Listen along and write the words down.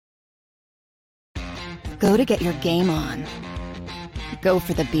Go to get your game on. Go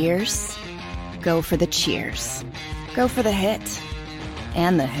for the beers. Go for the cheers. Go for the hit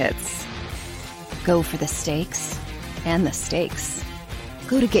and the hits. Go for the stakes and the stakes.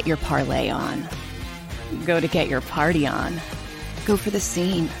 Go to get your parlay on. Go to get your party on. Go for the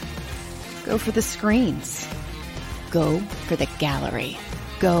scene. Go for the screens. Go for the gallery.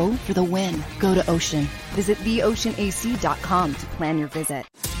 Go for the win. Go to Ocean. Visit theoceanac.com to plan your visit.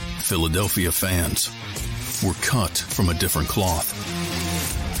 Philadelphia fans, we're cut from a different cloth.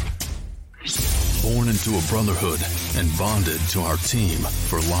 Born into a brotherhood and bonded to our team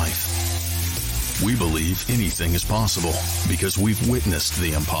for life. We believe anything is possible because we've witnessed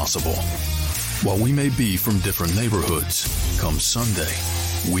the impossible. While we may be from different neighborhoods, come Sunday,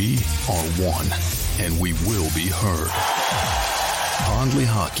 we are one, and we will be heard. Pondley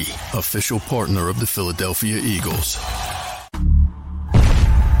Hockey, official partner of the Philadelphia Eagles.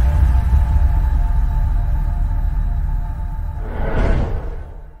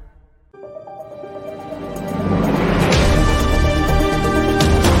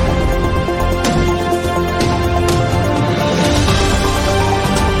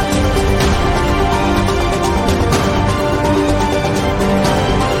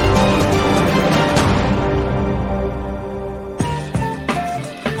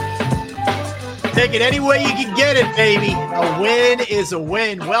 Take it any way you can get it, baby. A win is a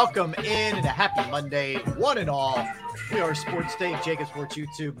win. Welcome in and a happy Monday, one and all. We are Sports Take, Jacob Sports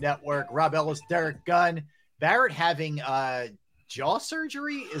YouTube Network. Rob Ellis, Derrick, Gunn. Barrett having jaw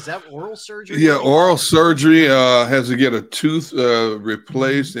surgery? Is that oral surgery? Yeah, oral surgery. Has to get a tooth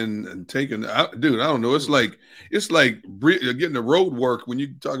replaced and taken. Dude, I don't know. It's like getting the road work when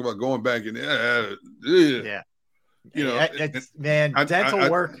you talk about going back and yeah. You know,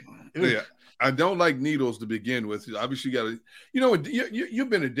 dental work. Yeah. I don't like needles to begin with. Obviously, you got to, you've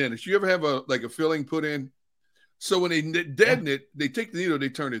been a dentist. You ever have a filling put in? So when they deaden it, they take the needle, they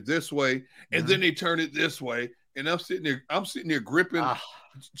turn it this way, and then they turn it this way. And I'm sitting there gripping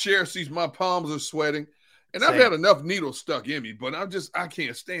chair seats. My palms are sweating. And I've had enough needles stuck in me, but I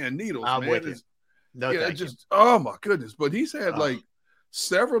can't stand needles, I'm man. with you. No, yeah, oh my goodness. But he's had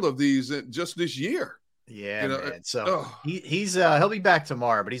several of these just this year. Yeah, man. So he'll be back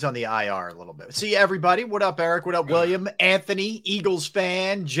tomorrow, but he's on the IR a little bit. See everybody. What up, Eric? What up, William? Anthony, Eagles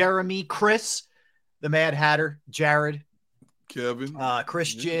fan, Jeremy, Chris, the Mad Hatter, Jared, Kevin,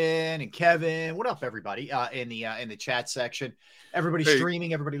 Christian, and Kevin. What up, everybody? In the chat section, everybody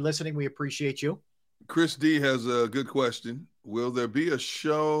streaming, everybody listening. We appreciate you. Chris D has a good question. Will there be a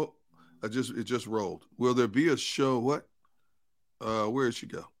show? It just rolled. Will there be a show? What? Where did she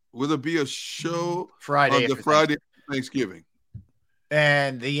go? Will there be a show Friday after Thanksgiving?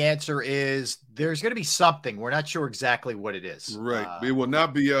 And the answer is there's going to be something. We're not sure exactly what it is. Right. It will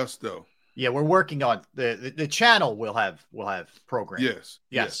not be us, though. Yeah, we're working on the channel. Will have programming.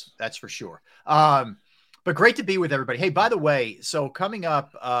 Yes, that's for sure. But great to be with everybody. Hey, by the way, so coming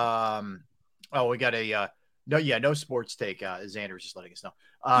up, we got no sports take. Xander's just letting us know.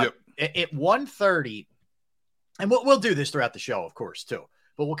 At 1:30, and we'll do this throughout the show, of course, too.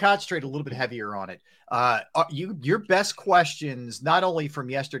 But we'll concentrate a little bit heavier on it. Your best questions, not only from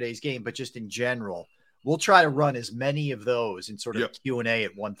yesterday's game, but just in general. We'll try to run as many of those in sort of Q&A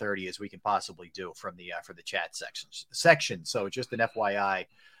at 1:30 as we can possibly do from the for the chat section. So just an FYI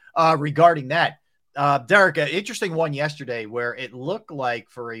regarding that. Derrick, an interesting one yesterday where it looked like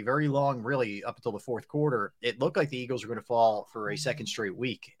for a very long, really up until the fourth quarter, it looked like the Eagles were going to fall for a second straight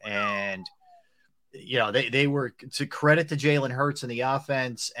week. And they were, to credit to Jalen Hurts and the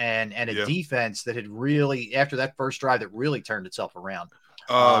offense and a defense that had really, after that first drive, that really turned itself around.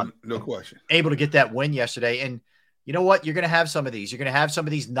 No question. Able to get that win yesterday. And you know what? You're going to have some of these. You're going to have some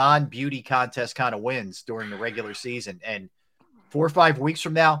of these non-beauty contest kind of wins during the regular season. And 4 or 5 weeks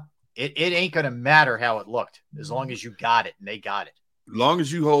from now, it ain't going to matter how it looked as long as you got it and they got it. As long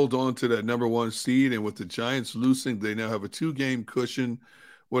as you hold on to that number 1 seed, and with the Giants losing, they now have a 2-game cushion.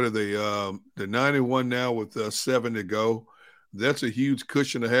 What are they? They're 9-1 now with 7 to go. That's a huge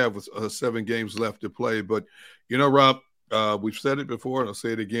cushion to have with 7 games left to play. But, Rob, we've said it before, and I'll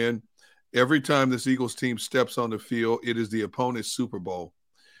say it again. Every time this Eagles team steps on the field, it is the opponent's Super Bowl.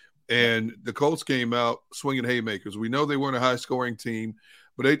 And the Colts came out swinging haymakers. We know they weren't a high-scoring team,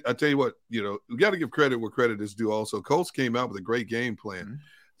 but I tell you what, we got to give credit where credit is due also. Colts came out with a great game plan. Mm-hmm.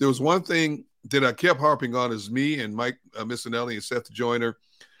 There was one thing that I kept harping on as me and Mike Missinelli and Seth Joyner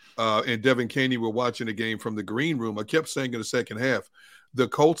and Devin Caney were watching the game from the green room. I kept saying in the second half, the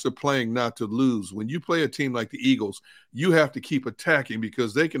Colts are playing not to lose. When you play a team like the Eagles, you have to keep attacking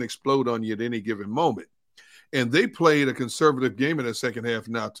because they can explode on you at any given moment. And they played a conservative game in the second half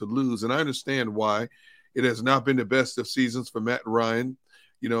not to lose. And I understand why. It has not been the best of seasons for Matt Ryan.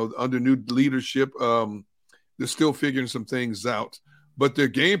 Under new leadership, they're still figuring some things out. But their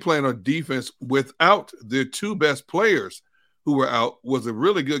game plan on defense without their two best players who were out was a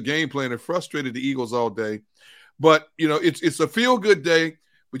really good game plan. It frustrated the Eagles all day. But, it's a feel-good day.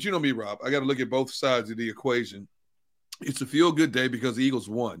 But you know me, Rob, I got to look at both sides of the equation. It's a feel-good day because the Eagles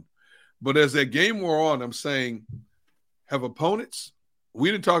won. But as that game wore on, I'm saying, have opponents –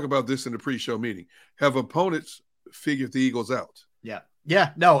 we didn't talk about this in the pre-show meeting. Have opponents figured the Eagles out? Yeah.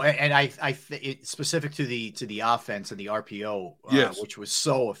 Yeah, no, and I it's specific to the offense and the RPO, yes, which was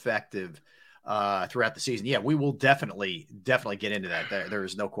so effective throughout the season. Yeah, we will definitely get into that. There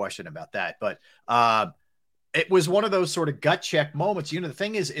is no question about that. But it was one of those sort of gut check moments. The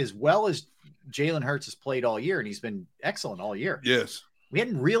thing is, as well as Jalen Hurts has played all year, and he's been excellent all year. Yes, we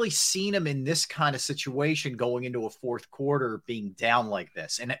hadn't really seen him in this kind of situation going into a fourth quarter being down like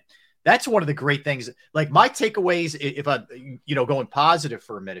this, and that's one of the great things. Like my takeaways, if I, going positive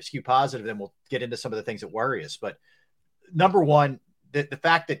for a minute, skew positive, then we'll get into some of the things that worry us. But number one, the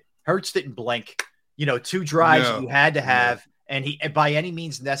fact that Hurts didn't blink, 2 drives you had to have, and he, by any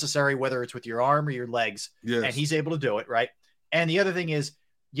means necessary, whether it's with your arm or your legs, and he's able to do it, right? And the other thing is,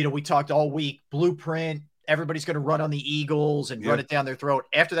 we talked all week, blueprint, everybody's going to run on the Eagles and run it down their throat.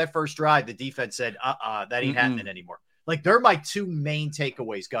 After that first drive, the defense said, that ain't happening anymore. Like, they're my 2 main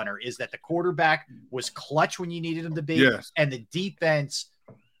takeaways, Gunner, is that the quarterback was clutch when you needed him to be, and the defense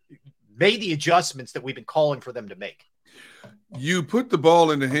made the adjustments that we've been calling for them to make. You put the ball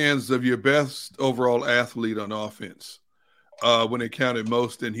in the hands of your best overall athlete on offense when it counted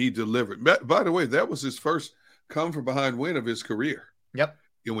most, and he delivered. By the way, that was his first come-from-behind win of his career. Yep.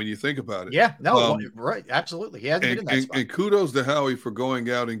 When you think about it. Yeah, no, right, absolutely. He hasn't been in that spot. And kudos to Howie for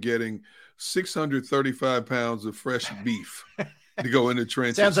going out and getting 635 pounds of fresh beef to go in the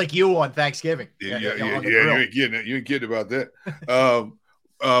trenches. Sounds like you on Thanksgiving. Yeah. You ain't kidding about that.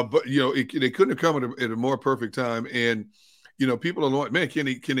 But they couldn't have come at a more perfect time. And people are like, man,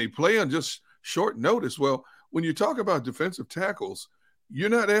 can they play on just short notice? Well, when you talk about defensive tackles, you're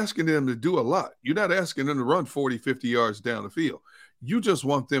not asking them to do a lot. You're not asking them to run 40, 50 yards down the field. You just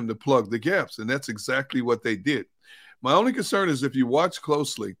want them to plug the gaps, and that's exactly what they did. My only concern is if you watch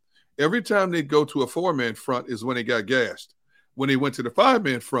closely, every time they go to a 4-man front is when they got gashed. When they went to the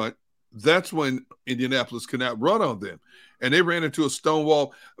 5-man front, that's when Indianapolis could not run on them. And they ran into a stone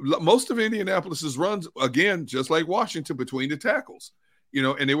wall. Most of Indianapolis's runs, again, just like Washington, between the tackles.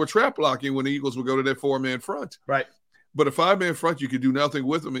 And they were trap blocking when the Eagles would go to that 4-man front. Right. But a 5-man front, you could do nothing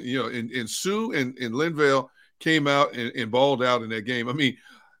with them. And Sue and Linville came out and balled out in that game. I mean,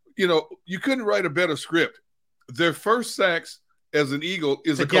 you couldn't write a better script. Their first sacks as an Eagle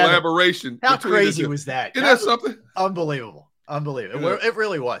is together. A collaboration. How crazy was that? Isn't that something? Unbelievable. Yeah. It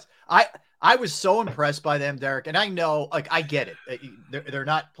really was. I was so impressed by them, Derrick. And I know, I get it. They're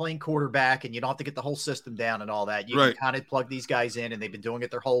not playing quarterback, and you don't have to get the whole system down and all that. You can kind of plug these guys in, and they've been doing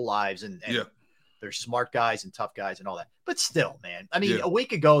it their whole lives. And they're smart guys and tough guys and all that. But still, man, I mean, a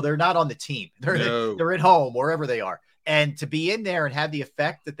week ago, they're not on the team. They're at home, wherever they are. And to be in there and have the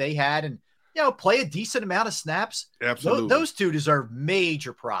effect that they had and, play a decent amount of snaps. Absolutely. Those 2 deserve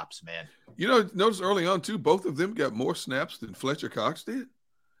major props, man. Notice early on, too, both of them got more snaps than Fletcher Cox did.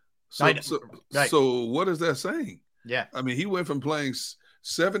 So what is that saying? Yeah. I mean, he went from playing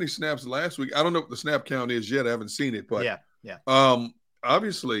 70 snaps last week. I don't know what the snap count is yet. I haven't seen it. But yeah.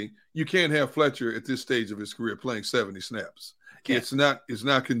 Obviously, you can't have Fletcher at this stage of his career playing 70 snaps. It's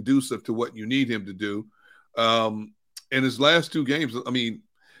not conducive to what you need him to do. And his last 2 games, I mean,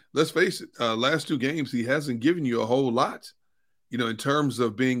 let's face it, last 2 games, he hasn't given you a whole lot, in terms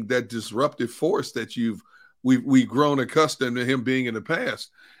of being that disruptive force that we've grown accustomed to him being in the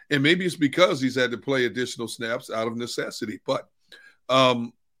past. And maybe it's because he's had to play additional snaps out of necessity. But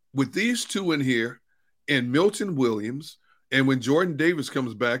with these 2 in here and Milton Williams, and when Jordan Davis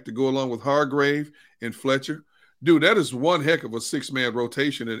comes back to go along with Hargrave and Fletcher, dude, that is one heck of a 6-man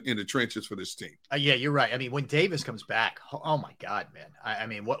rotation in the trenches for this team. Yeah, you're right. I mean, when Davis comes back, oh my God, man. I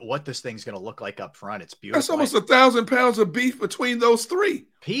mean, what this thing's going to look like up front, it's beautiful. That's almost 1,000 pounds of beef between those 3.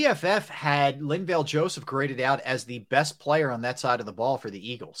 PFF had Linval Joseph graded out as the best player on that side of the ball for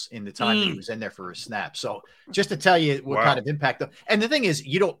the Eagles in the time that he was in there for a snap. So just to tell you what kind of impact. And the thing is,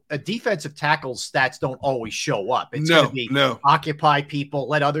 a defensive tackle's stats don't always show up. It's going to be occupy people,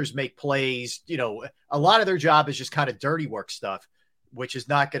 let others make plays. A lot of their job is just kind of dirty work stuff, which is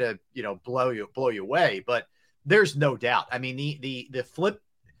not going to, blow you away. But there's no doubt. I mean, the flip,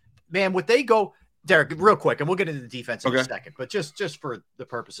 man, what they go, Derrick, real quick, and we'll get into the defense in a second, but just for the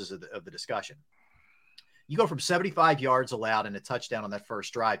purposes of the discussion, You go from 75 yards allowed and a touchdown on that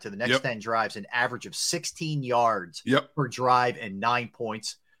first drive to the next 10 drives, an average of 16 yards per drive and 9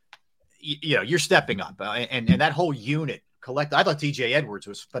 points. You know, you're stepping up. And that whole unit I thought TJ Edwards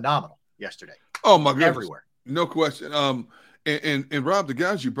was phenomenal yesterday. Oh, my goodness. Everywhere. No question. And Rob, the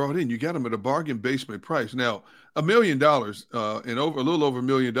guys you brought in, you got them at a bargain basement price. Now, $1 million and a little over $1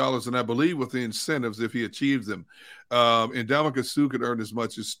 million, and I believe with the incentives if he achieves them. And Ndamukong Suh could earn as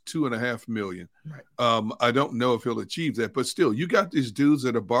much as $2.5 million. Right. I don't know if he'll achieve that, but still, you got these dudes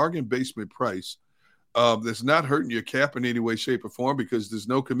at a bargain basement price. That's not hurting your cap in any way, shape, or form because there's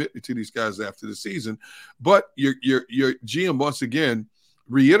no commitment to these guys after the season. But your GM once again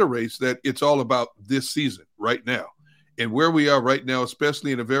reiterates that it's all about this season right now. And where we are right now,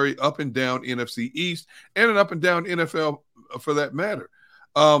 especially in a very up and down NFC East and an up and down NFL for that matter.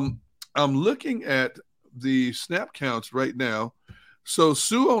 I'm looking at the snap counts right now. So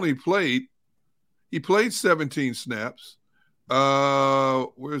Suh only played 17 snaps.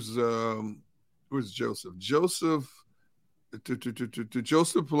 Where's Joseph? Joseph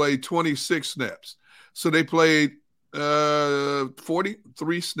played 26 snaps. So they played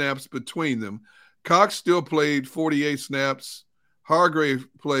 43 snaps between them. Cox still played 48 snaps. Hargrave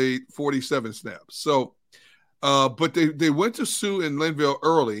played 47 snaps. So, but they went to Suh and Linville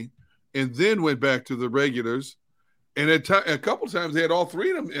early and then went back to the regulars. And a couple of times they had all three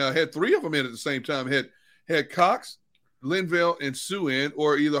of them, had three of them in at the same time. Had Cox, Linville, and Suh in,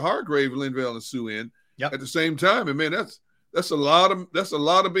 or either Hargrave, Linville, and Suh in at the same time. And man, that's a lot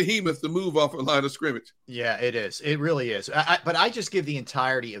of behemoth to move off a line of scrimmage. Yeah, it is. It really is. But I just give the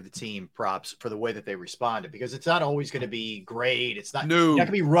entirety of the team props for the way that they responded because it's not always going to be great. It's not, you're not going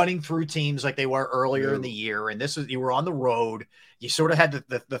to be running through teams like they were earlier in the year. And you were on the road. You sort of had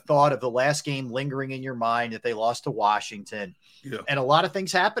the thought of the last game lingering in your mind that they lost to Washington. Yeah. And a lot of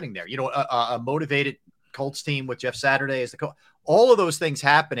things happening there. You know, a motivated Colts team with Jeff Saturday as the coach. All of those things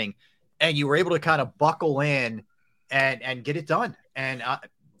happening, and you were able to kind of buckle in and get it done. And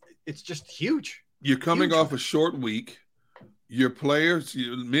it's just huge. You're coming off a short week. Your players,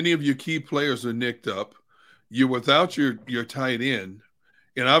 many of your key players are nicked up. You're without your tight end.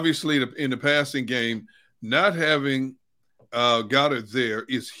 And obviously in the passing game, not having Goddard there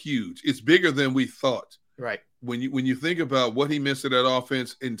is huge. It's bigger than we thought. Right. When you think about what he missed in that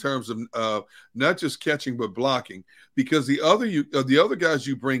offense in terms of not just catching but blocking, because the other guys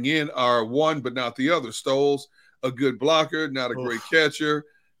you bring in are one but not the other. Stoles, a good blocker, not a great catcher.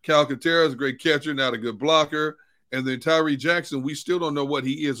 Calcaterra is a great catcher, not a good blocker. And then Tyree Jackson, we still don't know what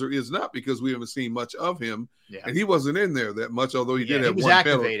he is or is not because we haven't seen much of him. Yeah. And he wasn't in there that much, although he did have one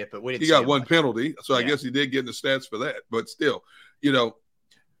penalty. But we didn't he got one penalty, so I guess he did get in the stats for that. But still,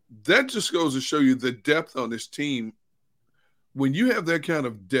 that just goes to show you the depth on this team. When you have that kind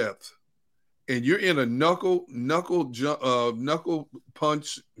of depth and you're in a knuckle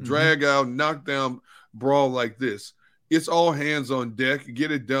punch, drag out, knockdown brawl like this, it's all hands on deck.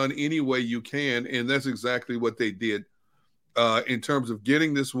 Get it done any way you can, and that's exactly what they did in terms of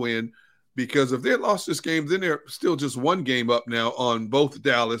getting this win. Because if they had lost this game, then they're still just one game up now on both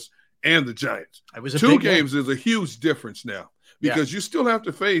Dallas and the Giants. It was two games is a huge difference now because you still have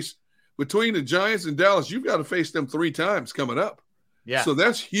to face between the Giants and Dallas. You've got to face them 3 times coming up. Yeah, so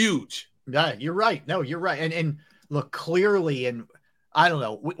that's huge. Yeah, you're right. No, you're right. And look, clearly, and I don't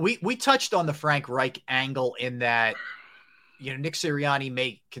know, we touched on the Frank Reich angle in that, Nick Sirianni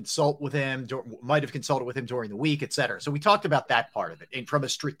might have consulted with him during the week, et cetera. So we talked about that part of it. And from a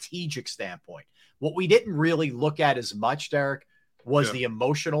strategic standpoint, what we didn't really look at as much, Derrick, was the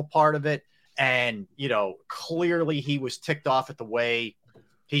emotional part of it. And, clearly he was ticked off at the way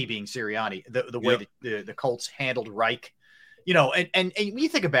he being Sirianni, the way the Colts handled Reich, and when you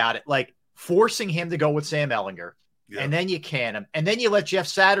think about it, like forcing him to go with Sam Ehlinger, and then you can him, and then you let Jeff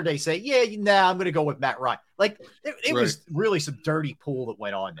Saturday say, I'm going to go with Matt Ryan. Like it was really some dirty pool that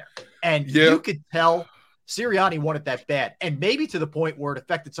went on there. And you could tell Sirianni wanted that bad. And maybe to the point where it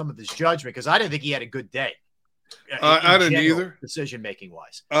affected some of his judgment, because I didn't think he had a good day. I didn't either. Decision-making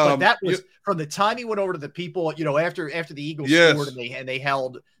wise. But that was from the time he went over to the people, after the Eagles scored and they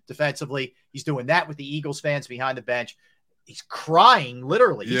held defensively, he's doing that with the Eagles fans behind the bench. He's crying,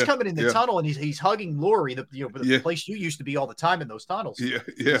 literally. He's coming in the tunnel and he's hugging Lurie, the place you used to be all the time in those tunnels.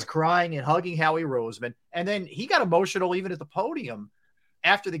 He's crying and hugging Howie Roseman. And then he got emotional even at the podium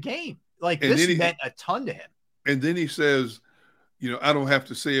after the game. Like, and this meant a ton to him. And then he says, I don't have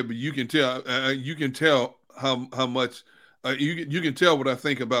to say it, but you can tell. You can tell how much you can tell what I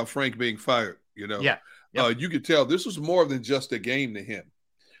think about Frank being fired. You can tell this was more than just a game to him.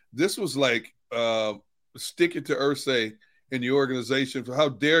 This was like stick it to Irsay in the organization for how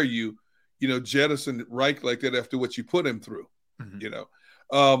dare you jettison Reich like that after what you put him through.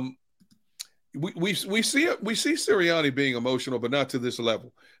 We see Sirianni being emotional, but not to this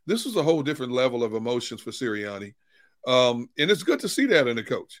level. This was a whole different level of emotions for Sirianni, and it's good to see that in a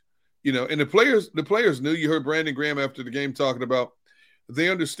coach. And the players knew. You heard Brandon Graham after the game talking about they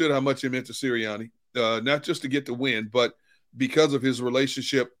understood how much it meant to Sirianni, not just to get the win, but because of his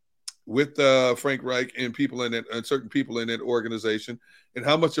relationship with Frank Reich and people in it, and certain people in that organization, and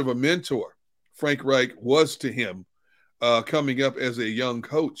how much of a mentor Frank Reich was to him coming up as a young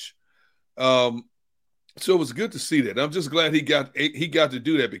coach. So it was good to see that. I'm just glad he got to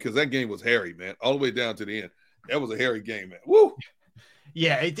do that, because that game was hairy, man, all the way down to the end. That was a hairy game, man. Woo!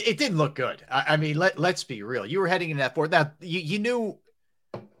 Yeah, it didn't look good. I mean, let's be real. You were heading into that fourth. Now, you knew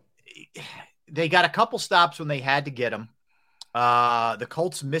they got a couple stops when they had to get them. The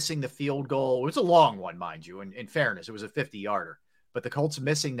Colts missing the field goal. It was a long one, mind you. In fairness, it was a 50-yarder. But the Colts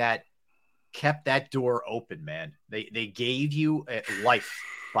missing that kept that door open, man. They gave you life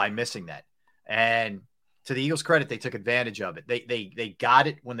by missing that. And to the Eagles' credit, they took advantage of it. They got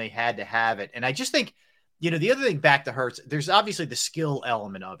it when they had to have it. And I just think, the other thing back to Hurts, there's obviously the skill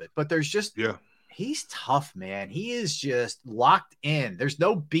element of it, but there's just, he's tough, man. He is just locked in. There's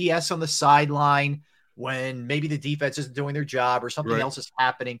no BS on the sideline when maybe the defense isn't doing their job or something else is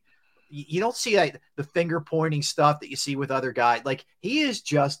happening. You don't see the finger pointing stuff that you see with other guys. Like, he is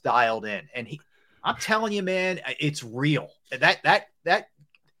just dialed in, and I'm telling you, man, it's real. That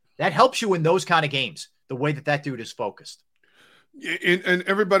helps you in those kind of games, the way that dude is focused. And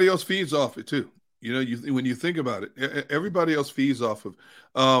everybody else feeds off it too. When you think about it, everybody else feeds off of.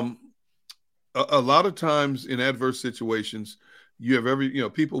 A lot of times in adverse situations, you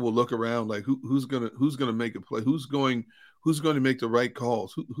have people will look around like who's gonna make a play, who's going to make the right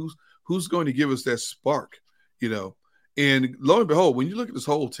calls, who's going to give us that spark, And lo and behold, when you look at this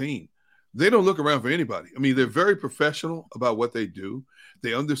whole team, they don't look around for anybody. I mean, they're very professional about what they do.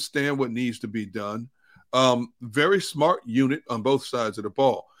 They understand what needs to be done. Very smart unit on both sides of the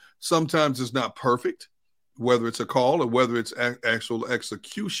ball. Sometimes it's not perfect, whether it's a call or whether it's actual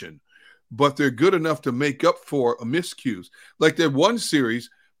execution, but they're good enough to make up for a miscues. Like that one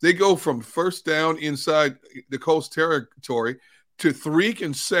series, they go from first down inside the Colts territory to 3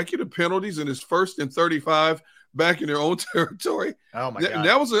 consecutive penalties in his 1st and 35 back in their own territory. Oh, my God. And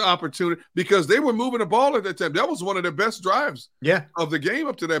that was an opportunity because they were moving the ball at that time. That was one of their best drives of the game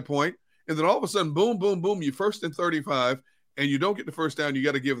up to that point. And then all of a sudden, boom, boom, boom, you 1st and 35, and you don't get the first down. You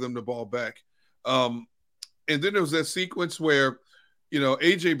got to give them the ball back. And then there was that sequence where,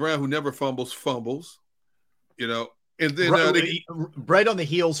 A.J. Brown, who never fumbles, and then right on the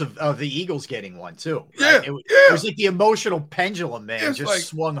heels of the Eagles getting one too. Right? It was like the emotional pendulum, man, just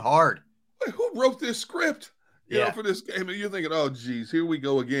swung hard. Like, who wrote this script? For this game, and you're thinking, oh, geez, here we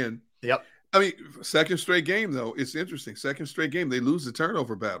go again. Yep. I mean, second straight game though. It's interesting. Second straight game, they lose the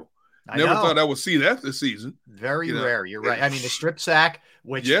turnover battle. Never thought I would see that this season. Very rare. You're right. I mean, the strip sack,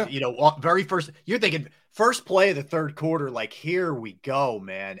 which very first. You're thinking first play of the third quarter. Like, here we go,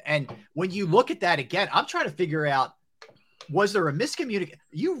 man. And when you look at that again, I'm trying to figure out. Was there a miscommunication?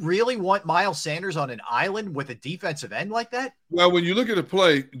 You really want Miles Sanders on an island with a defensive end like that? Well, when you look at the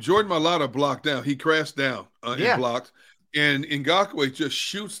play, Jordan Mailata blocked down. He crashed down and blocked. And Ngakoue just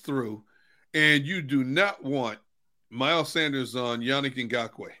shoots through. And you do not want Miles Sanders on Yannick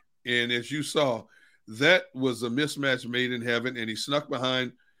Ngakoue. And as you saw, that was a mismatch made in heaven. And he snuck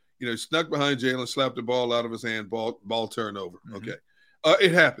behind Jalen, slapped the ball out of his hand, ball turnover. Mm-hmm. Okay.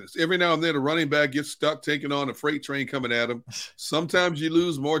 It happens. Every now and then a running back gets stuck taking on a freight train coming at him. Sometimes you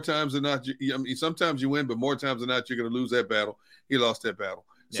lose, more times than not. Sometimes you win, but more times than not, you're going to lose that battle. He lost that battle.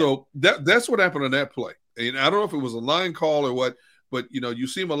 Yeah. So that's what happened on that play. And I don't know if it was a line call or what, but, you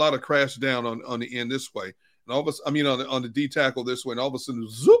see him a lot of crash down on the end this way. And all of a sudden, on the D tackle this way, and all of a sudden,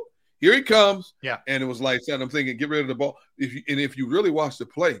 zoop, here he comes. Yeah. And it was lights out. I'm thinking, get rid of the ball. If you really watch the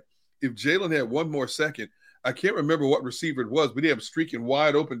play, if Jalen had one more second, I can't remember what receiver it was, but he had streaking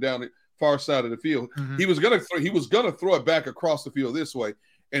wide open down the far side of the field. Mm-hmm. He was gonna throw it back across the field this way,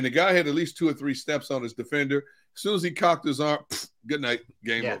 and the guy had at least 2 or 3 steps on his defender. As soon as he cocked his arm, good night,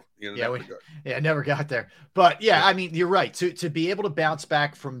 game over. Never got there. But I mean, you're right. To be able to bounce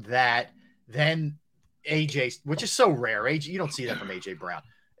back from that, then AJ, which is so rare. AJ, you don't see that from AJ Brown.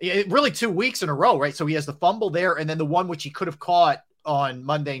 Really 2 weeks in a row, right? So he has the fumble there, and then the one which he could have caught on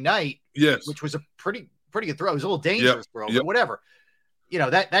Monday night, which was a pretty good throw. It was a little dangerous throw, but whatever.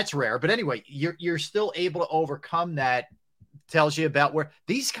 That's rare. But anyway, you're still able to overcome that. Tells you about where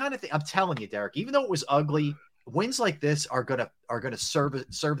these kind of things. I'm telling you, Derrick, even though it was ugly, wins like this are gonna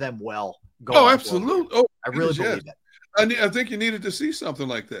serve them well. Absolutely. I really believe that. I think you needed to see something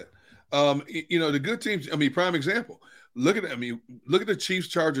like that. The good teams. I mean, prime example. Look at the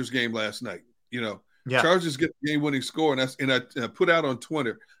Chiefs-Chargers game last night. Chargers get the game-winning score, and I put out on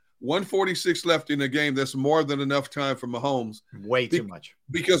Twitter, 1:46 left in the game. That's more than enough time for Mahomes. Way too much.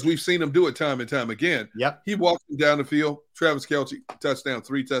 Because we've seen him do it time and time again. Yep. He walked him down the field. Travis Kelce, touchdown,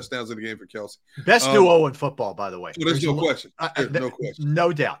 3 touchdowns in the game for Kelce. Best duo in football, by the way. Well, there's no question. No question.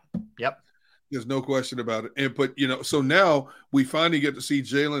 No doubt. Yep. There's no question about it. So now we finally get to see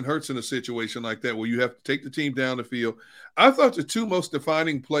Jalen Hurts in a situation like that where you have to take the team down the field. I thought the 2 most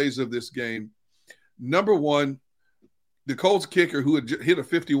defining plays of this game, number one, the Colts kicker who had hit a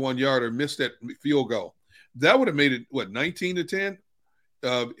 51-yarder missed that field goal. That would have made it, 19-10?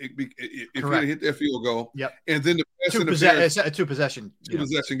 If he had hit that field goal. Yep. And then the pass interference. A two-possession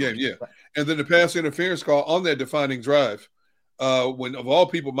game, yeah. And then the pass interference call on that defining drive. When, of all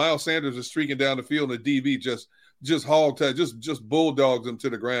people, Miles Sanders is streaking down the field and the DB just hog-tied, just bulldogs him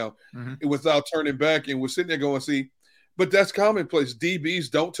to the ground without turning back. And we're sitting there going, see, but that's commonplace. DBs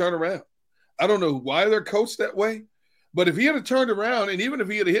don't turn around. I don't know why they're coached that way. But if he had turned around, and even if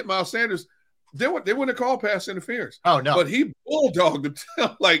he had hit Miles Sanders, they wouldn't have called pass interference. Oh, no. But he bulldogged him.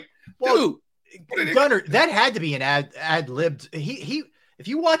 Dude. Gunner, that had to be an ad-libbed. If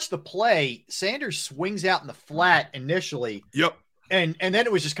you watch the play, Sanders swings out in the flat initially. Yep. And then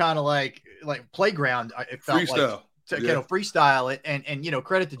it was just kind of like playground. It felt freestyle. Like freestyle it. And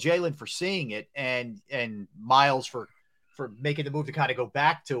credit to Jalen for seeing it and Miles for making the move to kind of go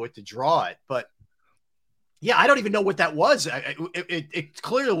back to it to draw it. But yeah, I don't even know what that was. It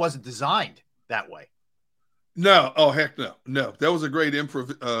clearly wasn't designed that way. No. Oh, heck no. No. That was a great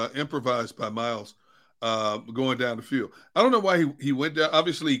improvised by Miles going down the field. I don't know why he went down.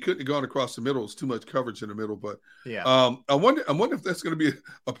 Obviously, he couldn't have gone across the middle. It's too much coverage in the middle. But yeah, I wonder if that's going to be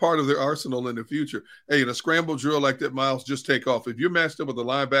a part of their arsenal in the future. Hey, in a scramble drill like that, Miles, just take off. If you're matched up with a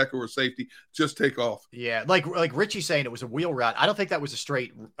linebacker or safety, just take off. Yeah, like Richie saying it was a wheel route. I don't think that was a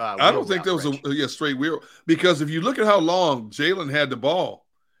straight wheel I don't think that was a straight wheel, because if you look at how long Jalen had the ball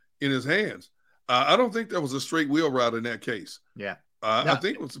in his hands, I don't think that was a straight wheel route in that case. Yeah. I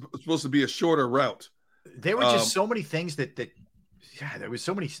think it was supposed to be a shorter route. There were just so many things that there was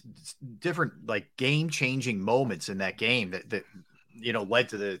so many different game-changing moments in that game that led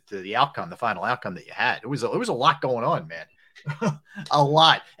to the outcome, the final outcome that you had. It was a lot going on, man. A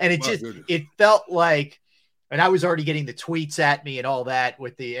lot. And it felt like, and I was already getting the tweets at me and all that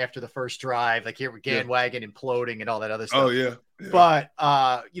after the first drive, like here bandwagon imploding and all that other stuff. Oh yeah. But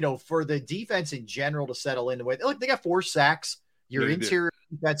for the defense in general to settle in the way, look, they got 4 sacks. Your interior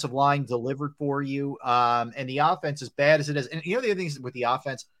defensive line delivered for you. And the offense, as bad as it is. And the other things with the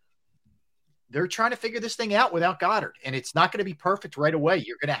offense, they're trying to figure this thing out without Goddard. And it's not going to be perfect right away.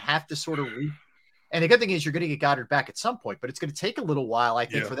 You're going to have to sort of and the good thing is you're going to get Goddard back at some point, but it's going to take a little while, I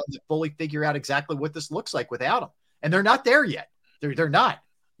think, for them to fully figure out exactly what this looks like without him. And they're not there yet. They're not.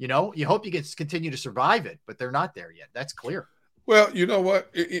 You hope you continue to survive it, but they're not there yet. That's clear. Well, you know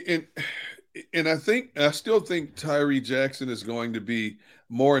what? And I still think Tyree Jackson is going to be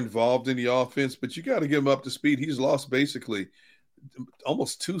more involved in the offense, but you got to get him up to speed. He's lost basically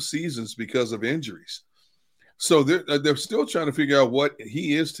almost 2 seasons because of injuries. So they're still trying to figure out what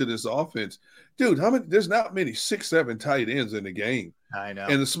he is to this offense. Dude, there's not many 6-7 tight ends in the game. I know.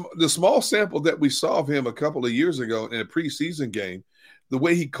 And the small sample that we saw of him a couple of years ago in a preseason game, the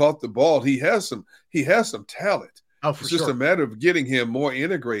way he caught the ball, he has some talent. Oh, for it's just a matter of getting him more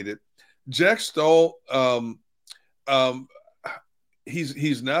integrated. Jack Stoll,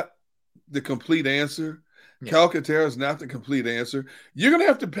 he's not the complete answer. Yeah. Calcaterra is not the complete answer. You're going to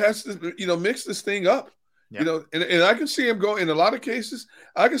have to pass this, mix this thing up. Yeah. And I can see him go in a lot of cases.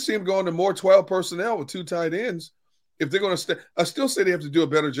 I can see him going to more 12 personnel with 2 tight ends if they're going to stay. I still say they have to do a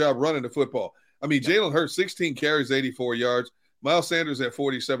better job running the football. I mean, Jalen Hurts, 16 carries, 84 yards. Miles Sanders at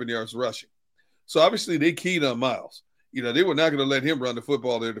 47 yards rushing. So obviously they keyed on Miles. They were not going to let him run the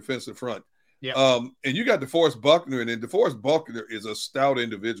football their defensive front. Yeah. And you got DeForest Buckner, and then DeForest Buckner is a stout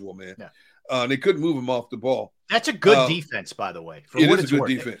individual, man. Yeah. They couldn't move him off the ball. That's a good defense, by the way. It is a good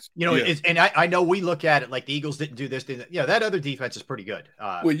defense. And I know we look at it like the Eagles didn't do this. That other defense is pretty good.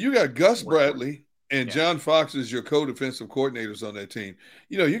 Well, you got Gus Bradley and John Fox as your co-defensive coordinators on that team.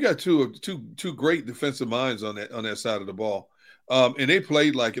 You got two great defensive minds on that side of the ball. And they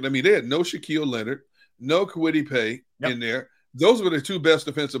played like it. I mean, they had no Shaquille Leonard, no Kwity Paye in there. Those were the 2 best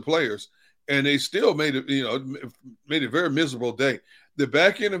defensive players, and they still made it a very miserable day. The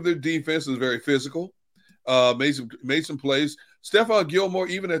back end of their defense is very physical. Made some plays. Stephon Gilmore,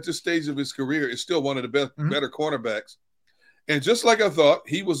 even at this stage of his career, is still one of the better cornerbacks. And just like I thought,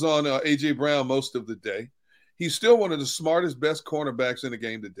 he was on A.J. Brown most of the day. He's still one of the smartest, best cornerbacks in the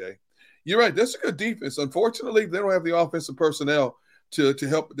game today. You're right. That's a good defense. Unfortunately, they don't have the offensive personnel to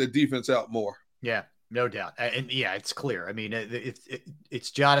help the defense out more. Yeah, no doubt. And yeah, it's clear. I mean,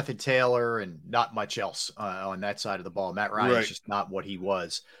 it's Jonathan Taylor and not much else on that side of the ball. Matt Ryan is just not what he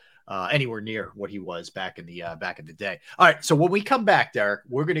was, anywhere near what he was back in the day. All right, so when we come back, Derrick,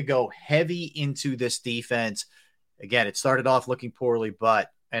 we're going to go heavy into this defense. Again, it started off looking poorly,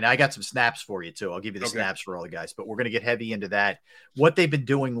 and I got some snaps for you too. I'll give you the snaps for all the guys, but we're going to get heavy into that. What they've been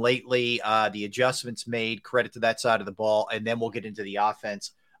doing lately, the adjustments made, credit to that side of the ball, and then we'll get into the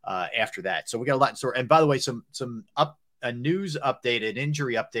offense after that. So we got a lot in store. And by the way, a news update, an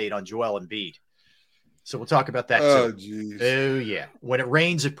injury update on Joel Embiid. So we'll talk about that too. Oh yeah. When it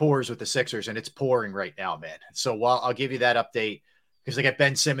rains, it pours with the Sixers, and it's pouring right now, man. So I'll give you that update because they got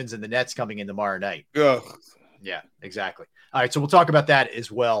Ben Simmons and the Nets coming in tomorrow night. Yeah, exactly. All right, so we'll talk about that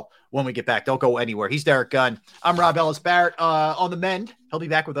as well when we get back. Don't go anywhere. He's Derrick Gunn. I'm Rob Ellis. Barrett on the mend. He'll be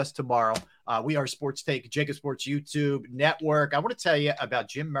back with us tomorrow. We are Sports Take, Jacob Sports YouTube Network. I want to tell you about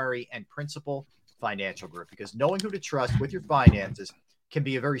Jim Murray and Principal Financial Group, because knowing who to trust with your finances can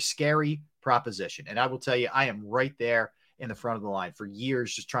be a very scary proposition. And I will tell you, I am right there in the front of the line for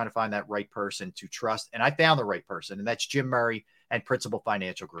years, just trying to find that right person to trust. And I found the right person, and that's Jim Murray and Principal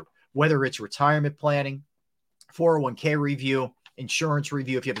Financial Group. Whether it's retirement planning, 401k review, insurance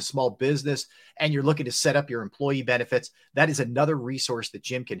review, if you have a small business and you're looking to set up your employee benefits, that is another resource that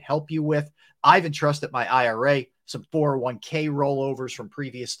Jim can help you with. I've entrusted my IRA, some 401k rollovers from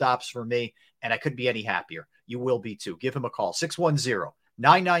previous stops for me, and I couldn't be any happier. You will be too. Give him a call, 610-996-4751,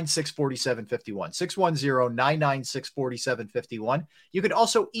 610-996-4751. You can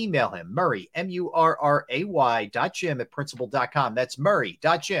also email him, Murray, MURRAY.Jim@principal.com. That's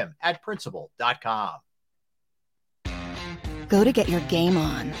Murray.Jim@principal.com. Go to get your game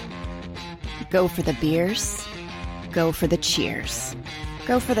on. Go for the beers. Go for the cheers.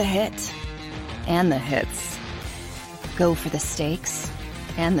 Go for the hit and the hits. Go for the stakes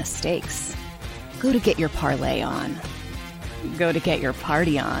and the stakes. Go to get your parlay on. Go to get your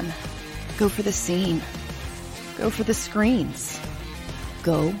party on. Go for the scene. Go for the screens.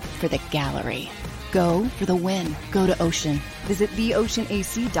 Go for the gallery. Go for the win. Go to Ocean. Visit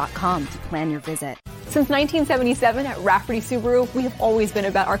theoceanac.com to plan your visit. Since 1977 at Rafferty Subaru, we have always been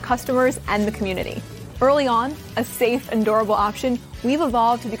about our customers and the community. Early on, a safe and durable option, we've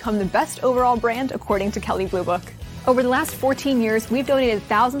evolved to become the best overall brand according to Kelley Blue Book. Over the last 14 years, we've donated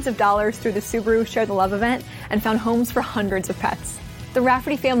thousands of dollars through the Subaru Share the Love event and found homes for hundreds of pets. The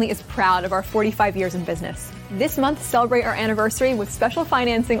Rafferty family is proud of our 45 years in business. This month, celebrate our anniversary with special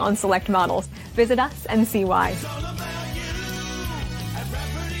financing on select models. Visit us and see why.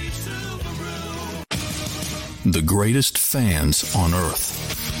 The greatest fans on earth.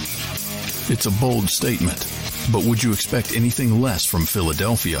 It's a bold statement, but would you expect anything less from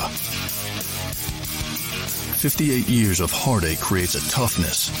Philadelphia? 58 years of heartache creates a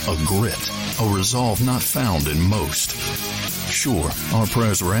toughness, a grit, a resolve not found in most. Sure, our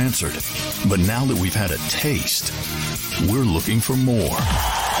prayers were answered, but now that we've had a taste, we're looking for more.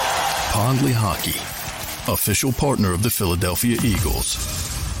 Pondley Hockey, official partner of the Philadelphia Eagles.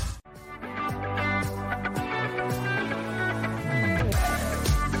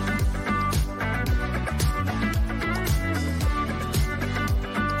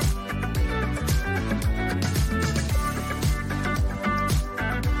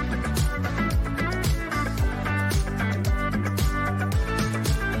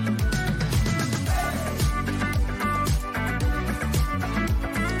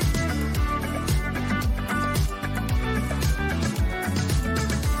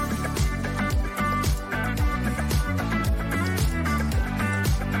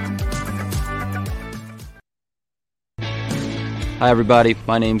 Hi everybody,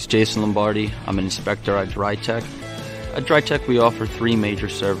 my name's Jason Lombardi. I'm an inspector at DryTech. At DryTech we offer three major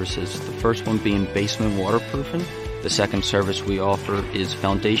services, the first one being basement waterproofing. The second service we offer is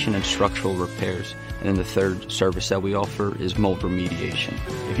foundation and structural repairs. And then the third service that we offer is mold remediation.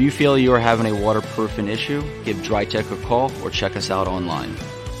 If you feel you are having a waterproofing issue, give DryTech a call or check us out online.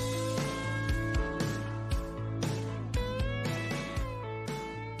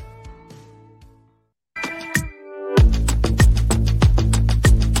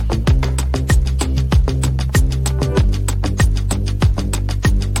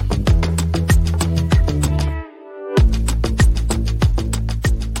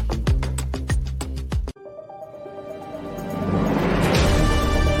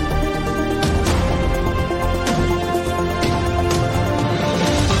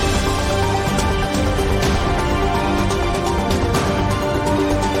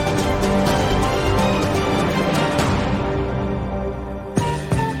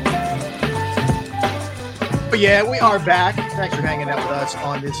 yeah, we are back. Thanks for hanging out with us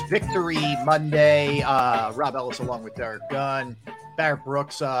on this Victory Monday. Rob Ellis along with Derrick Gunn. Barrett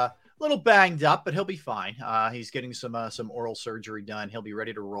Brooks, a little banged up, but he'll be fine. He's getting some oral surgery done. He'll be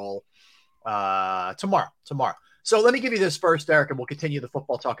ready to roll tomorrow. So let me give you this first, Derrick, and we'll continue the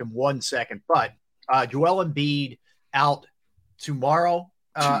football talk in 1 second. But Joel Embiid out tomorrow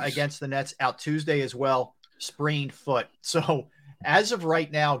against the Nets, out Tuesday as well, sprained foot. So as of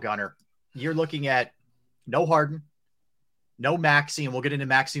right now, Gunner, you're looking at no Harden, no Maxey, and we'll get into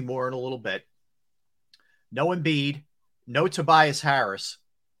Maxey more in a little bit. No Embiid, no Tobias Harris.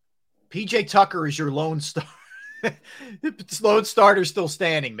 PJ Tucker is your lone star. Lone starter still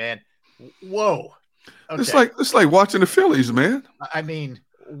standing, man. Whoa. Okay. It's like watching the Phillies, man. I mean,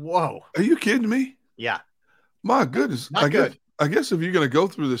 whoa. Are you kidding me? Yeah. My goodness. Not good. I guess if you're going to go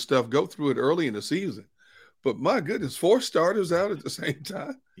through this stuff, go through it early in the season. But my goodness, 4 starters out at the same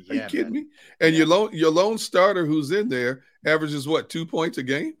time? Are you kidding me? And your lone starter who's in there averages what, 2 points a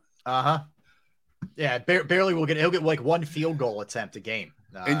game? Uh-huh. Yeah, barely he'll get like 1 field goal attempt a game.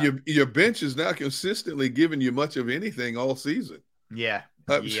 And your bench is not consistently giving you much of anything all season. Yeah.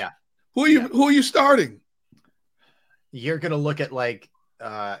 Who are you starting? You're gonna look at like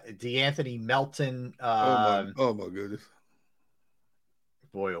DeAnthony Melton. Oh my goodness.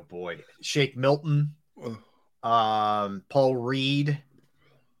 Boy, oh boy. Shake Milton. Paul Reed,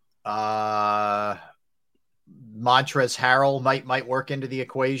 Montrezl Harrell might work into the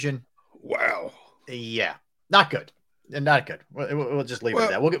equation. Wow. Yeah, not good. We'll just leave it at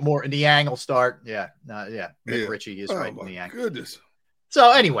that. We'll get more in the angle start. Yeah. Mick Ritchie is right in the angle. Goodness.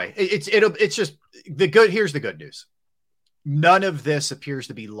 So anyway, it's just the good. Here's the good news. None of this appears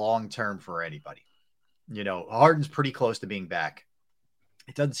to be long-term for anybody. Harden's pretty close to being back.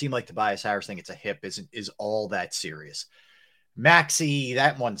 It doesn't seem like Tobias Harris thing. It's a hip is all that serious. Maxey,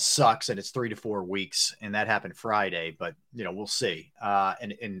 that one sucks, and it's 3 to 4 weeks, and that happened Friday. But we'll see.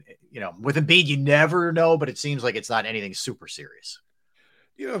 And with Embiid, you never know, but it seems like it's not anything super serious.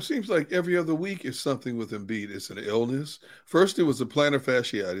 It seems like every other week is something with Embiid. It's an illness. First, it was a plantar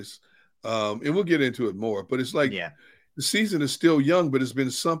fasciitis, and we'll get into it more. But it's like the season is still young, but it's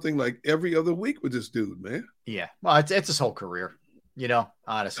been something like every other week with this dude, man. Yeah, well, it's his whole career.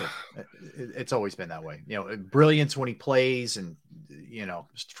 Honestly, it's always been that way. Brilliance when he plays, and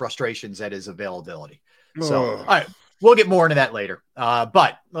frustrations at his availability. So, all right, we'll get more into that later.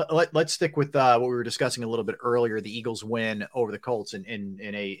 But let's stick with what we were discussing a little bit earlier. The Eagles win over the Colts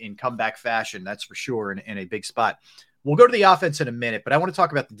in comeback fashion, that's for sure, in a big spot. We'll go to the offense in a minute, but I want to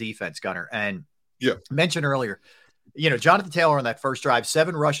talk about the defense, Gunner. And mentioned earlier, Jonathan Taylor on that first drive,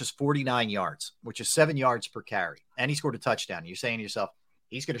 7 rushes, 49 yards, which is 7 yards per carry. And he scored a touchdown. You're saying to yourself,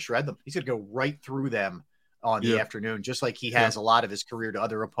 he's going to shred them. He's going to go right through them on the afternoon, just like he has a lot of his career to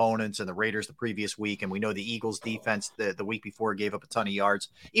other opponents and the Raiders the previous week. And we know the Eagles defense the week before gave up a ton of yards,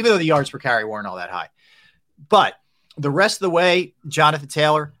 even though the yards per carry weren't all that high. But the rest of the way, Jonathan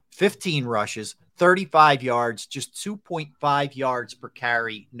Taylor, 15 rushes, 35 yards, just 2.5 yards per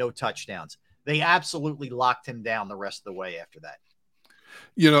carry, no touchdowns. They absolutely locked him down the rest of the way after that.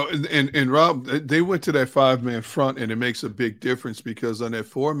 And Rob, they went to that 5-man front, and it makes a big difference because on that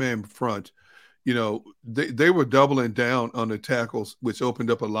 4-man front, they were doubling down on the tackles, which opened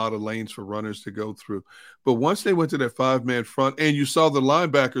up a lot of lanes for runners to go through. But once they went to that 5-man front, and you saw the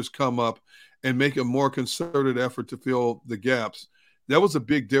linebackers come up and make a more concerted effort to fill the gaps, that was a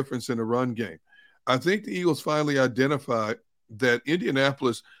big difference in the run game. I think the Eagles finally identified that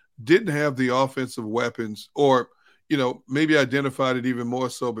Indianapolis didn't have the offensive weapons, or maybe identified it even more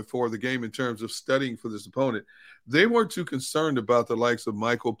so before the game in terms of studying for this opponent. They weren't too concerned about the likes of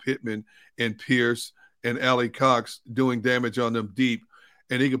Michael Pittman and Pierce and Ali Cox doing damage on them deep,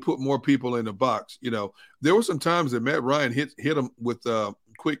 and he could put more people in the box. There were some times that Matt Ryan hit them with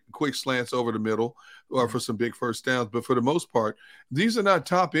quick slants over the middle or for some big first downs. But for the most part, these are not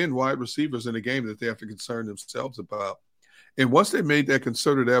top-end wide receivers in the game that they have to concern themselves about. And once they made that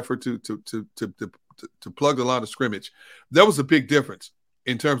concerted effort to plug the line of scrimmage, that was a big difference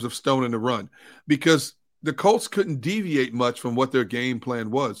in terms of stoning the run, because the Colts couldn't deviate much from what their game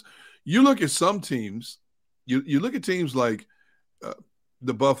plan was. You look at some teams, you look at teams like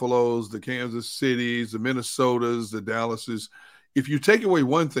the Buffaloes, the Kansas Cities, the Minnesotas, the Dallases. If you take away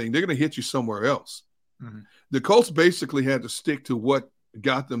one thing, they're going to hit you somewhere else. Mm-hmm. The Colts basically had to stick to what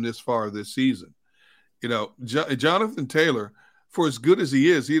got them this far this season. Jonathan Taylor, for as good as he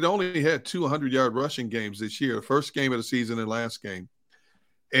is, he'd only had 2 100-yard rushing games this year, the first game of the season and last game.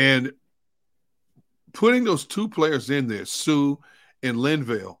 And putting those 2 players in there, Sue and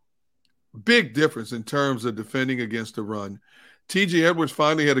Linville, big difference in terms of defending against the run. T.J. Edwards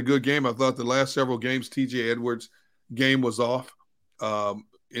finally had a good game. I thought the last several games, T.J. Edwards' game was off.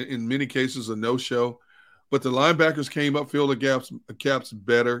 In many cases, a no-show. But the linebackers came up, filled the gaps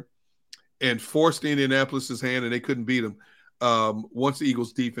better, and forced Indianapolis' hand, and they couldn't beat them once the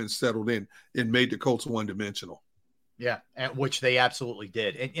Eagles' defense settled in and made the Colts one-dimensional. Yeah, and which they absolutely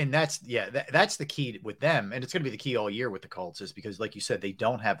did. And that's the key with them, and it's going to be the key all year with the Colts is because, like you said, they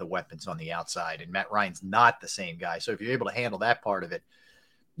don't have the weapons on the outside, and Matt Ryan's not the same guy. So if you're able to handle that part of it,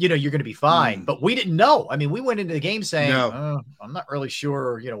 you're going to be fine. But we didn't know. I mean, we went into the game saying, I'm not really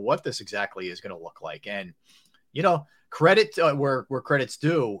sure, what this exactly is going to look like. And, credit where credit's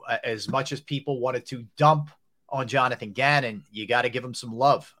due, as much as people wanted to dump on Jonathan Gannon, you got to give him some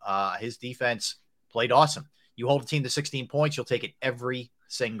love. His defense played awesome. You hold a team to 16 points, you'll take it every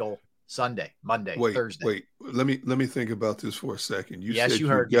single Sunday, Monday, Thursday. Wait. Let me think about this for a second. You said you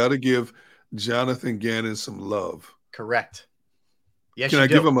got to give Jonathan Gannon some love. Correct. Yes, Can I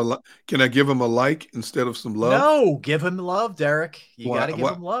give him a like instead of some love? No, give him love, Derrick. You got to give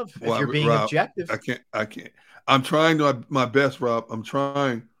him love if you're being Rob, objective. I can't. I'm trying my best, Rob. I'm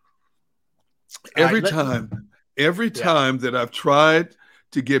trying. Every time that I've tried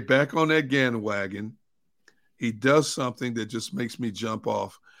to get back on that Gannon wagon, he does something that just makes me jump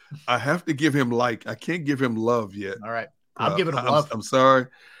off. I have to give him like. I can't give him love yet. All right, I'm giving him love. I'm sorry.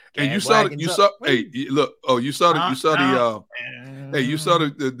 And you saw the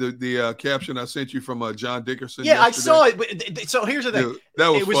caption I sent you from John Dickerson. Yeah, yesterday. I saw it. So here's the thing. Dude, that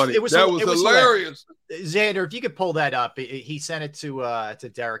was funny. It was hilarious. Xander, if you could pull that up, he sent it to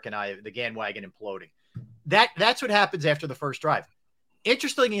Derrick and I. The Gann wagon imploding. That's what happens after the first drive.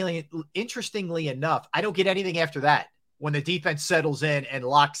 Interestingly enough, I don't get anything after that when the defense settles in and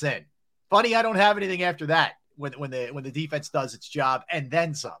locks in. Funny, I don't have anything after that when the defense does its job and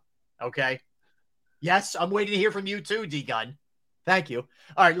then some. Okay. Yes, I'm waiting to hear from you too, D Gunn. Thank you.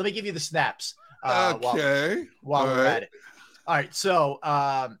 All right, let me give you the snaps. Okay. While we're at it. All right. So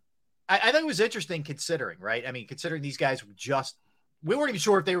I think it was interesting considering, right? I mean, considering these guys we weren't even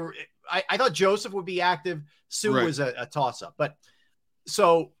sure if they were. I thought Joseph would be active. Sue was a toss-up, but.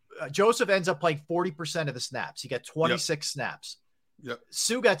 So Joseph ends up playing 40% of the snaps. He got 26 snaps. Yep.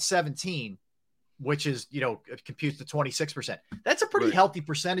 Sue got 17, which is, computes to 26%. That's a pretty healthy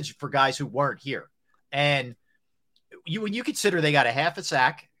percentage for guys who weren't here. And when you consider they got a half a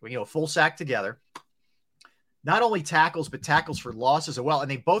sack, full sack together, not only tackles, but tackles for losses as well.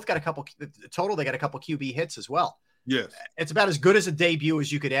 And they both got they got a couple QB hits as well. Yes. It's about as good as a debut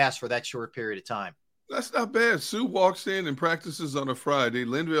as you could ask for that short period of time. That's not bad. Sue walks in and practices on a Friday.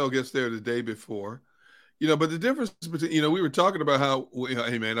 Linville gets there the day before. But the difference between, we were talking about how,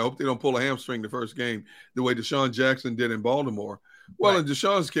 hey, man, I hope they don't pull a hamstring the first game the way Deshaun Jackson did in Baltimore. Well, in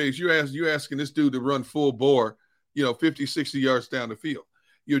Deshaun's case, you're asking this dude to run full bore, 50, 60 yards down the field.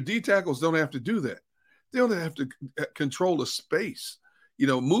 Your D tackles don't have to do that. They only have to control the space. You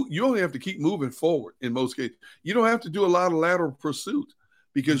only have to keep moving forward in most cases. You don't have to do a lot of lateral pursuit.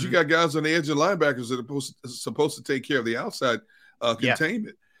 Because you got guys on the edge of linebackers that are supposed to take care of the outside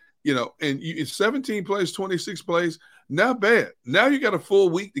containment, and 17 plays, 26 plays, not bad. Now you got a full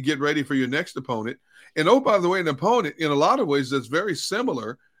week to get ready for your next opponent. And by the way, an opponent in a lot of ways that's very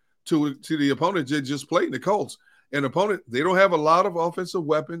similar to the opponent that just played, the Colts. An opponent, they don't have a lot of offensive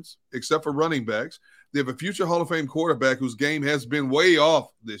weapons except for running backs. They have a future Hall of Fame quarterback whose game has been way off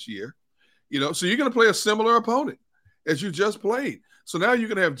this year. So you're going to play a similar opponent as you just played. So now you're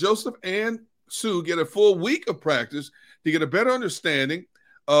going to have Joseph and Sue get a full week of practice to get a better understanding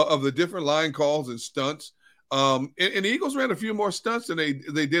of the different line calls and stunts. And the Eagles ran a few more stunts than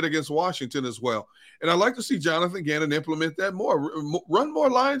they did against Washington as well. And I'd like to see Jonathan Gannon implement that more, run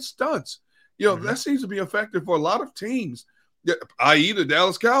more line stunts. That seems to be effective for a lot of teams, i.e. the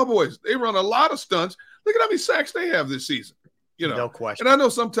Dallas Cowboys. They run a lot of stunts. Look at how many sacks they have this season. No question. And I know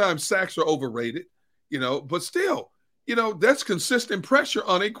sometimes sacks are overrated, but still. That's consistent pressure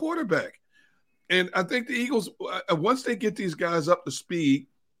on a quarterback. And I think the Eagles, once they get these guys up to speed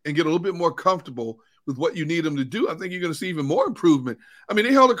and get a little bit more comfortable with what you need them to do, I think you're going to see even more improvement. I mean,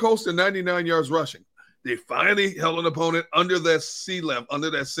 they held the Colts to 99 yards rushing. They finally held an opponent under that C-level, under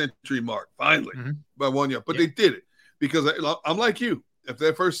that century mark, finally, by 1 yard. But they did it because I'm like you. After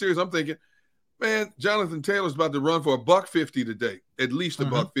that first series, I'm thinking, man, Jonathan Taylor's about to run for $150 today, at least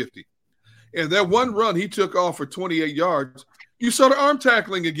 $150. And that one run he took off for 28 yards, you saw the arm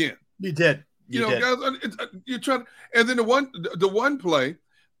tackling again. You did. Guys, you're trying. And then the one play,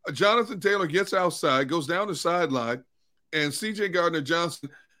 Jonathan Taylor gets outside, goes down the sideline, and C.J. Gardner-Johnson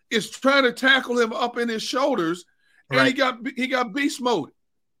is trying to tackle him up in his shoulders, and he got beast mode.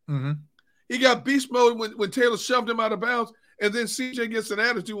 He got beast mode when Taylor shoved him out of bounds, and then CJ gets an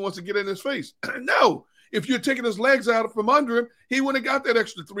attitude, wants to get in his face. No, if you're taking his legs out from under him, he wouldn't have got that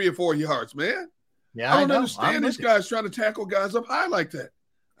extra 3 or 4 yards, man. Yeah, I don't understand these guys trying to tackle guys up high like that.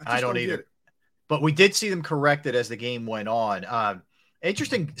 I don't either. But we did see them correct it as the game went on.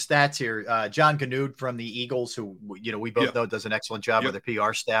 Interesting stats here. John Ganud from the Eagles, who we both know does an excellent job with their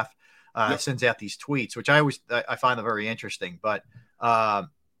PR staff, sends out these tweets, which I find them very interesting. But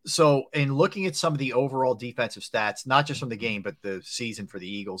so in looking at some of the overall defensive stats, not just from the game but the season for the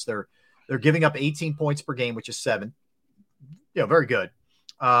Eagles, they're giving up 18 points per game, which is 7. Very good.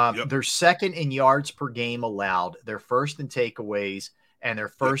 They're second in yards per game allowed. They're first in takeaways. And they're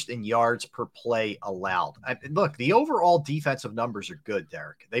first in yards per play allowed. Look, the overall defensive numbers are good,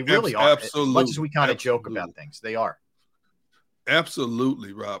 Derrick. They really are. Absolutely. As much as we kind of joke about things, they are.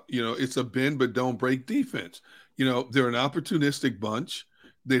 Absolutely, Rob. It's a bend but don't break defense. They're an opportunistic bunch.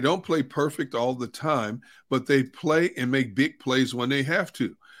 They don't play perfect all the time, but they play and make big plays when they have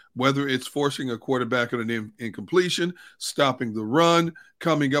to, whether it's forcing a quarterback on an incompletion, stopping the run,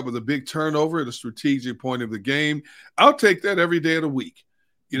 coming up with a big turnover at a strategic point of the game. I'll take that every day of the week.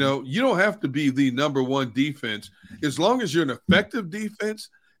 You don't have to be the number one defense. As long as you're an effective defense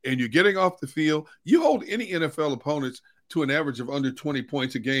and you're getting off the field, you hold any NFL opponents to an average of under 20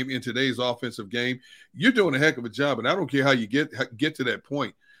 points a game in today's offensive game. You're doing a heck of a job, and I don't care how you get to that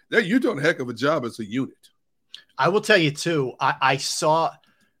point. You're doing a heck of a job as a unit. I will tell you, too, I saw –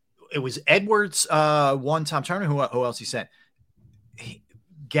 it was Edwards one time. I'm trying to remember who else he sent.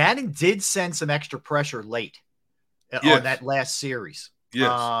 Gannon did send some extra pressure late on that last series.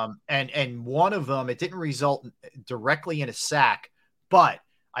 Yes. And one of them, it didn't result directly in a sack, but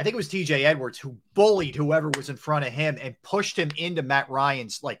I think it was TJ Edwards who bullied whoever was in front of him and pushed him into Matt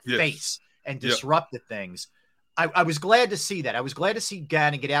Ryan's face and disrupted things. I was glad to see that. I was glad to see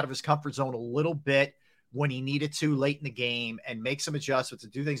Gannon get out of his comfort zone a little bit when he needed to late in the game and make some adjustments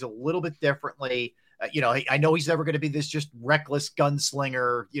and do things a little bit differently. I know he's never going to be this just reckless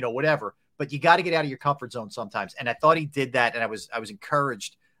gunslinger, whatever, but you got to get out of your comfort zone sometimes. And I thought he did that. And I was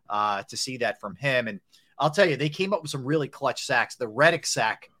encouraged to see that from him. And I'll tell you, they came up with some really clutch sacks. The Reddick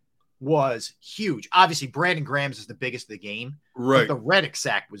sack was huge. Obviously Brandon Graham's is the biggest of the game, right? But the Reddick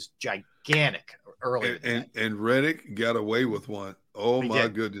sack was gigantic earlier. And Reddick got away with one. Oh my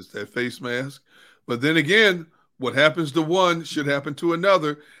goodness, that face mask. But then again, what happens to one should happen to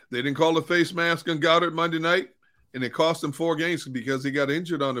another. They didn't call the face mask on Goddard Monday night, and it cost him 4 games because he got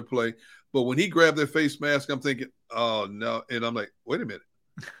injured on the play. But when he grabbed that face mask, I'm thinking, oh, no. And I'm like, wait a minute.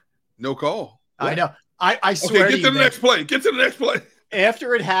 No call. What? I know. I swear get to the next play. Get to the next play.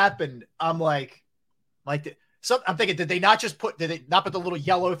 After it happened, I'm like I'm thinking, did they not put the little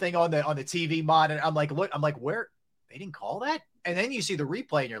yellow thing on the TV monitor? I'm like, look, where they didn't call that? And then you see the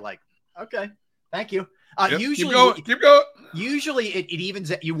replay and you're like, okay. Thank you. Usually, keep going. Usually it evens.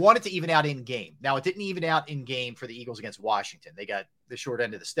 You want it to even out in game. Now it didn't even out in game for the Eagles against Washington. They got the short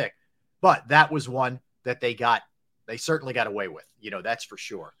end of the stick, but that was one that they certainly got away with. That's for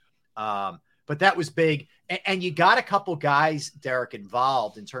sure. But that was big, and you got a couple guys, Derrick,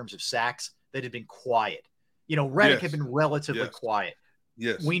 involved in terms of sacks that had been quiet. Reddick had been relatively quiet.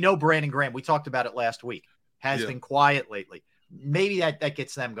 Yes, we know Brandon Graham. We talked about it last week. Has been quiet lately. Maybe that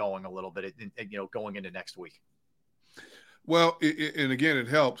gets them going a little bit, going into next week. Well, and again, it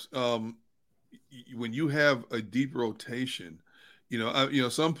helps when you have a deep rotation.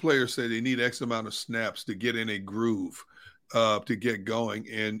 Some players say they need X amount of snaps to get in a groove, to get going.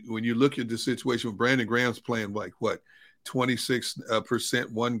 And when you look at the situation with Brandon Graham's playing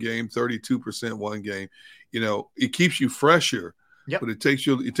 26% one game, 32% one game, it keeps you fresher. But it takes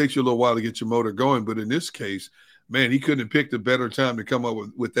you a little while to get your motor going. But in this case, man, he couldn't have picked a better time to come up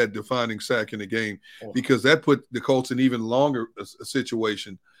with that defining sack in the game, because that put the Colts in even longer a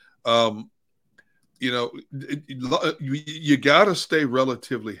situation. You got to stay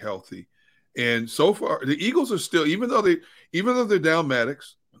relatively healthy. And so far, the Eagles are still, even though they're down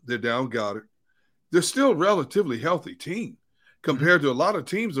Maddox, they're down Goddard, they're still a relatively healthy team compared to a lot of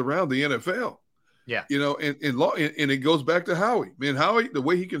teams around the NFL. Yeah. And it goes back to Howie. Man, Howie, the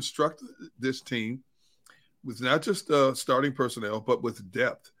way he constructed this team, with not just starting personnel, but with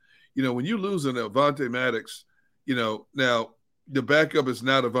depth. When you lose an Avonte Maddox, now the backup is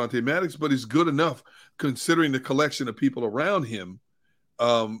not Avonte Maddox, but he's good enough considering the collection of people around him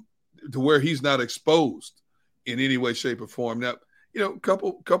to where he's not exposed in any way, shape, or form. Now,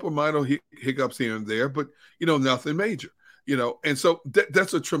 couple minor hiccups here and there, but, nothing major, and so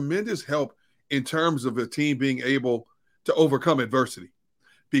that's a tremendous help in terms of a team being able to overcome adversity.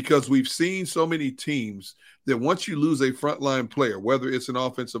 because we've seen so many teams that once you lose a frontline player, whether it's an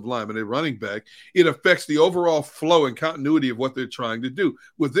offensive lineman, a running back, it affects the overall flow and continuity of what they're trying to do.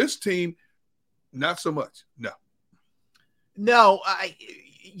 With this team, not so much. No, I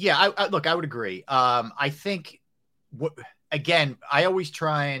look, I would agree. I think, again, I always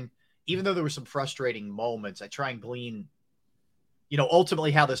try and, even though there were some frustrating moments, I try and glean,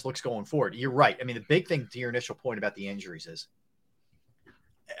 ultimately how this looks going forward. You're right. I mean, the big thing to your initial point about the injuries is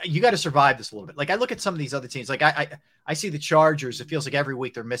you got to survive this a little bit. Like, I look at some of these other teams, like I see the Chargers. It feels like every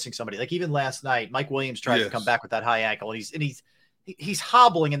week they're missing somebody. Like even last night, Mike Williams tried to come back with that high ankle, and he's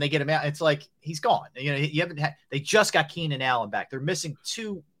hobbling, and they get him out. It's like he's gone. They just got Keenan Allen back. They're missing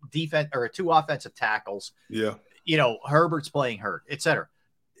two offensive tackles. Yeah. Herbert's playing hurt, etc.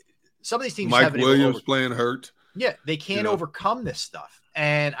 Some of these teams, Mike Williams playing hurt. Yeah, they can't overcome this stuff,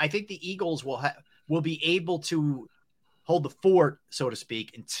 and I think the Eagles will be able to hold the fort, so to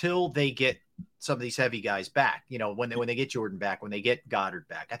speak, until they get some of these heavy guys back. When they get Jordan back, when they get Goddard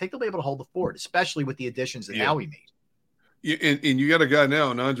back, I think they'll be able to hold the fort, especially with the additions that Howie made. Yeah, and you got a guy now,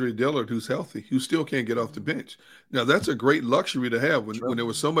 Andre Dillard, who's healthy, who still can't get off the bench. Now, that's a great luxury to have when there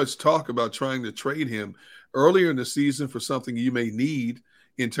was so much talk about trying to trade him earlier in the season for something you may need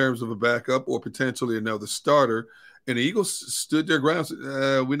in terms of a backup or potentially another starter. And the Eagles stood their ground, said,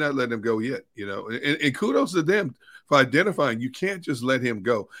 we're not letting him go yet. And kudos to them for identifying you can't just let him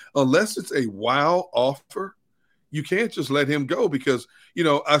go. Unless it's a wow offer, you can't just let him go because,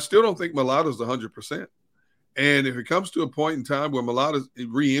 I still don't think Mulata's 100%. And if it comes to a point in time where Mulata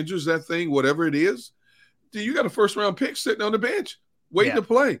re-injures that thing, whatever it is, you got a first-round pick sitting on the bench waiting to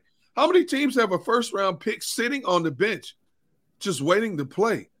play. How many teams have a first-round pick sitting on the bench just waiting to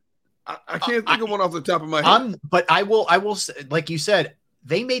play? I can't think of one off the top of my head. But I will, like you said,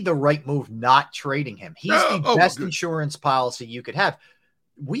 they made the right move not trading him. He's the best insurance policy you could have.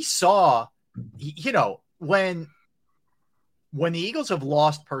 We saw, when the Eagles have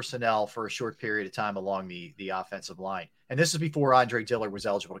lost personnel for a short period of time along the offensive line, and this is before Andre Dillard was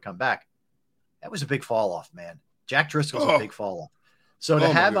eligible to come back, that was a big fall off, man. Jack Driscoll's a big fall off. So to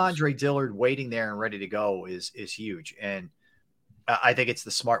have Andre Dillard waiting there and ready to go is huge. And I think it's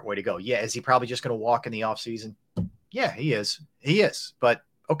the smart way to go. Yeah. Is he probably just going to walk in the offseason? Yeah, he is. But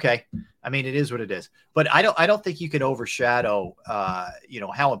okay. I mean, it is what it is. But I don't think you can overshadow,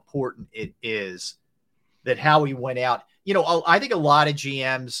 how important it is that Howie went out. I think a lot of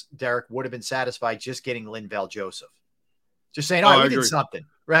GMs, Derrick, would have been satisfied just getting Linval Joseph. Just saying, all right, we did something,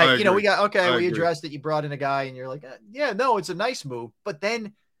 right? We addressed it. You brought in a guy and you're like, it's a nice move. But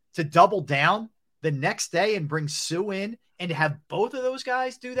then to double down the next day and bring Sue in and to have both of those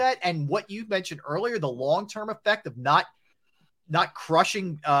guys do that. And what you mentioned earlier, the long-term effect of not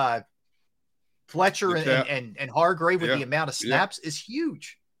crushing Fletcher and Hargrave with the amount of snaps is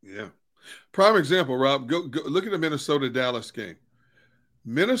huge. Yeah. Prime example, Rob, go look at the Minnesota-Dallas game.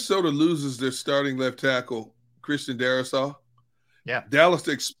 Minnesota loses their starting left tackle, Christian Darrisaw. Yeah. Dallas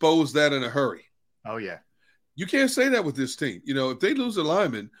exposed that in a hurry. Oh, yeah. You can't say that with this team. If they lose a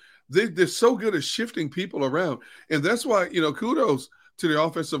lineman, they're so good at shifting people around. And that's why, kudos to the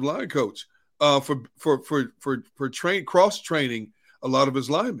offensive line coach for cross-training a lot of his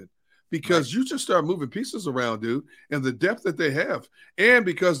linemen. Because you just start moving pieces around, dude, and the depth that they have. And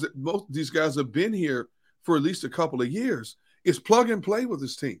because most of these guys have been here for at least a couple of years, it's plug and play with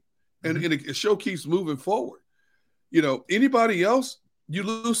this team. And, and the show keeps moving forward. Anybody else, you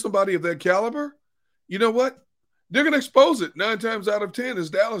lose somebody of that caliber, you know what? They're going to expose it 9 times out of 10, as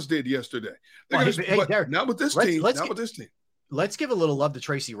Dallas did yesterday. Derrick, not with this team. Not with this team. Let's give a little love to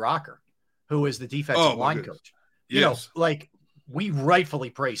Tracy Rocker, who is the defensive line coach. Yes. We rightfully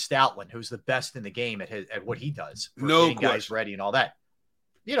praise Stoutland, who's the best in the game at what he does for getting guys ready and all that.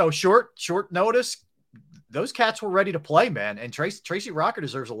 Short notice, those cats were ready to play, man. And Tracy Rocker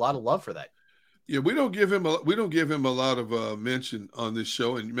deserves a lot of love for that. Yeah, we don't give him a lot of mention on this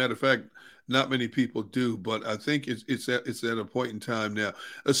show. And matter of fact, not many people do. But I think it's at a point in time now.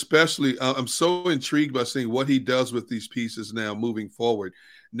 Especially, I'm so intrigued by seeing what he does with these pieces now moving forward.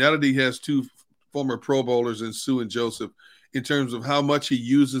 Now that he has 2 former Pro Bowlers in Sue and Joseph, in terms of how much he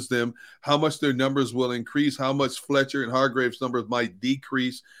uses them, how much their numbers will increase, how much Fletcher and Hargrave's numbers might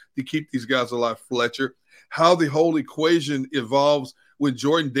decrease to keep these guys alive. Fletcher, how the whole equation evolves when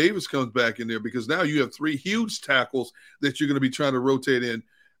Jordan Davis comes back in there, because now you have 3 huge tackles that you're going to be trying to rotate in.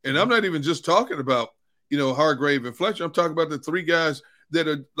 And I'm not even just talking about, Hargrave and Fletcher. I'm talking about the 3 guys that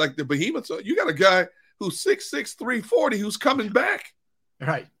are like the behemoths. You got a guy who's 6'6", 340 who's coming back.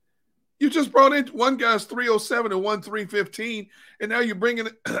 Right. You just brought in one guy's 307 and one 315, and now you're bringing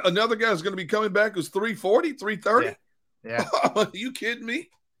another guy who's going to be coming back who's 340, 330. Yeah. Are you kidding me?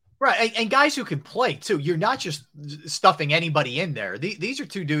 Right, and guys who can play too. You're not just stuffing anybody in there. These are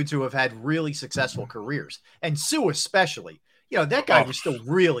two dudes who have had really successful careers, and Sue especially. That guy was still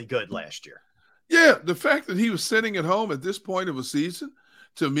really good last year. Yeah, the fact that he was sitting at home at this point of a season,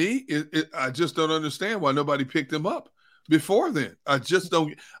 to me, I just don't understand why nobody picked him up before then. I just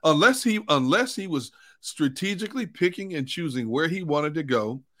don't, unless he was strategically picking and choosing where he wanted to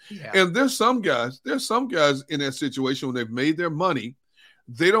go. Yeah. And there's some guys in that situation when they've made their money.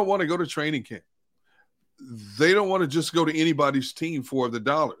 They don't want to go to training camp. They don't want to just go to anybody's team for the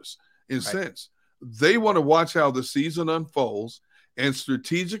dollars and cents. They want to watch how the season unfolds and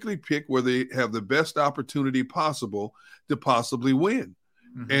strategically pick where they have the best opportunity possible to possibly win.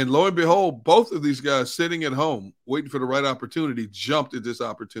 Mm-hmm. And lo and behold, both of these guys sitting at home waiting for the right opportunity jumped at this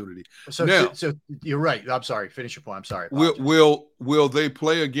opportunity. So you're right. I'm sorry. Finish your point. I'm sorry. Will they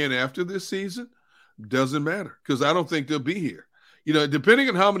play again after this season? Doesn't matter, because I don't think they'll be here. Depending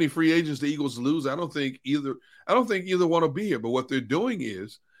on how many free agents the Eagles lose, I don't think either one will be here. But what they're doing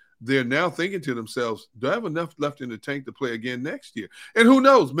is they're now thinking to themselves, do I have enough left in the tank to play again next year? And who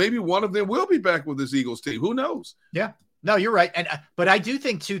knows? Maybe one of them will be back with this Eagles team. Who knows? Yeah. No, you're right. But I do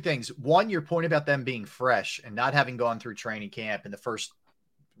think two things. One, your point about them being fresh and not having gone through training camp in the first,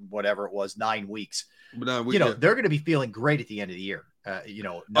 whatever it was, 9 weeks. They're going to be feeling great at the end of the year.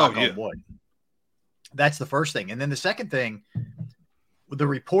 Knock on wood. That's the first thing. And then the second thing, the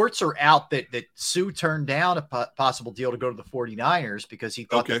reports are out that Sue turned down a possible deal to go to the 49ers because he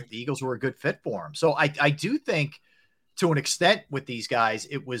thought that the Eagles were a good fit for him. So I do think, to an extent, with these guys,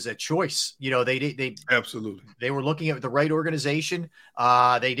 it was a choice. They absolutely, they were looking at the right organization.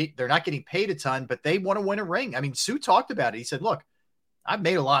 They're not getting paid a ton, but they want to win a ring. I mean, Sue talked about it. He said, look, I've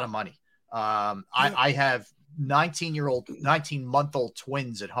made a lot of money. I have 19-month-old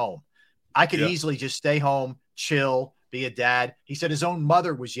twins at home. I could easily just stay home, chill, be a dad. He said his own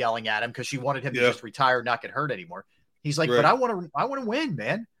mother was yelling at him because she wanted him to just retire, not get hurt anymore. He's like, but I want to win,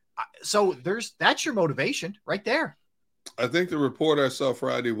 man. So that's your motivation right there. I think the report I saw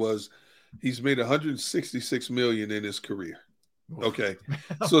Friday was he's made $166 million in his career. Okay.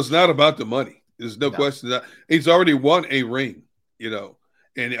 So it's not about the money. There's no question that he's already won a ring,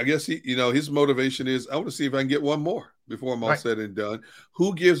 and I guess his motivation is, I want to see if I can get one more before I'm all said and done.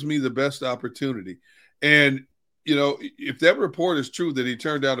 Who gives me the best opportunity? And, if that report is true that he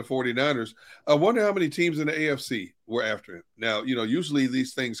turned down the 49ers, I wonder how many teams in the AFC were after him. Now, usually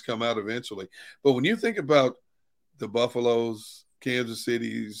these things come out eventually. But when you think about the Buffaloes, Kansas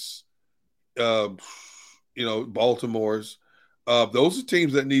Cities, Baltimore's, those are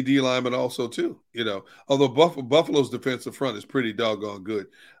teams that need D linemen also too. Although Buffalo's defensive front is pretty doggone good.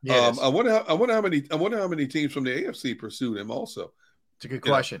 Yeah, I wonder how many teams from the AFC pursued him also. It's a good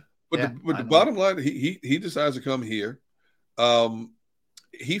question. But the bottom line, he decides to come here.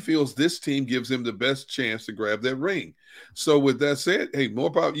 He feels this team gives him the best chance to grab that ring. So with that said, hey, more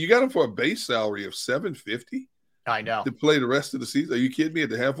power. You got him for a base salary of $750. I know. To play the rest of the season. Are you kidding me? At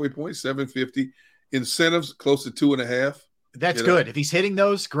the halfway point, $750. Incentives close to 2.5. That's good. If he's hitting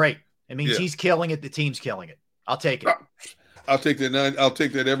those, great. It means he's killing it. The team's killing it. I'll take it. I'll take that. I'll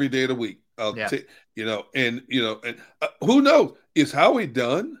take that every day of the week. Take, and who knows? Is Howie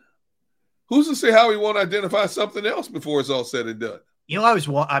done? Who's to say Howie won't identify something else before it's all said and done?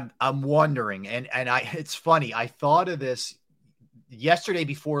 I'm wondering, and it's funny. I thought of this yesterday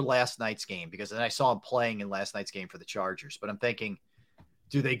before last night's game, because then I saw him playing in last night's game for the Chargers. But I'm thinking,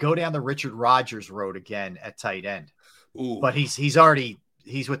 do they go down the Richard Rodgers road again at tight end? Ooh. But he's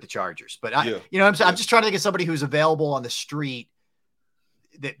with the Chargers. But I'm just trying to think of somebody who's available on the street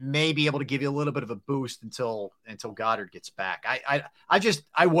that may be able to give you a little bit of a boost until Goddard gets back. I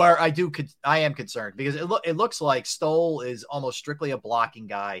am concerned because it looks like Stoll is almost strictly a blocking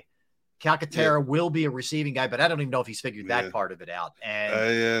guy. Calcaterra will be a receiving guy, but I don't even know if he's figured that part of it out.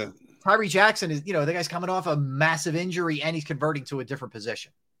 And Tyree Jackson is, the guy's coming off a massive injury and he's converting to a different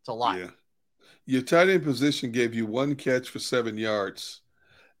position. It's a lot. Yeah. Your tight end position gave you one catch for 7 yards.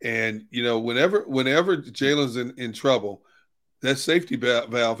 And, whenever Jalen's in trouble, that safety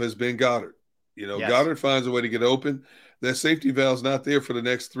valve has been Goddard. Goddard finds a way to get open. That safety valve's not there for the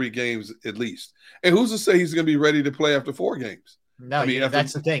next 3 games at least. And who's to say he's going to be ready to play after 4 games? No,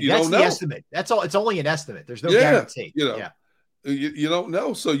 that's the thing. That's the estimate. That's all. It's only an estimate. There's no guarantee. You don't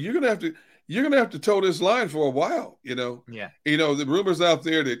know. So you're gonna have to toe this line for a while. The rumors out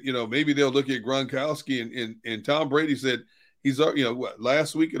there that maybe they'll look at Gronkowski and Tom Brady said he's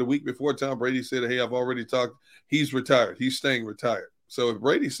last week or the week before Tom Brady said, hey, I've already talked. He's retired. He's staying retired. So if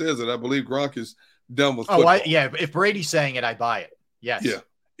Brady says it, I believe Gronk is done with football. If Brady's saying it, I buy it. Yes. Yeah.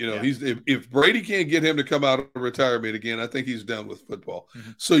 if Brady can't get him to come out of retirement again, I think he's done with football.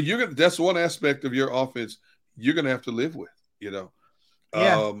 Mm-hmm. So that's one aspect of your offense you're going to have to live with,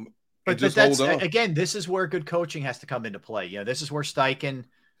 But that's, again, this is where good coaching has to come into play. This is where Steichen,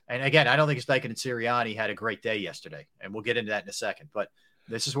 and again, I don't think Steichen and Sirianni had a great day yesterday, and we'll get into that in a second, but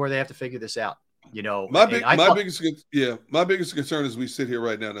this is where they have to figure this out. My biggest concern as we sit here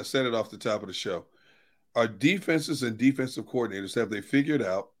right now, and I said it off the top of the show, our defenses and defensive coordinators, have they figured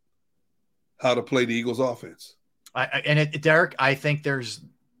out how to play the Eagles offense? Derrick, I think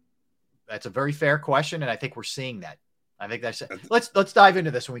that's a very fair question, and I think we're seeing that. I think that's it. Let's dive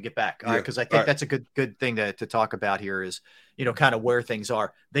into this when we get back. All right, because I think that's a good thing to talk about here is, kind of where things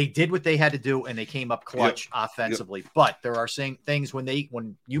are. They did what they had to do and they came up clutch offensively. But there are things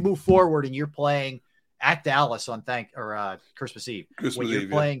when you move forward and you're playing at Dallas on Christmas Eve, you're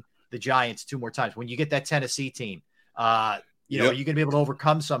playing the Giants 2 more times, when you get that Tennessee team, you're going to be able to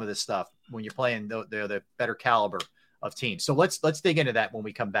overcome some of this stuff when you're playing the better caliber of teams. So let's dig into that when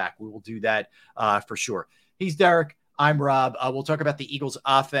we come back. We will do that for sure. He's Derrick. I'm Rob. We'll talk about the Eagles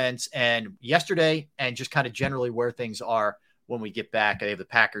offense and yesterday and just kind of generally where things are when we get back. I have the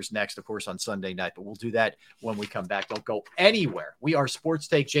Packers next, of course, on Sunday night, but we'll do that when we come back. Don't go anywhere. We are Sports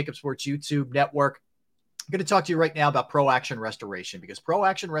Take, Jacob Sports YouTube Network. I'm going to talk to you right now about Pro Action Restoration, because Pro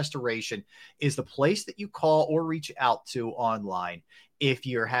Action Restoration is the place that you call or reach out to online if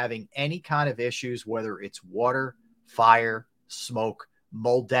you're having any kind of issues, whether it's water, fire, smoke,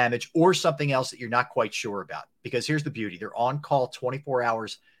 mold damage, or something else that you're not quite sure about. Because here's the beauty. They're on call 24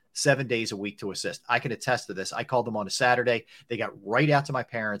 hours, 7 days a week to assist. I can attest to this. I called them on a Saturday. They got right out to my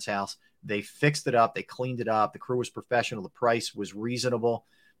parents' house. They fixed it up. They cleaned it up. The crew was professional. The price was reasonable.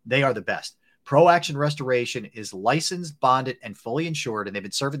 They are the best. Pro Action Restoration is licensed, bonded, and fully insured, and they've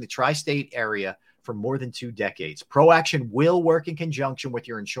been serving the tri-state area for more than 2 decades. Pro Action will work in conjunction with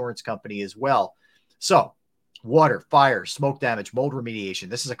your insurance company as well. So, water, fire, smoke damage, mold remediation.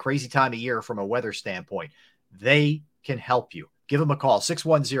 This is a crazy time of year from a weather standpoint. They can help you. Give them a call,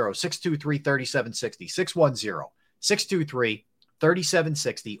 610-623-3760,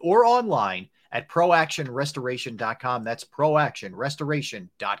 610-623-3760, or online at proactionrestoration.com. That's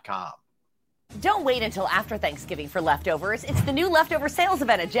proactionrestoration.com. Don't wait until after Thanksgiving for leftovers. It's the new leftover sales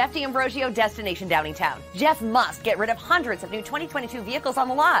event at Jeff D'Ambrosio Destination Downingtown. Jeff must get rid of hundreds of new 2022 vehicles on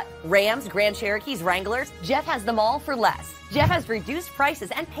the lot. Rams, Grand Cherokees, Wranglers. Jeff has them all for less. Jeff has reduced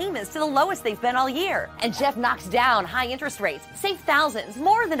prices and payments to the lowest they've been all year. And Jeff knocks down high interest rates. Save thousands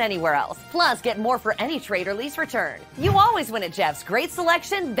more than anywhere else. Plus, get more for any trade or lease return. You always win at Jeff's. Great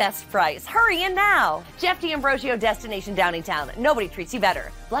selection, best price. Hurry in now. Jeff D'Ambrosio Destination Downingtown. Nobody treats you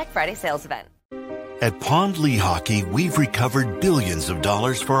better. Black Friday sales event. At Pond Lehocky, we've recovered billions of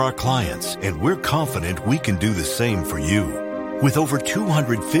dollars for our clients, and we're confident we can do the same for you. With over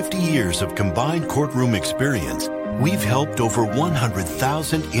 250 years of combined courtroom experience, we've helped over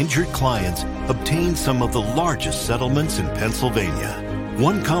 100,000 injured clients obtain some of the largest settlements in Pennsylvania.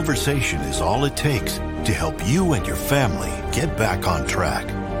 One conversation is all it takes to help you and your family get back on track.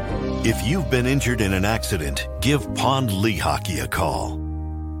 If you've been injured in an accident, give Pond Lehocky a call.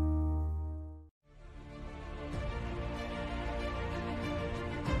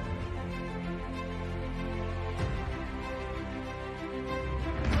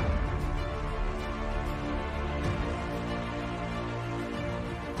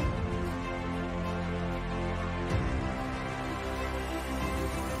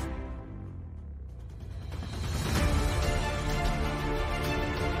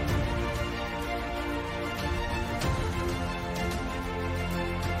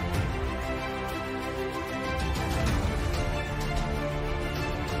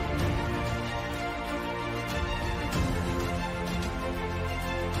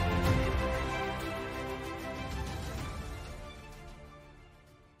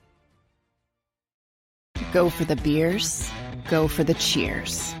 Go for the beers, go for the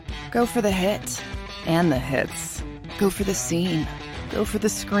cheers, go for the hit and the hits, go for the scene, go for the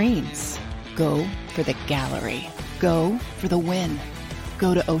screams, go for the gallery, go for the win,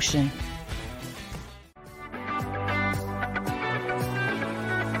 go to Ocean.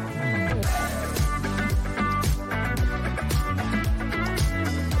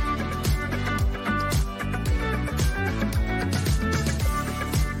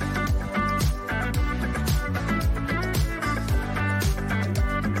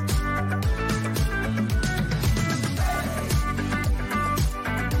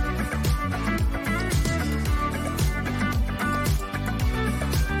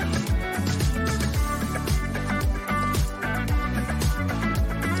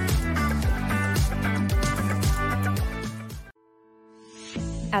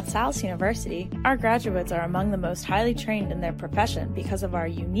 At Salus University, our graduates are among the most highly trained in their profession because of our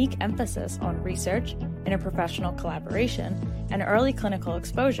unique emphasis on research, interprofessional collaboration, and early clinical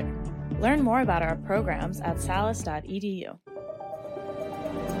exposure. Learn more about our programs at salus.edu.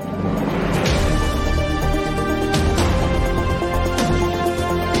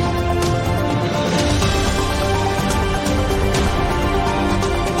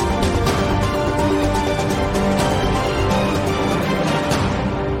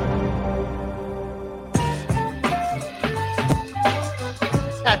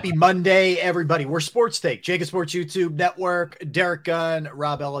 Happy Monday, everybody. We're Sports Take, Jacob Sports YouTube Network. Derrick, Gunn,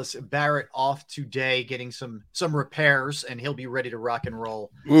 Rob Ellis, Barrett off today, getting some repairs, and he'll be ready to rock and roll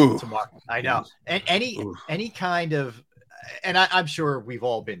tomorrow. I know. And any kind of, and I'm sure we've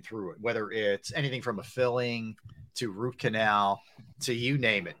all been through it, whether it's anything from a filling to root canal to you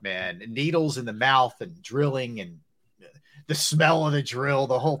name it, man. Needles in the mouth and drilling and the smell of the drill,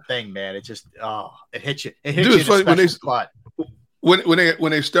 the whole thing, man. It just it hits you. It hits you in a special spot.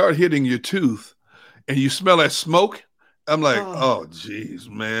 When they start hitting your tooth and you smell that smoke, I'm like, oh geez,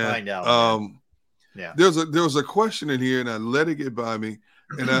 man. I know. Yeah. There was a question in here and I let it get by me.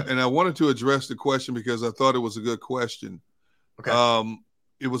 And I wanted to address the question because I thought it was a good question. Okay.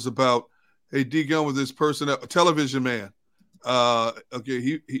 It was about, hey, D Gunn with this person, a television man. Okay,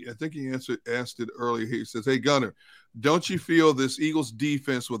 he I think he asked it earlier. He says, hey Gunner, don't you feel this Eagles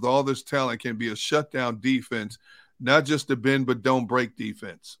defense with all this talent can be a shutdown defense? Not just a bend but don't break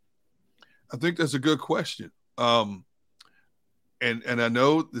defense. I think that's a good question. And I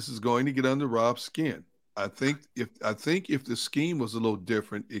know this is going to get under Rob's skin. I think if the scheme was a little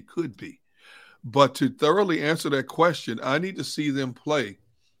different, it could be. But to thoroughly answer that question, I need to see them play.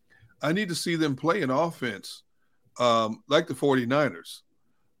 I need to see them play an offense like the 49ers,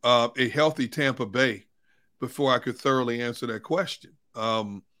 a healthy Tampa Bay, before I could thoroughly answer that question.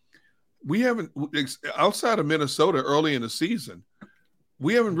 We haven't, outside of Minnesota early in the season,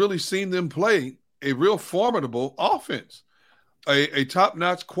 we haven't really seen them play a real formidable offense, a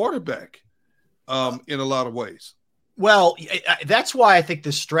top-notch quarterback in a lot of ways. Well, that's why I think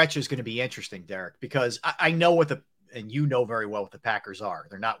this stretch is going to be interesting, Derrick, because I know and you know very well what the Packers are.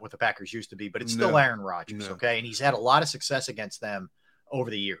 They're not what the Packers used to be, but it's still Aaron Rodgers, okay? And he's had a lot of success against them over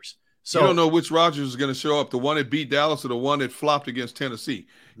the years. So you don't know which Rodgers is going to show up, the one that beat Dallas or the one that flopped against Tennessee.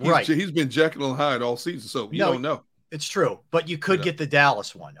 He's been Jekyll and Hyde all season, so you don't know. It's true, but you could get the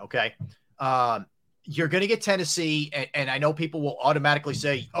Dallas one, okay? You're going to get Tennessee, and I know people will automatically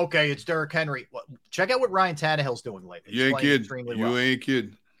say, okay, it's Derrick Henry. Well, check out what Ryan Tannehill's doing lately. You ain't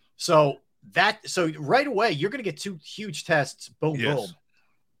kidding. So right away, you're going to get two huge tests, boom, boom.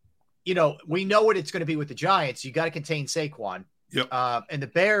 You know, we know what it's going to be with the Giants. You got to contain Saquon. Yep. And the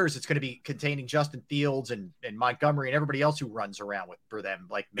Bears, it's going to be containing Justin Fields and Montgomery and everybody else who runs around for them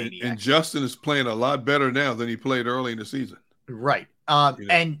like maniacs. And Justin is playing a lot better now than he played early in the season. Right.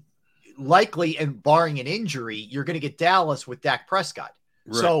 And likely, and barring an injury, you're going to get Dallas with Dak Prescott.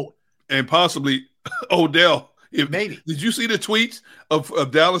 Right. So, and possibly Odell. Maybe. Did you see the tweets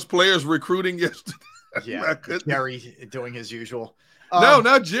of Dallas players recruiting yesterday? Yeah. Jerry doing his usual. No,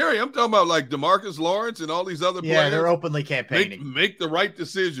 not Jerry. I'm talking about like DeMarcus Lawrence and all these other players. Yeah, they're openly campaigning. Make the right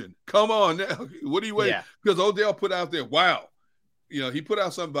decision. Come on now. What are you waiting? Because Odell put out there, wow. You know, he put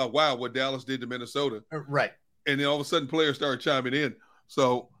out something about, wow, what Dallas did to Minnesota. Right. And then all of a sudden players started chiming in.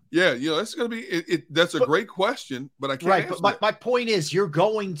 So, yeah, you know, it's going to be that's a great question, but I can't answer but my point is you're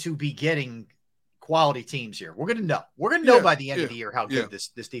going to be getting quality teams here. We're going to know. We're going to know by the end of the year how good this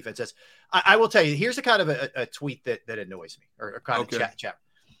defense is. I will tell you, here's a kind of a tweet that annoys me, or kind of chat.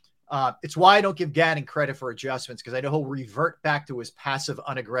 It's why I don't give Gannon credit for adjustments, because I know he'll revert back to his passive,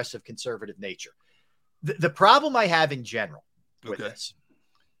 unaggressive, conservative nature. The problem I have in general with this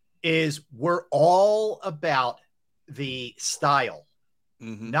is we're all about the style,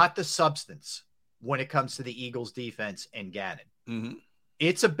 not the substance when it comes to the Eagles defense and Gannon.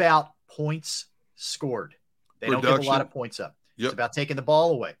 It's about points scored. They don't give a lot of points up. It's about taking the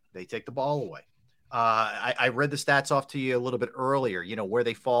ball away. They take the ball away. I read the stats off to you a little bit earlier, you know, where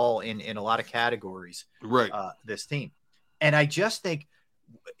they fall in a lot of categories, this team. And I just think,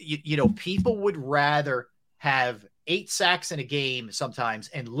 you know, people would rather have 8 sacks in a game sometimes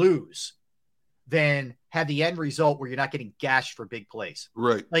and lose than have the end result where you're not getting gashed for big plays.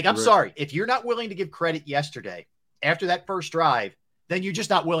 Right. Like, I'm sorry, if you're not willing to give credit yesterday after that first drive, then you're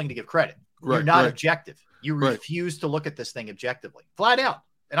just not willing to give credit. You're not objective. You refuse to look at this thing objectively, flat out.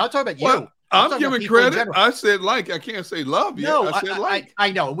 And I'll talk about you. I'm giving credit. I said I can't say love yet. No, I said like.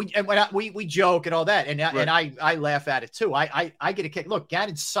 I know. We joke and all that, and I laugh at it too. I get a kick. Look,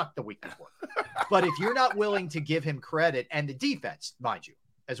 Gannon sucked the week before, but if you're not willing to give him credit, and the defense, mind you,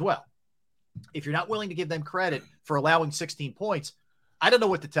 as well. If you're not willing to give them credit for allowing 16 points, I don't know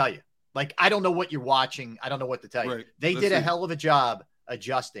what to tell you. Like, I don't know what you're watching. I don't know what to tell you. Right. They did a hell of a job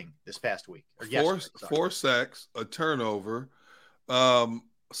adjusting this past week. Or four sacks, a turnover,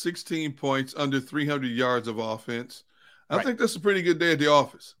 16 points, under 300 yards of offense. I think that's a pretty good day at the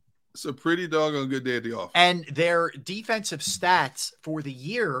office. It's a pretty doggone good day at the office. And their defensive stats for the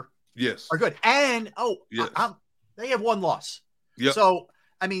year are good. And, they have one loss. Yep. So,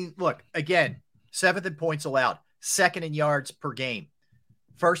 I mean, look, again, 7th in points allowed, 2nd in yards per game,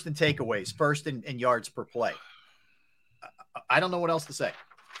 1st in takeaways, 1st in yards per play. I don't know what else to say.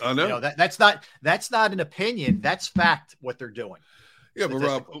 I know. That's not an opinion. That's fact what they're doing. Yeah,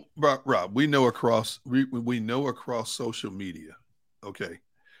 but Rob, we know across social media, okay,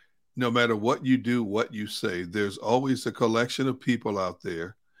 no matter what you do, what you say, there's always a collection of people out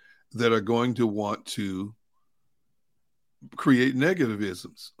there that are going to want to create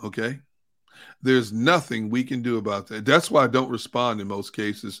negativisms, okay? There's nothing we can do about that. That's why I don't respond in most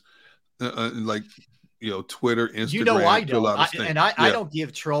cases, like, Twitter, Instagram. I don't. I don't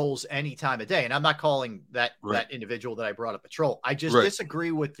give trolls any time of day. And I'm not calling that individual that I brought up a troll. I just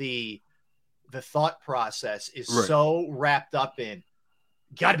disagree with the thought process is so wrapped up in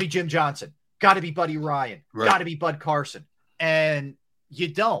got to be Jim Johnson, got to be Buddy Ryan, got to be Bud Carson. And you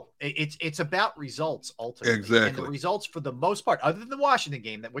don't. It's about results ultimately. Exactly. And the results for the most part, other than the Washington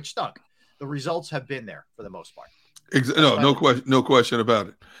game, which stunk, the results have been there for the most part. No question about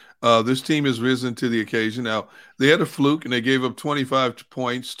it. This team has risen to the occasion. Now, they had a fluke and they gave up 25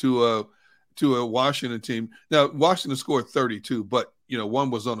 points to a Washington team. Now, Washington scored 32, but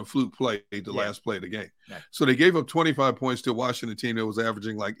one was on a fluke play, the last play of the game. Yeah. So they gave up 25 points to a Washington team that was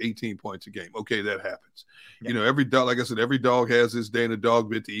averaging like 18 points a game. Okay, that happens. Yeah. Every dog, like I said, every dog has his day, and a dog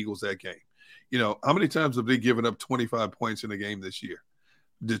bit the Eagles that game. How many times have they given up 25 points in a game this year?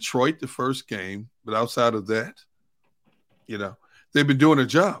 Detroit, the first game, but outside of that, they've been doing a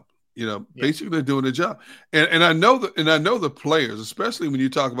job. Basically they're doing a job. And I know the players, especially when you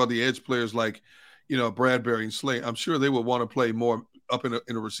talk about the edge players like, Bradbury and Slay, I'm sure they would want to play more up in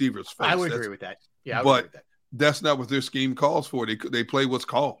a receiver's face. I would agree with that. Yeah, I would agree with that. That's not what their scheme calls for. They play what's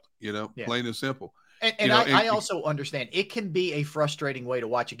called, plain and simple. And I also understand it can be a frustrating way to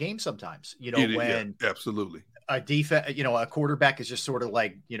watch a game sometimes, when absolutely a defense, a quarterback is just sort of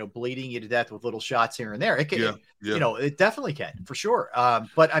like, bleeding you to death with little shots here and there. It can, it definitely can for sure.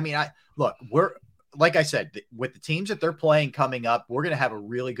 But I mean, we're, like I said, with the teams that they're playing coming up, we're going to have a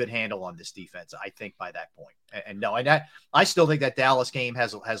really good handle on this defense, I think, by that point. And I still think that Dallas game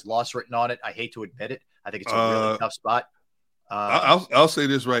has loss written on it. I hate to admit it. I think it's a really tough spot. I'll say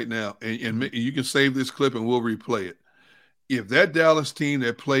this right now, and you can save this clip and we'll replay it. If that Dallas team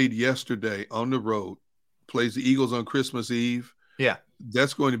that played yesterday on the road plays the Eagles on Christmas Eve,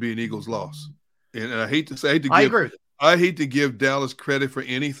 that's going to be an Eagles loss. And I hate to say, I hate to give Dallas credit for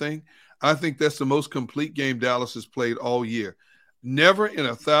anything. I think that's the most complete game Dallas has played all year. Never in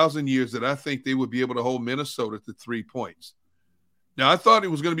 1,000 years did I think they would be able to hold Minnesota to 3 points. Now, I thought it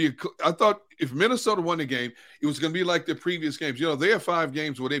was going to be I thought if Minnesota won the game, it was going to be like the previous games. They have 5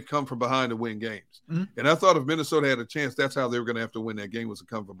 games where they've come from behind to win games. Mm-hmm. And I thought if Minnesota had a chance, that's how they were going to have to win that game, was to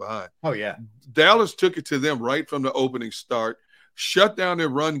come from behind. Oh, yeah. Dallas took it to them right from the opening start, shut down their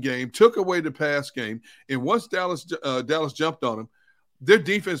run game, took away the pass game. And once Dallas jumped on them, their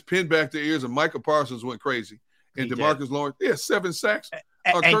defense pinned back their ears, and Micah Parsons went crazy. And DeMarcus Lawrence, 7 sacks.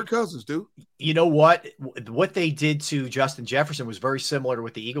 Kirk Cousins, dude. You know what? What they did to Justin Jefferson was very similar to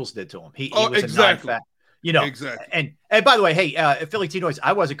what the Eagles did to him. He was exactly. Exactly. And by the way, hey, Philly T-Noise,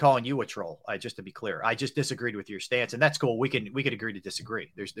 I wasn't calling you a troll. Just to be clear, I just disagreed with your stance, and that's cool. We can agree to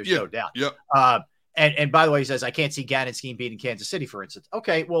disagree. There's no doubt. Yep. And by the way, he says, I can't see Gannon's scheme beating Kansas City, for instance.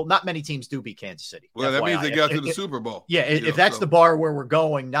 Okay, well, not many teams do beat Kansas City. Well, that means they got to the Super Bowl. Yeah, if that's the bar where we're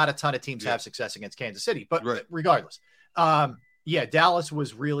going, not a ton of teams have success against Kansas City. But regardless, Dallas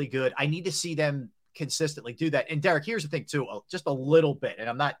was really good. I need to see them consistently do that. And Derrick, here's the thing, too, just a little bit.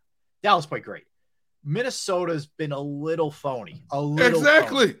 And Dallas played great. Minnesota's been a little phony.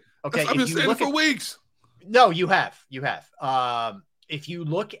 Exactly. Phony. Okay, I've been saying it for weeks. No, you have. If you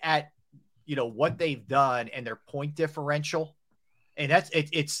look at what they've done and their point differential, and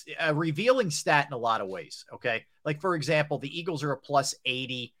it's a revealing stat in a lot of ways. Okay. Like, for example, the Eagles are a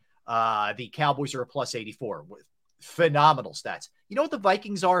 +80. The Cowboys are a +84 with phenomenal stats. You know what the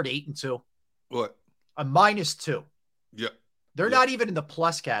Vikings are at 8-2? What? A -2. Yeah. They're not even in the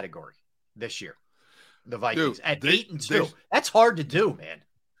plus category this year. The Vikings at 8-2. That's hard to do, man.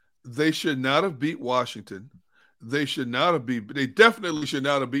 They should not have beat Washington. They definitely should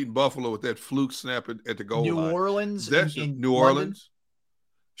not have beaten Buffalo with that fluke snap at the goal line. New Orleans. New Orleans.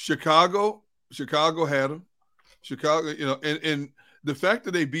 Chicago had them. Chicago, and the fact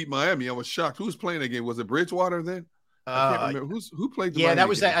that they beat Miami, I was shocked. Who was playing that game? Was it Bridgewater then? I can't remember who played. Yeah, that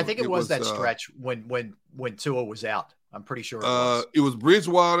was that. I think it was that stretch when Tua was out. I'm pretty sure it was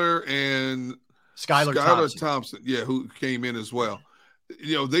Bridgewater and Skylar Thompson. Yeah, who came in as well.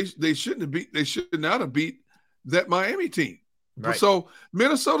 They should not have beat that Miami team. Right. So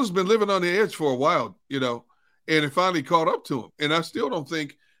Minnesota's been living on the edge for a while, and it finally caught up to them. And I still don't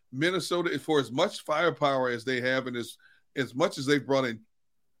think Minnesota, for as much firepower as they have and as much as they've brought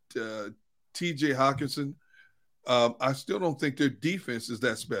in T.J. Hawkinson, I still don't think their defense is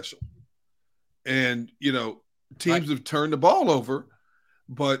that special. And, teams have turned the ball over,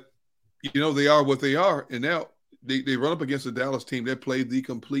 but, they are what they are. And now they run up against the Dallas team that played the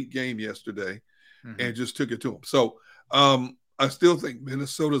complete game yesterday and just took it to them. So I still think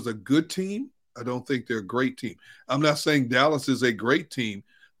Minnesota's a good team. I don't think they're a great team. I'm not saying Dallas is a great team,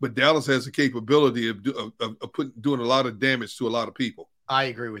 but Dallas has the capability of doing a lot of damage to a lot of people. I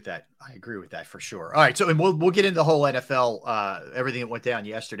agree with that. For sure. All right. So, and we'll get into the whole NFL, everything that went down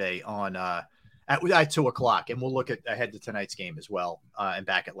yesterday on at 2:00, and we'll look ahead to tonight's game as well, and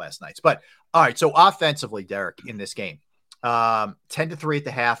back at last night's. But all right. So offensively, Derrick, in this game, 10-3 at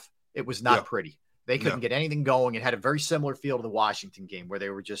the half, it was not pretty. They couldn't get anything going. It had a very similar feel to the Washington game where they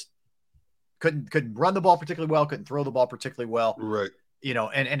were just couldn't run the ball particularly well, couldn't throw the ball particularly well. Right.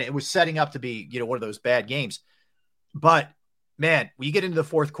 And it was setting up to be, one of those bad games. But man, when you get into the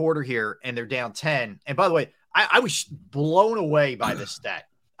fourth quarter here and they're down 10, and by the way, I was blown away by this stat.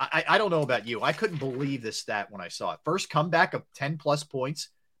 I don't know about you. I couldn't believe this stat when I saw it. First comeback of 10 plus points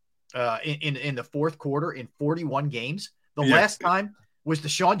in the fourth quarter in 41 games. The last time was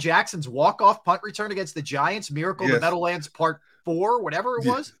Deshaun Jackson's walk-off punt return against the Giants, Miracle in the Meadowlands Part 4, whatever it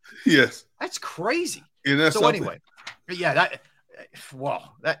was. Yes. That's crazy. And that's so something. Anyway,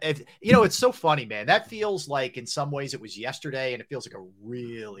 it's so funny, man. That feels like in some ways it was yesterday, and it feels like a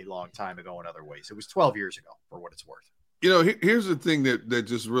really long time ago in other ways. It was 12 years ago, for what it's worth. Here's the thing that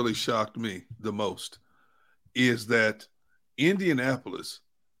just really shocked me the most is that Indianapolis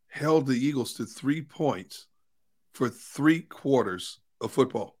held the Eagles to 3 points for 3 quarters of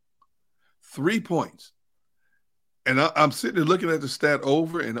football. 3 points. And I'm sitting there looking at the stat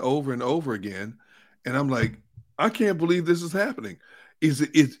over and over and over again, and I'm like, I can't believe this is happening. Is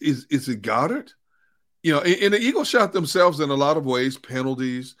it Goddard? And the Eagles shot themselves in a lot of ways,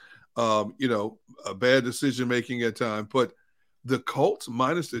 penalties, a bad decision-making at times. But the Colts,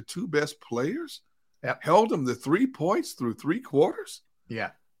 minus their 2 best players, held them to 3 points through 3 quarters.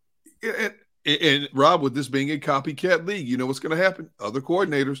 Yeah. And Rob, with this being a copycat league, you know what's going to happen? Other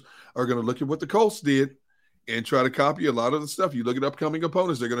coordinators are going to look at what the Colts did and try to copy a lot of the stuff. You look at upcoming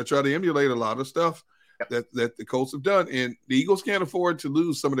opponents, they're going to try to emulate a lot of stuff that the Colts have done. And the Eagles can't afford to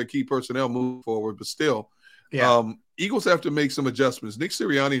lose some of their key personnel moving forward, but still, Eagles have to make some adjustments. Nick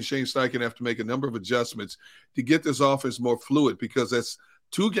Sirianni and Shane Steichen have to make a number of adjustments to get this offense more fluid, because that's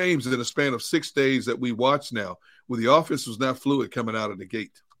 2 games in a span of 6 days that we watch now where the offense was not fluid coming out of the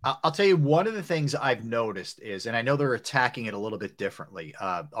gate. I'll tell you, one of the things I've noticed is, and I know they're attacking it a little bit differently,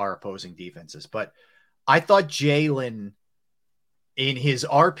 our opposing defenses, but I thought Jalen in his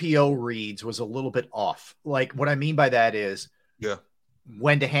RPO reads was a little bit off. Like, what I mean by that is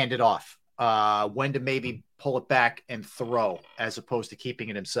when to hand it off, when to maybe pull it back and throw as opposed to keeping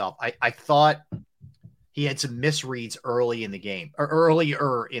it himself. I thought he had some misreads earlier in the game.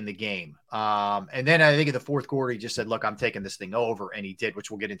 And then I think in the fourth quarter, he just said, look, I'm taking this thing over. And he did, which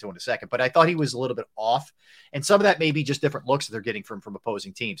we'll get into in a second. But I thought he was a little bit off. And some of that may be just different looks that they're getting from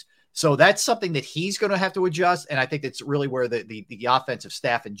opposing teams. So that's something that he's going to have to adjust. And I think that's really where the offensive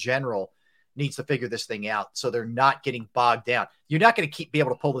staff in general needs to figure this thing out, so they're not getting bogged down. You're not going to be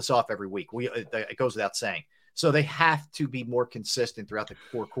able to pull this off every week. It goes without saying. So they have to be more consistent throughout the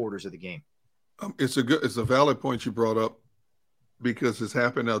 4 quarters of the game. It's a valid point you brought up, because it's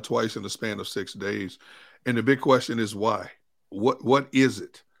happened now twice in the span of 6 days. And the big question is why? What is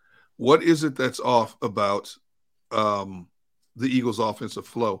it? What is it that's off about the Eagles' offensive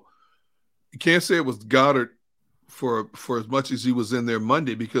flow? You can't say it was Goddard for as much as he was in there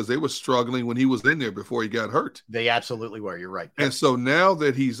Monday, because they were struggling when he was in there before he got hurt. They absolutely were. You're right. And so now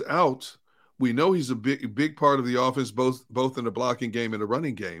that he's out, we know he's a big part of the offense, both in the blocking game and the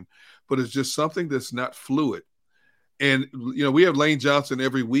running game, but it's just something that's not fluid. And, we have Lane Johnson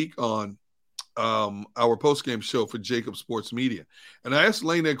every week on our postgame show for Jacob Sports Media. And I asked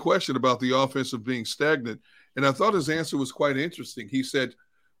Lane that question about the offensive being stagnant, and I thought his answer was quite interesting. He said,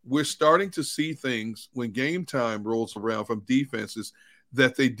 we're starting to see things when game time rolls around from defenses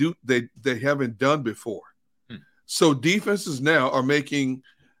that they haven't done before. So defenses now are making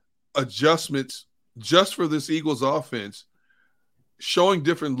adjustments just for this Eagles offense, showing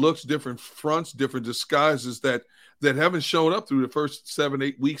different looks, different fronts, different disguises that haven't shown up through the first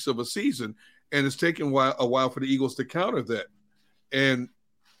 7-8 weeks of a season. And it's taken a while for the Eagles to counter that. And,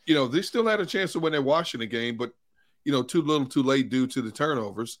 they still had a chance to win that Washington game, but, too little too late due to the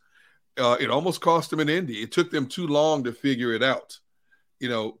turnovers. It almost cost them in Indy. It took them too long to figure it out,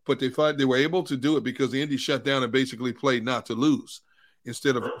 but they were able to do it because the Indy shut down and basically played not to lose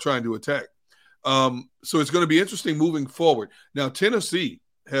instead of trying to attack. So it's going to be interesting moving forward. Now, Tennessee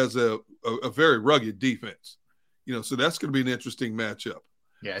has a very rugged defense, so that's going to be an interesting matchup.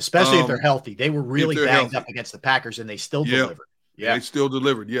 Yeah, especially if they're healthy. They were really banged up against the Packers, and they still delivered. Yeah, they still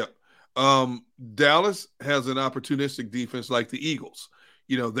delivered. Yeah. Dallas has an opportunistic defense like the Eagles.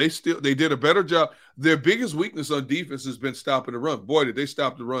 They did a better job. Their biggest weakness on defense has been stopping the run. Boy, did they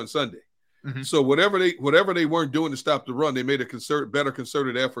stop the run Sunday. Mm-hmm. So whatever they weren't doing to stop the run, they made a better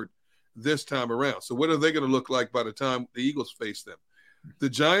concerted effort this time around. So what are they going to look like by the time the Eagles face them? The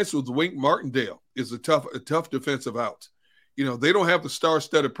Giants with Wink Martindale is a tough defensive out. They don't have the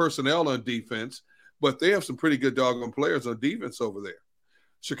star-studded personnel on defense, but they have some pretty good doggone players on defense over there.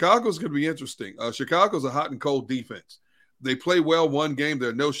 Chicago's going to be interesting. Chicago's a hot and cold defense. They play well one game,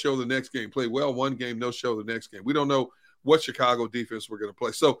 they're no-show the next game. Play well one game, no-show the next game. We don't know what Chicago defense we're going to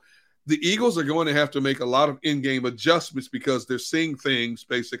play. So the Eagles are going to have to make a lot of in-game adjustments because they're seeing things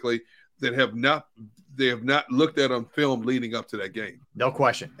basically that they have not looked at on film leading up to that game. No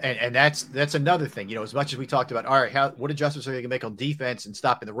question. And that's another thing. As much as we talked about, all right, what adjustments are they going to make on defense and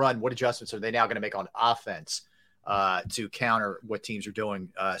stopping the run? What adjustments are they now going to make on offense to counter what teams are doing,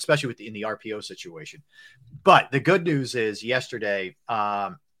 especially in the RPO situation? But the good news is yesterday,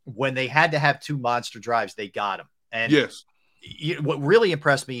 when they had to have two monster drives, they got them. And yes, what really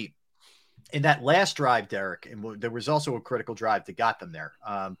impressed me in that last drive, Derrick, and there was also a critical drive that got them there.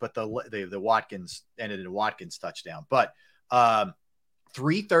 But the Watkins ended in a Watkins touchdown. But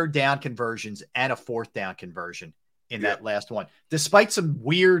 3 third down conversions and a 4th down conversion in that last one, despite some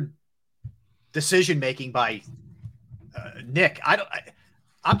weird decision making by Nick.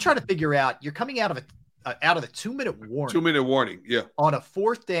 I'm trying to figure out. You're coming out of the 2-minute warning. 2-minute warning, yeah. On a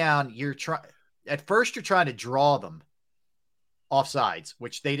 4th down, you're trying to draw them offsides,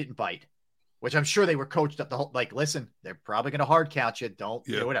 which they didn't bite. Which I'm sure they were coached up the whole, listen, they're probably going to hard count you. Don't,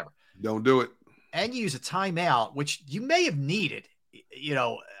 whatever. Don't do it. And you use a timeout, which you may have needed,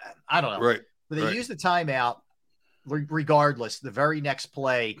 I don't know. Right. But they use the timeout regardless. The very next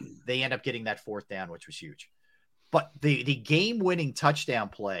play, they end up getting that 4th down, which was huge. But the game-winning touchdown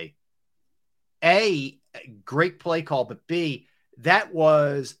play, A, great play call, but B, that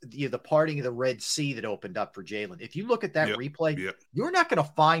was the parting of the Red Sea that opened up for Jalen. If you look at that replay, you're not going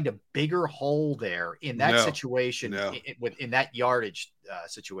to find a bigger hole there in that situation, in that yardage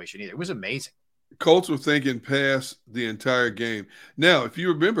situation either. It was amazing. Colts were thinking pass the entire game. Now, if you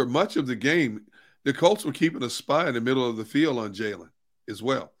remember, much of the game, the Colts were keeping a spy in the middle of the field on Jalen as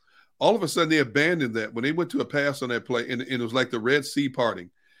well. All of a sudden, they abandoned that when they went to a pass on that play, and it was like the Red Sea parting.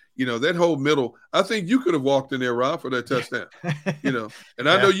 That whole middle, I think you could have walked in there, Rob, for that touchdown. And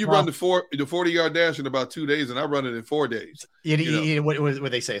I know you run the 40-yard dash in about 2 days, and I run it in 4 days.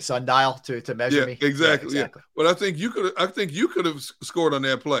 What they say, a sundial to measure me? Exactly. Yeah. But I think you could have scored on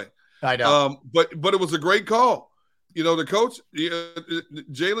that play. I know. But it was a great call. The coach,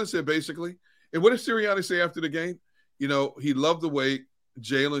 Jalen said basically, and what did Sirianni say after the game? He loved the way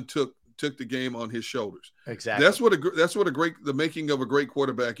Jalen took the game on his shoulders. Exactly. That's what the making of a great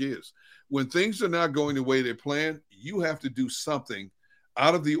quarterback is. When things are not going the way they plan, you have to do something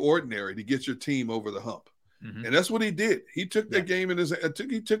out of the ordinary to get your team over the hump. Mm-hmm. And that's what he did. He took that game in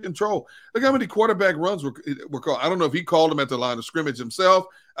he took control. Look how many quarterback runs were called. I don't know if he called them at the line of scrimmage himself.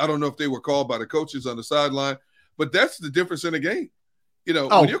 I don't know if they were called by the coaches on the sideline, but that's the difference in the game.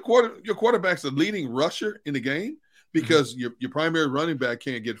 When your quarterback's the leading rusher in the game, because your primary running back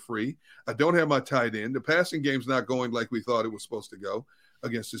can't get free. I don't have my tight end. The passing game's not going like we thought it was supposed to go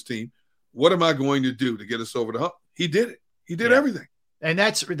against this team. What am I going to do to get us over the hump? He did it. He did everything. And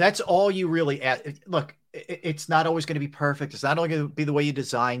that's all you really ask. Look, it's not always going to be perfect. It's not always going to be the way you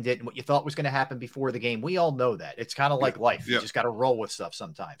designed it and what you thought was going to happen before the game. We all know that. It's kind of like life. You just got to roll with stuff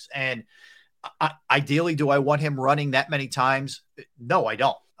sometimes. And ideally, do I want him running that many times? No, I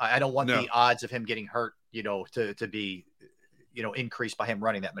don't. I don't want the odds of him getting hurt, to be, increased by him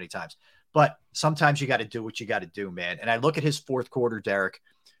running that many times. But sometimes you got to do what you got to do, man. And I look at his 4th quarter, Derrick,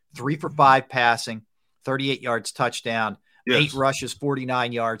 3 for 5 passing, 38 yards touchdown, 8 rushes,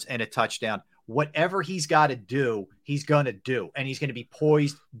 49 yards, and a touchdown. Whatever he's got to do, he's going to do. And he's going to be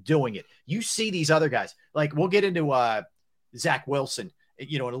poised doing it. You see these other guys, like we'll get into Zach Wilson.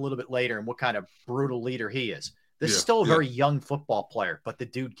 and a little bit later, and what kind of brutal leader he is. This is still a very young football player, but the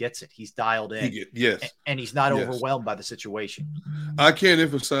dude gets it. He's dialed in. And he's not overwhelmed by the situation. I can't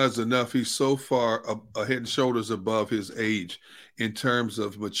emphasize enough. He's so far a head and shoulders above his age in terms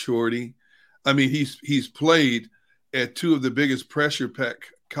of maturity. I mean, he's played at two of the biggest pressure pack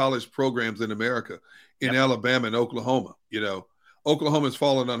college programs in America, in Alabama and Oklahoma. Oklahoma's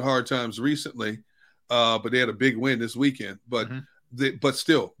fallen on hard times recently, but they had a big win this weekend. But but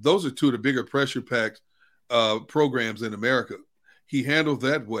still, those are two of the bigger pressure packed programs in America. He handled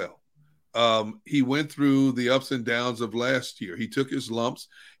that well. He went through the ups and downs of last year. He took his lumps.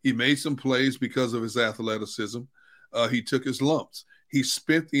 He made some plays because of his athleticism. He took his lumps. He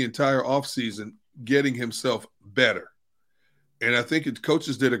spent the entire offseason getting himself better. And I think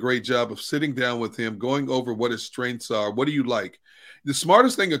coaches did a great job of sitting down with him, going over what his strengths are. What do you like? The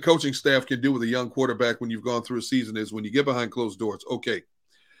smartest thing a coaching staff can do with a young quarterback when you've gone through a season is when you get behind closed doors, okay,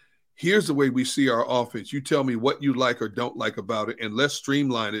 here's the way we see our offense. You tell me what you like or don't like about it, and let's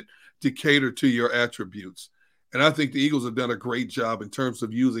streamline it to cater to your attributes. And I think the Eagles have done a great job in terms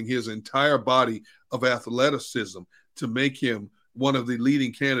of using his entire body of athleticism to make him one of the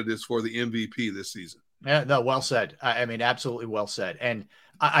leading candidates for the MVP this season. Yeah, no, well said. I mean, absolutely well said. And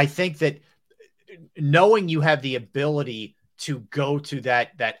I think that knowing you have the ability to go to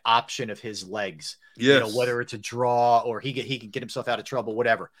that option of his legs, whether it's a draw or he can get himself out of trouble,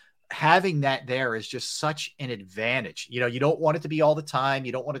 whatever. Having that there is just such an advantage. You don't want it to be all the time.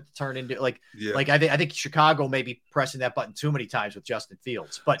 You don't want it to turn into like I think Chicago may be pressing that button too many times with Justin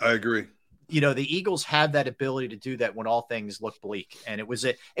Fields. But I agree. The Eagles have that ability to do that when all things look bleak. And it was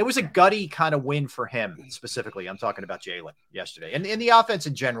a gutty kind of win for him specifically. I'm talking about Jalen yesterday. And the offense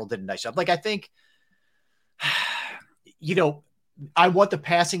in general did a nice job. Like, I think, I want the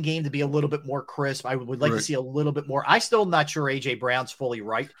passing game to be a little bit more crisp. I would like to see a little bit more. I'm still not sure A.J. Brown's fully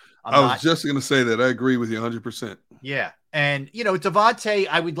right. I was just going to say that. I agree with you 100%. Yeah. And, Devontae,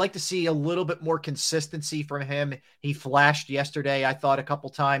 I would like to see a little bit more consistency from him. He flashed yesterday, I thought, a couple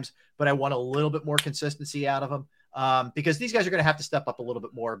times, but I want a little bit more consistency out of him because these guys are going to have to step up a little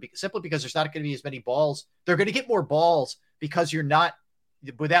bit more simply because there's not going to be as many balls. They're going to get more balls because you're not –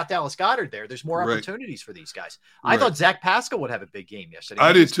 without Dallas Goedert there, there's more opportunities for these guys. I thought Zach Pascal would have a big game yesterday.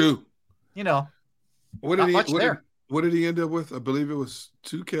 I did too. What did he end up with? I believe it was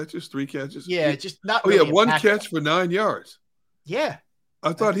 2 catches, 3 catches. Yeah, just not. Oh, really yeah, 1 catch for 9 yards. Yeah.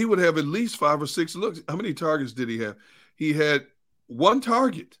 I thought he would have at least 5 or 6 looks. How many targets did he have? He had 1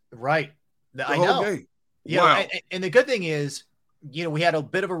 target. Right. The whole game. Wow. And the good thing is, we had a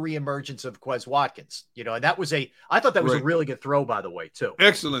bit of a reemergence of Quez Watkins, and that was I thought that was a really good throw, by the way, too.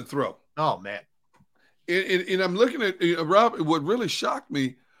 Excellent throw. Oh, man. And I'm looking at Rob. What really shocked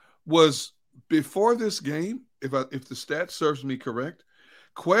me was before this game, if the stat serves me correct,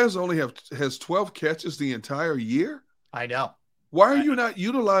 Quez only has 12 catches the entire year. I know. Why are you not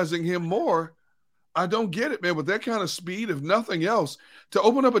utilizing him more? I don't get it, man. With that kind of speed, if nothing else, to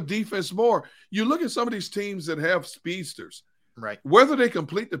open up a defense more. You look at some of these teams that have speedsters, right? Whether they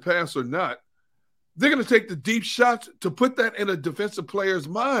complete the pass or not, they're going to take the deep shots to put that in a defensive player's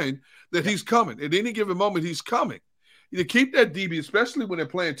mind that he's coming. At any given moment, he's coming. You keep that DB, especially when they're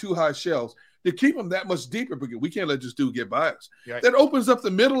playing 2 high shells, to keep them that much deeper because we can't let this dude get by us. Right. That opens up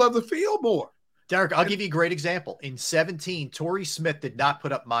the middle of the field more. Derrick, I'll give you a great example. In 2017, Torrey Smith did not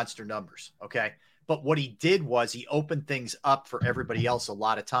put up monster numbers, okay? But what he did was he opened things up for everybody else a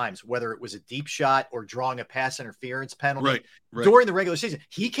lot of times, whether it was a deep shot or drawing a pass interference penalty. Right. During the regular season.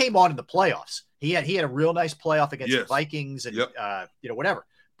 He came on in the playoffs. He had a real nice playoff against the Vikings and whatever.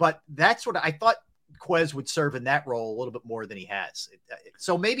 But that's what I thought Quez would serve in that role a little bit more than he has.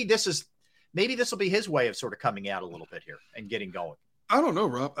 So maybe this will be his way of sort of coming out a little bit here and getting going. I don't know,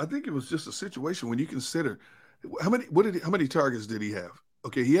 Rob. I think it was just a situation when you consider how many targets did he have?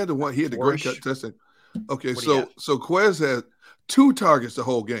 Okay, he had the one. He had the great cut testing. Okay, so Quez had 2 targets the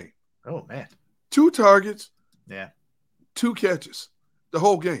whole game. Oh man, 2 targets. Yeah, 2 catches the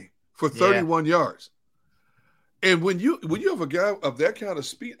whole game for 31 yards. And when you have a guy of that kind of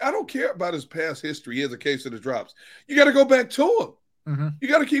speed, I don't care about his past history. He has a case of the drops. You got to go back to him. Mm-hmm. You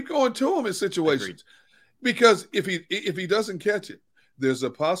got to keep going to him in situations. Because if he doesn't catch it, there's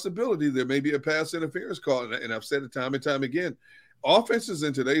a possibility there may be a pass interference call. And I've said it time and time again. Offenses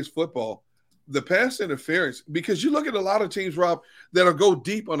in today's football, the pass interference, because you look at a lot of teams, Rob, that'll go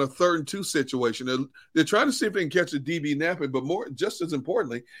deep on a 3rd and 2 situation. They're trying to see if they can catch a DB napping, but just as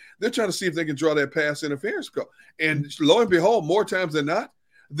importantly, they're trying to see if they can draw that pass interference call. And lo and behold, more times than not,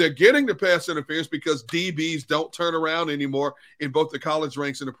 They're getting the pass interference because DBs don't turn around anymore in both the college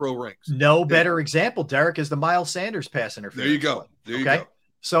ranks and the pro ranks. No better example, Derrick, is the Miles Sanders pass interference. There you go. There you go.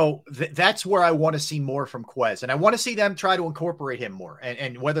 So that's where I want to see more from Quez. And I want to see them try to incorporate him more.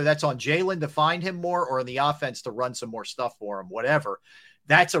 And whether that's on Jalen to find him more or in the offense to run some more stuff for him, whatever.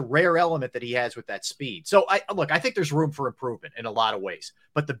 That's a rare element that he has with that speed. So I think there's room for improvement in a lot of ways.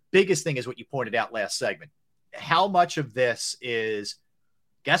 But the biggest thing is what you pointed out last segment. How much of this is,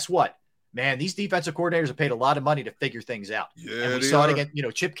 guess what? Man, these defensive coordinators have paid a lot of money to figure things out. Yeah, and we saw it again,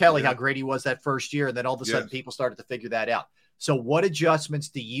 Chip Kelly, how great he was that first year. And then all of a sudden people started to figure that out. So what adjustments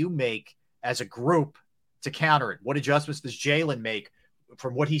do you make as a group to counter it? What adjustments does Jalen make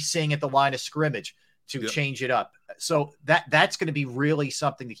from what he's seeing at the line of scrimmage to change it up? So that's going to be really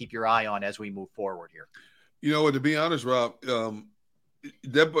something to keep your eye on as we move forward here. To be honest, Rob, the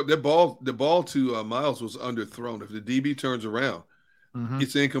ball to Miles was underthrown. If the DB turns around,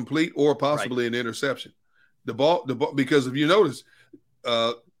 it's incomplete or possibly an interception. The ball, because if you notice,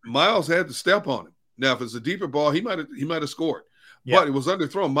 Miles had to step on him. Now, if it's a deeper ball, he might have scored, but it was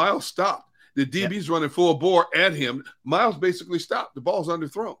underthrown. Miles stopped. The DB's running full bore at him. Miles basically stopped. The ball's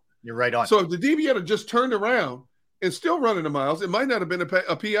underthrown. You're right on. So if the DB had just turned around and still running to Miles, it might not have been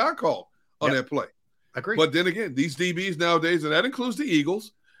a PI call on that play. Agreed. But then again, these DBs nowadays, and that includes the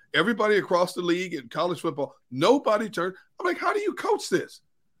Eagles, everybody across the league in college football, nobody turned. I'm like, how do you coach this?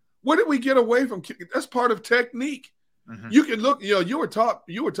 Where did we get away from? That's part of technique. You can look, you were taught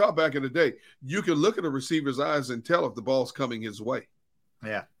back in the day, you can look at a receiver's eyes and tell if the ball's coming his way.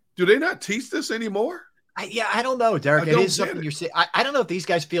 Yeah. Do they not teach this anymore? I don't know, Derrick. It is something you're saying. I don't know if these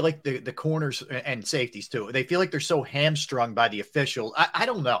guys feel like the corners and safeties too. They feel like they're so hamstrung by the official. I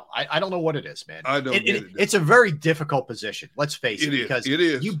don't know. I don't know what it is, man. I don't get it. It's a very difficult position. Let's face it. Because it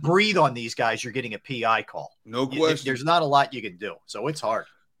is. You breathe on these guys, you're getting a PI call. No question. There's not a lot you can do. So it's hard.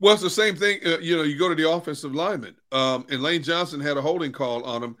 Well, it's the same thing. You go to the offensive lineman, and Lane Johnson had a holding call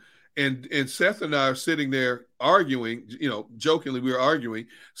on him, and Seth and I are sitting there arguing. Jokingly, we were arguing.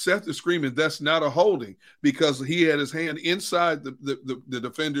 Seth is screaming, "That's not a holding," because he had his hand inside the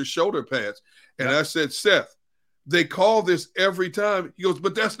defender's shoulder pads. And I said, Seth, they call this every time. He goes,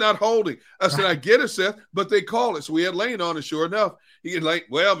 but that's not holding. I said, I get it, Seth, but they call it. So we had Lane on it. Sure enough, he had like,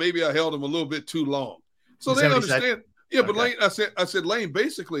 well, maybe I held him a little bit too long. So they understand. Yeah, but Lane, I said, Lane,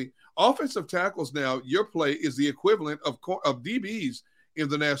 basically, offensive tackles now, your play is the equivalent of DBs in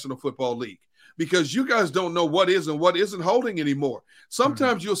the National Football League, because you guys don't know what is and what isn't holding anymore.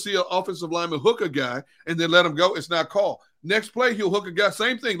 Sometimes you'll see an offensive lineman hook a guy and then let him go. It's not called. Next play, he'll hook a guy.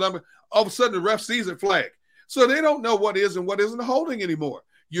 Same thing. All of a sudden, the ref sees it flag. So they don't know what is and what isn't holding anymore.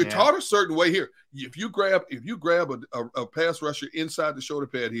 You're taught a certain way here. If you grab a pass rusher inside the shoulder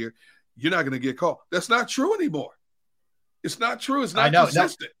pad here, you're not going to get called. That's not true anymore. It's not true. It's not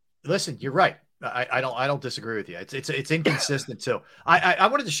consistent. No, listen, you're right. I don't disagree with you. It's inconsistent too. I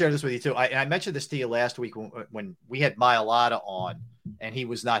wanted to share this with you too. I mentioned this to you last week when we had Mailata on, and he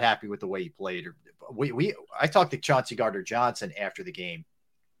was not happy with the way he played. I talked to Chauncey Gardner-Johnson after the game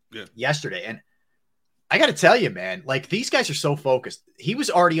yesterday, and I got to tell you, man, like these guys are so focused. He was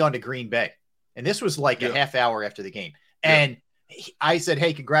already on to Green Bay, and this was like a half hour after the game, and I said,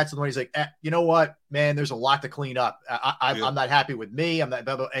 hey, congrats on the win. He's like, you know what, man, there's a lot to clean up. I'm not happy with me. I'm not,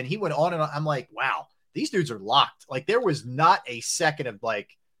 blah, blah. And he went on and on. I'm like, wow, these dudes are locked. Like there was not a second of like,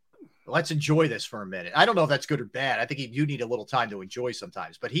 let's enjoy this for a minute. I don't know if that's good or bad. I think you need a little time to enjoy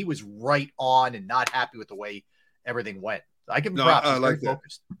sometimes, but he was right on and not happy with the way everything went. I give him props. I like that.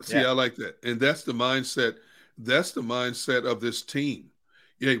 Focused. See, I like that. And that's the mindset. That's the mindset of this team.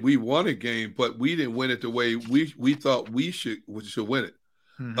 Yeah, we won a game, but we didn't win it the way we thought we should win it.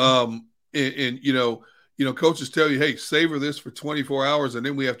 And coaches tell you, hey, savor this for 24 hours and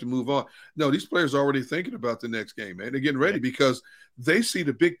then we have to move on. No, these players are already thinking about the next game, man. They're getting ready because they see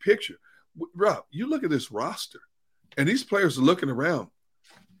the big picture. Rob, you look at this roster, and these players are looking around.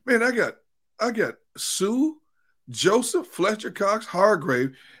 Man, I got Sue, Joseph, Fletcher Cox,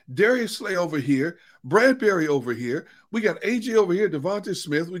 Hargrave, Darius Slay over here, Bradbury over here. We got AJ over here, Devontae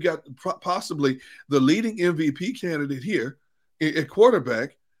Smith. We got possibly the leading MVP candidate here at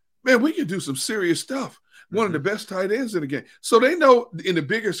quarterback. Man, we can do some serious stuff. One of the best tight ends in the game. So they know in the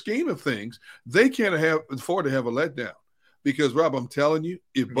bigger scheme of things, they can't afford to have a letdown. Because, Rob, I'm telling you,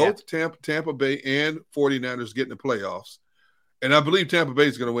 if both Tampa Bay and 49ers get in the playoffs, and I believe Tampa Bay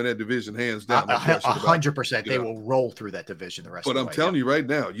is going to win that division hands down. 100%. They will roll through that division the rest of the way. But I'm telling you right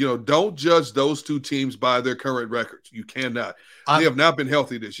now, don't judge those two teams by their current records. You cannot. They have not been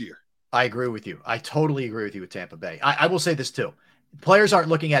healthy this year. I agree with you. I totally agree with you with Tampa Bay. I will say this too. Players aren't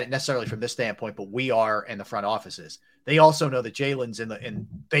looking at it necessarily from this standpoint, but we are in the front offices. They also know that Jalen's in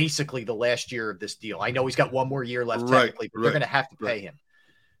basically the last year of this deal. I know he's got one more year left technically, but they're going to have to pay him.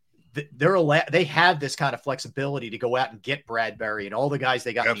 They have this kind of flexibility to go out and get Bradbury and all the guys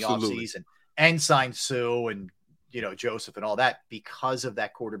they got in the offseason and sign Sue and, Joseph and all that because of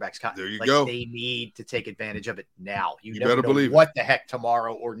that quarterback's contract. There you go. They need to take advantage of it now. You better never know what the heck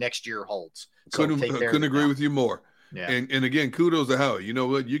tomorrow or next year holds. So couldn't agree with you more. Yeah. And again, kudos to Howie. You know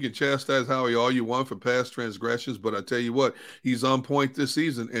what? You can chastise Howie all you want for past transgressions, but I tell you what, he's on point this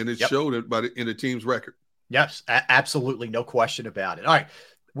season, and it showed it in the team's record. Yes, absolutely. No question about it. All right.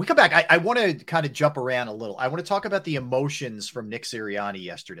 We come back. I want to kind of jump around a little. I want to talk about the emotions from Nick Sirianni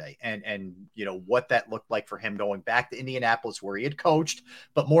yesterday and what that looked like for him going back to Indianapolis where he had coached,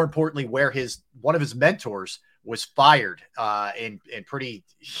 but more importantly, where one of his mentors was fired in pretty,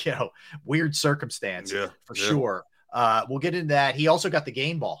 weird circumstance for sure. We'll get into that. He also got the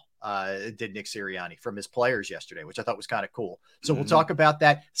game ball, did Nick Sirianni, from his players yesterday, which I thought was kind of cool. So we'll talk about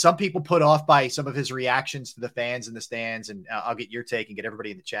that. Some people put off by some of his reactions to the fans in the stands, and I'll get your take and get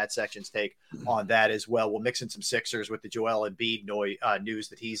everybody in the chat section's take on that as well. We'll mix in some Sixers with the Joel Embiid news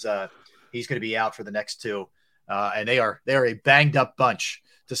that he's going to be out for the next two, and they are a banged up bunch,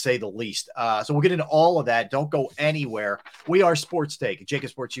 to say the least. So we'll get into all of that. Don't go anywhere. We are Sports Take, Jacob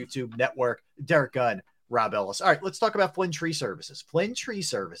Sports YouTube Network. Derrick Gunn, Rob Ellis. All right, let's talk about Flynn Tree Services. Flynn Tree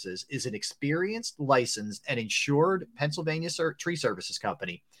Services is an experienced, licensed, and insured Pennsylvania tree services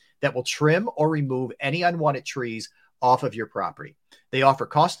company that will trim or remove any unwanted trees off of your property. They offer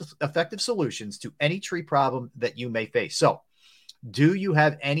cost-effective solutions to any tree problem that you may face. So, do you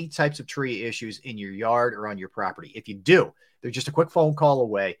have any types of tree issues in your yard or on your property? If you do, they're just a quick phone call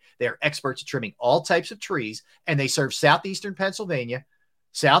away. They are experts at trimming all types of trees, and they serve southeastern Pennsylvania,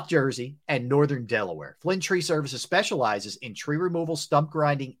 South Jersey, and northern Delaware. Flynn Tree Services specializes in tree removal, stump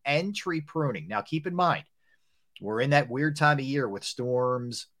grinding, and tree pruning. Now, keep in mind, we're in that weird time of year with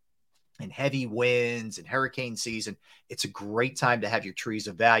storms and heavy winds and hurricane season. It's a great time to have your trees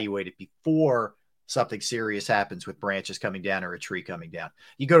evaluated before something serious happens with branches coming down or a tree coming down.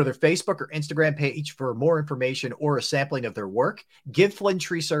 You go to their Facebook or Instagram page for more information or a sampling of their work. Give Flynn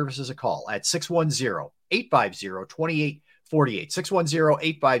Tree Services a call at 610-850-2848.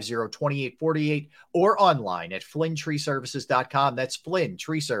 610-850-2848 or online at flynntreeservices.com. That's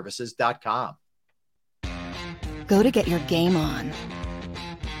flynntreeservices.com. Go to get your game on.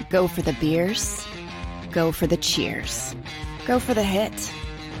 Go for the beers. Go for the cheers. Go for the hit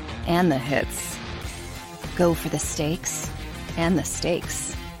and the hits. Go for the stakes and the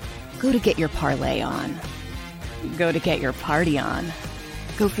stakes. Go to get your parlay on. Go to get your party on.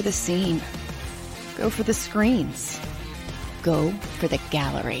 Go for the scene. Go for the screens. Go for the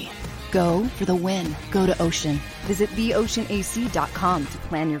gallery. Go for the win. Go to Ocean. Visit theoceanac.com to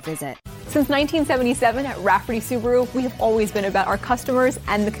plan your visit. Since 1977 at Rafferty Subaru, we have always been about our customers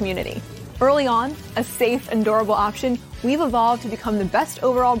and the community. Early on, a safe and durable option, we've evolved to become the best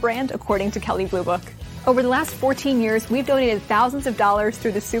overall brand according to Kelley Blue Book. Over the last 14 years, we've donated thousands of dollars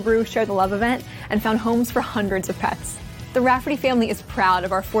through the Subaru Share the Love event and found homes for hundreds of pets. The Rafferty family is proud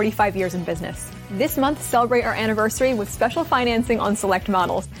of our 45 years in business. This month, celebrate our anniversary with special financing on select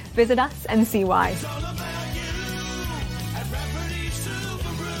models. Visit us and see why.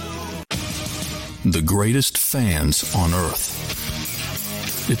 The greatest fans on earth.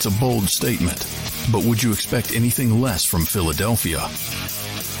 It's a bold statement, but would you expect anything less from Philadelphia?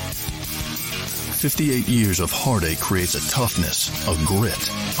 58 years of heartache creates a toughness, a grit,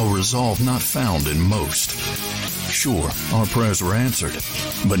 a resolve not found in most. Sure, our prayers were answered,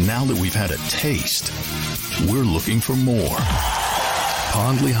 but now that we've had a taste, we're looking for more.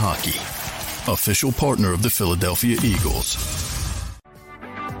 Pondley Hockey, official partner of the Philadelphia Eagles.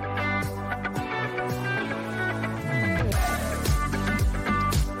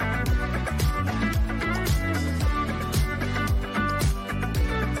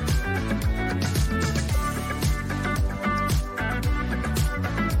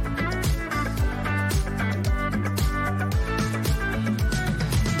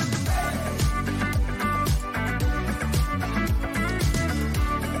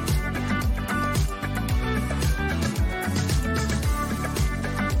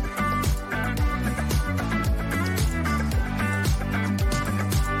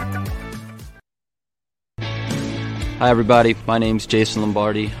 Hi everybody, my name's Jason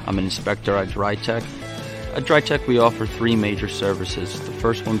Lombardi. I'm an inspector at DryTech. At DryTech we offer three major services, the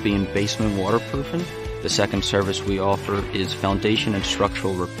first one being basement waterproofing. The second service we offer is foundation and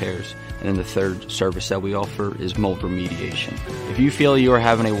structural repairs. And then the third service that we offer is mold remediation. If you feel you are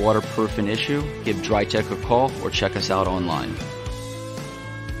having a waterproofing issue, give DryTech a call or check us out online.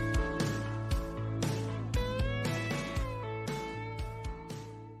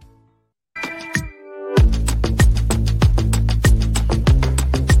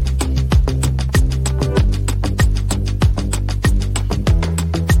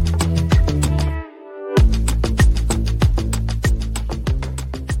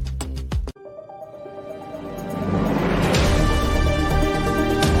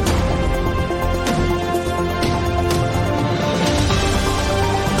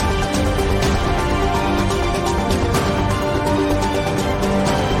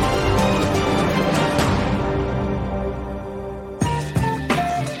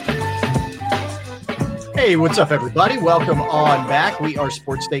 Hey, what's up, everybody? Welcome on back. We are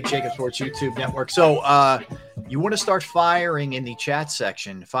Sports Take, Jacob Sports YouTube Network. So you want to start firing in the chat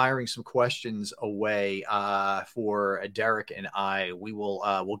section, firing some questions away for Derrick and I. We will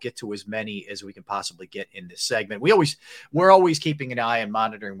we'll get to as many as we can possibly get in this segment. We're always keeping an eye and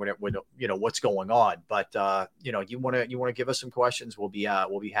monitoring what's going on. But you want to give us some questions, we'll be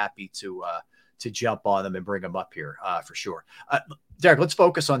happy to jump on them and bring them up here for sure. Derrick, let's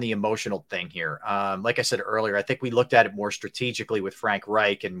focus on the emotional thing here. Like I said earlier, I think we looked at it more strategically with Frank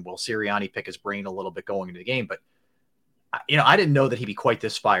Reich, and will Sirianni pick his brain a little bit going into the game. But, I didn't know that he'd be quite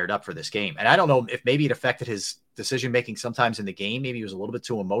this fired up for this game. And I don't know if maybe it affected his decision-making sometimes in the game. Maybe he was a little bit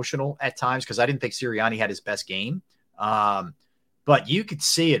too emotional at times, because I didn't think Sirianni had his best game. But you could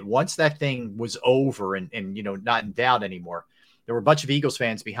see it once that thing was over and not in doubt anymore. There were a bunch of Eagles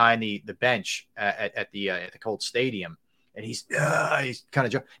fans behind the bench at the Colts Stadium. And he's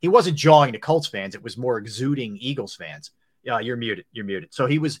kind of he wasn't jawing to Colts fans. It was more exuding Eagles fans. Yeah, you're muted. So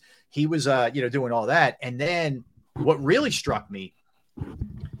he was doing all that. And then what really struck me,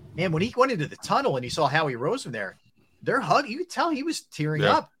 man, when he went into the tunnel and he saw Howie Roseman there, their hug, you could tell he was tearing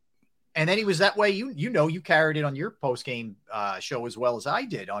up. And then he was that way. You carried it on your post game show as well as I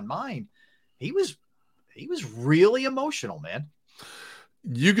did on mine. He was really emotional, man.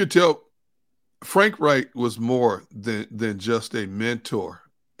 You could tell. Frank Reich was more than just a mentor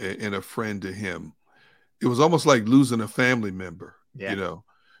and a friend to him. It was almost like losing a family member,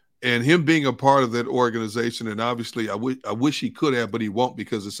 and him being a part of that organization. And obviously I wish he could have, but he won't,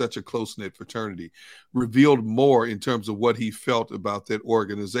 because it's such a close-knit fraternity, revealed more in terms of what he felt about that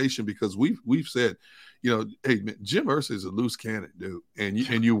organization, because we've said, hey, man, Jim Irsay is a loose cannon, dude. And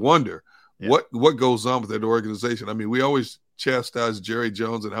you wonder what goes on with that organization. I mean, we always chastise Jerry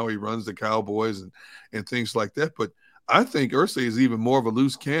Jones and how he runs the Cowboys and things like that. But I think Irsay is even more of a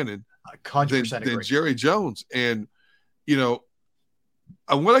loose cannon than Jerry Jones. And,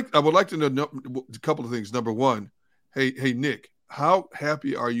 I would like to know a couple of things. Number one, hey, Nick, how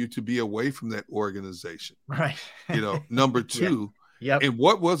happy are you to be away from that organization? Right. Number two, and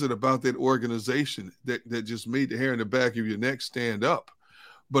what was it about that organization that just made the hair in the back of your neck stand up?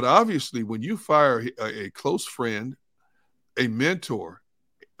 But obviously, when you fire a close friend, a mentor,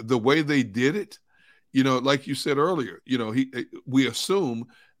 the way they did it, like you said earlier, we assume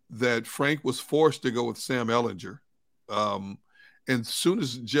that Frank was forced to go with Sam Ehlinger. And as soon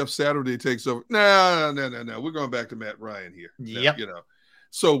as Jeff Saturday takes over, no, we're going back to Matt Ryan here. Yep.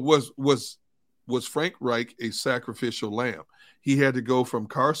 So was Frank Reich a sacrificial lamb? He had to go from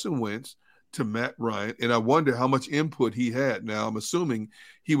Carson Wentz to Matt Ryan, and I wonder how much input he had. Now, I'm assuming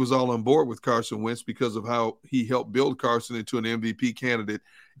he was all on board with Carson Wentz because of how he helped build Carson into an MVP candidate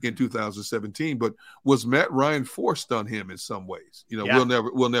in 2017. But was Matt Ryan forced on him in some ways?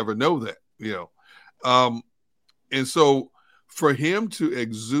 We'll never know that. And so for him to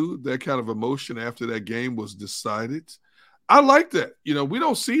exude that kind of emotion after that game was decided, I like that. We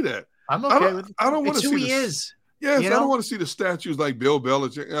don't see that. I'm okay with it. I don't want to see who he is. Yes, I don't want to see the statues like Bill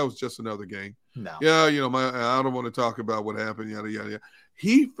Belichick. That was just another game. No. Yeah, I don't want to talk about what happened, yada, yada, yada.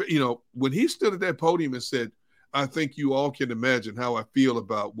 He, when he stood at that podium and said, I think you all can imagine how I feel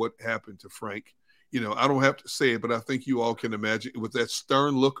about what happened to Frank. I don't have to say it, but I think you all can imagine, with that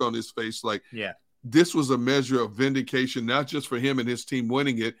stern look on his face, like, this was a measure of vindication, not just for him and his team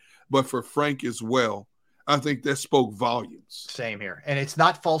winning it, but for Frank as well. I think that spoke volumes. Same here. And it's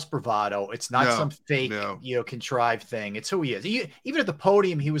not false bravado. It's not some fake, contrived thing. It's who he is. Even at the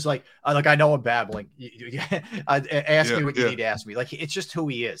podium, he was like, I know I'm babbling. Ask me what you need to ask me. Like, it's just who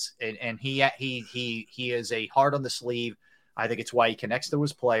he is. And he is a heart on the sleeve. I think it's why he connects to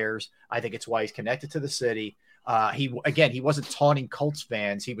his players. I think it's why he's connected to the city. He wasn't taunting Colts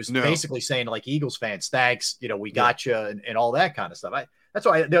fans. He was basically saying, like, Eagles fans, thanks, we got you and all that kind of stuff. That's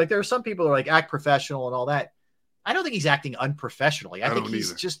why there are some people who are like, act professional and all that. I don't think he's acting unprofessionally. I think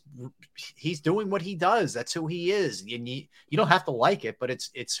he's doing what he does. That's who he is. And you don't have to like it, but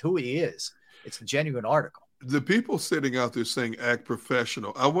it's who he is. It's the genuine article. The people sitting out there saying act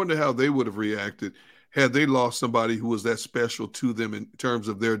professional, I wonder how they would have reacted had they lost somebody who was that special to them in terms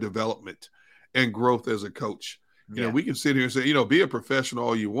of their development and growth as a coach. We can sit here and say, be a professional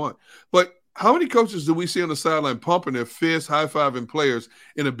all you want, but how many coaches do we see on the sideline pumping their fists, high-fiving players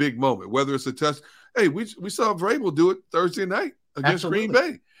in a big moment, whether it's a touch? Hey, we saw Vrabel do it Thursday night against Green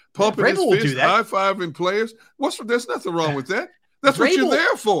Bay, pumping his fists, high-fiving players. There's nothing wrong with that. That's what you're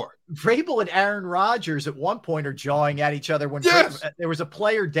there for. Vrabel and Aaron Rodgers at one point are jawing at each other when there was a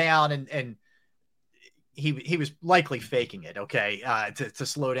player down, and he was likely faking it, okay, to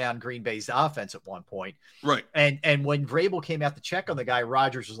slow down Green Bay's offense at one point. Right. And when Vrabel came out to check on the guy,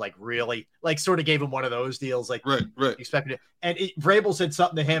 Rodgers was like, really? Like, sort of gave him one of those deals, like, right. Expected it. And Vrabel said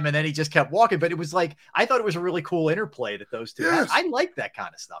something to him, and then he just kept walking. But it was like, I thought it was a really cool interplay that those two had. I like that kind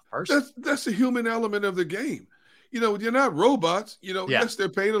of stuff, personally. That's the human element of the game. You're not robots. Yes, they're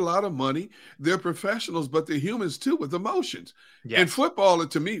paid a lot of money. They're professionals, but they're humans too with emotions. Yes. And football,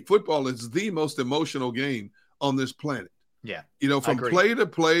 to me, football is the most emotional game on this planet. Yeah. From play to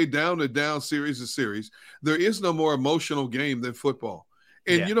play, down to down, series to series, there is no more emotional game than football.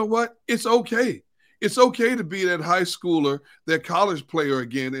 And you know what? It's okay. It's okay to be that high schooler, that college player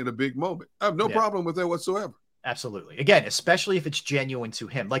again in a big moment. I have no problem with that whatsoever. Absolutely. Again, especially if it's genuine to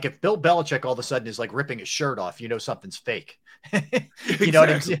him. Like if Bill Belichick all of a sudden is like ripping his shirt off, something's fake. You know what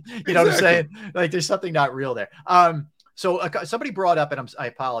I'm saying? Like there's something not real there. So somebody brought up, and I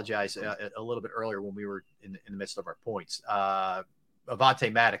apologize a little bit earlier when we were in the midst of our points,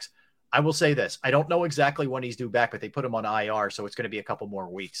 Avonte Maddox. I will say this. I don't know exactly when he's due back, but they put him on IR, so it's going to be a couple more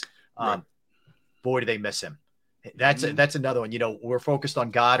weeks. Right. Boy, do they miss him. That's another one. We're focused on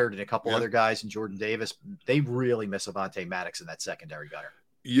Goddard and a couple other guys and Jordan Davis. They really miss Avonte Maddox in that secondary, Gunner.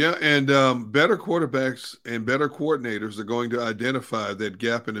 Yeah, and better quarterbacks and better coordinators are going to identify that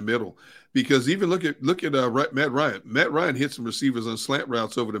gap in the middle, because even look at Matt Ryan. Matt Ryan hit some receivers on slant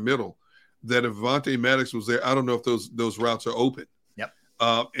routes over the middle that if Avonte Maddox was there, I don't know if those routes are open. Yep.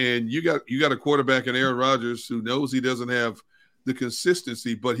 And you got a quarterback in Aaron Rodgers who knows he doesn't have the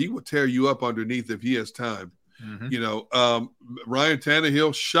consistency, but he will tear you up underneath if he has time. Mm-hmm. Ryan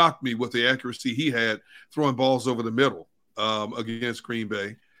Tannehill shocked me with the accuracy he had throwing balls over the middle against Green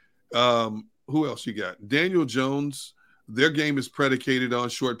Bay. Who else you got? Daniel Jones. Their game is predicated on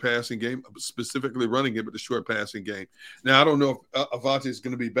short passing game, specifically running it, but the short passing game. Now I don't know if Avonte is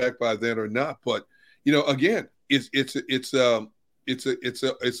going to be back by then or not, but again, it's a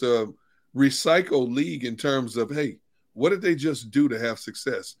recycle league in terms of, hey, what did they just do to have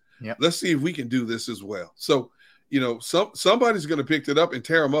success? Yep. Let's see if we can do this as well. So, somebody's going to pick it up and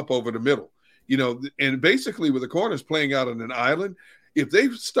tear them up over the middle, and basically with the corners playing out on an island, if they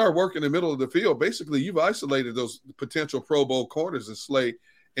start working the middle of the field, basically you've isolated those potential Pro Bowl corners in Slay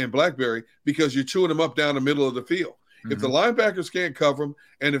and Blackberry because you're chewing them up down the middle of the field. Mm-hmm. If the linebackers can't cover them,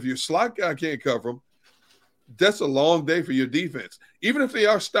 and if your slot guy can't cover them, that's a long day for your defense. Even if they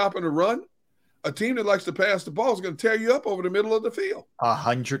are stopping the run, a team that likes to pass the ball is going to tear you up over the middle of the field.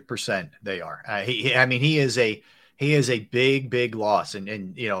 100% they are. He is a big loss.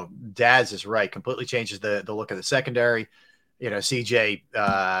 And Daz is right. Completely changes the look of the secondary. CJ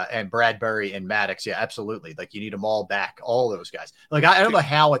and Bradbury and Maddox. Yeah, absolutely. Like you need them all back, all those guys. Like I don't know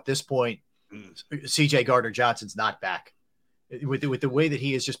how at this point CJ Gardner-Johnson's not back with the way that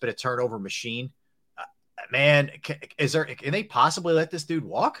he has just been a turnover machine. Man, can they possibly let this dude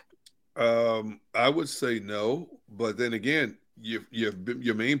walk? I would say no, but then again,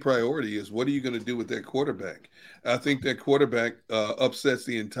 your main priority is what are you going to do with that quarterback? I think that quarterback upsets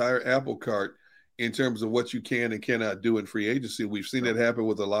the entire apple cart in terms of what you can and cannot do in free agency. We've seen that happen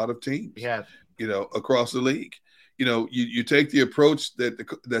with a lot of teams. Yeah, across the league. You take the approach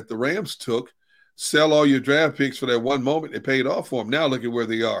that the Rams took, sell all your draft picks for that one moment. It paid off for them. Now look at where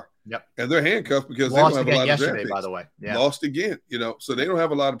they are. Yep. And they're handcuffed because Lost they don't have a lot of draft picks. By the way. Yeah. Lost again, so they don't have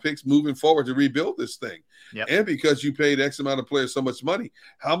a lot of picks moving forward to rebuild this thing. Yep. And because you paid X amount of players so much money,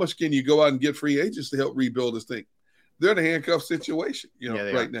 how much can you go out and get free agents to help rebuild this thing? They're in a handcuff situation,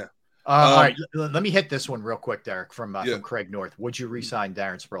 right now. All right, let me hit this one real quick, Derrick, from Craig North. Would you re-sign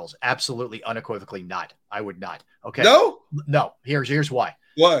Darren Sproles? Absolutely, unequivocally not. I would not. Okay. No. Here's why.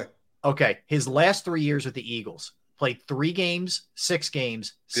 Why? Okay. His last 3 years with the Eagles, played 3 games, 6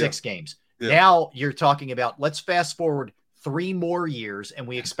 games, 6 games. Yeah. Now you're talking about, let's fast forward 3 more years and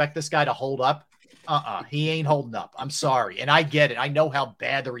we expect this guy to hold up. He ain't holding up. I'm sorry. And I get it. I know how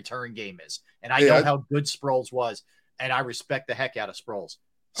bad the return game is. And I know how good Sproles was. And I respect the heck out of Sproles.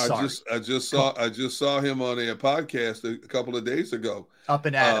 Sorry. I just saw him on a podcast a couple of days ago. Up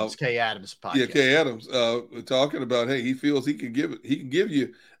in Adams, Kay Adams podcast. Yeah, Kay Adams talking about, hey, he feels he can give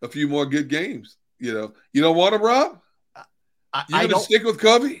you a few more good games. You don't want him, Rob? You gonna stick with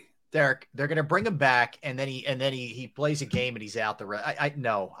Covey? Derrick, they're gonna bring him back, and then he plays a game and he's out the rest.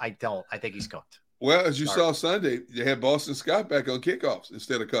 No, I don't. I think he's cooked. Well, as you saw Sunday, they had Boston Scott back on kickoffs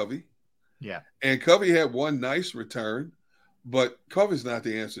instead of Covey. Yeah, and Covey had one nice return, but Covey's not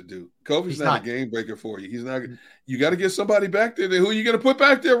the answer, dude. Covey's not a game breaker for you. He's not. You got to get somebody back there. Who are you gonna put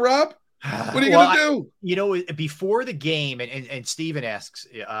back there, Rob? What are you going to do? Before the game, and Steven asks,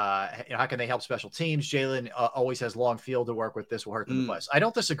 how can they help special teams? Jalen always has long field to work with. This will hurt them the most. I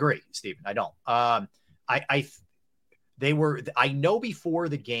don't disagree, Steven. I don't. I know before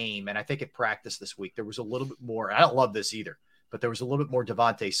the game, and I think at practice this week, there was a little bit more. I don't love this either, but there was a little bit more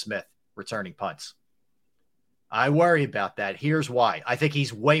Devontae Smith returning punts. I worry about that. Here's why. I think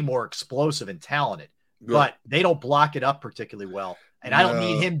he's way more explosive and talented, but they don't block it up particularly well. And I don't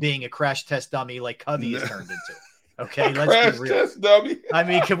need him being a crash test dummy like Covey has turned into. Okay, let's be real. Test dummy. I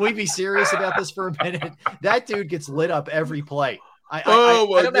mean, can we be serious about this for a minute? That dude gets lit up every play. I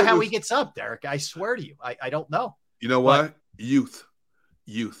don't know how he gets up, Derrick. I swear to you, I don't know. You know why? Youth.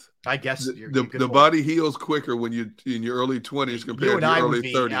 I guess the body heals quicker when you're in your early 20s compared to your early 30s. You and I would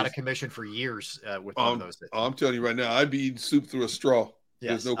be out of commission for years with one of those things. I'm telling you right now, I'd be eating soup through a straw.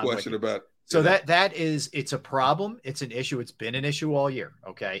 Yes, there's no question about it. So it's a problem. It's an issue. It's been an issue all year.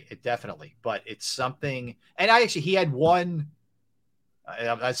 Okay, it definitely, but it's something. And he had one.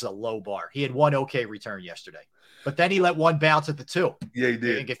 That's a low bar. He had one okay return yesterday, but then he let one bounce at the 2. Yeah, he did.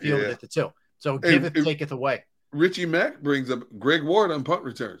 He didn't get fielded at the 2. So taketh away. Richie Mack brings up Greg Ward on punt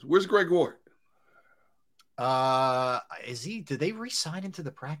returns. Where's Greg Ward? Is he? Did they re-sign him to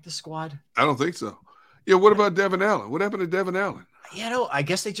the practice squad? I don't think so. Yeah. What about Devin Allen? What happened to Devin Allen? I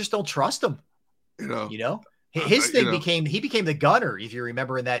guess they just don't trust him. His thing became the gunner, if you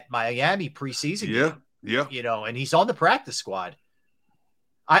remember, in that Miami preseason game. Yeah. And he's on the practice squad.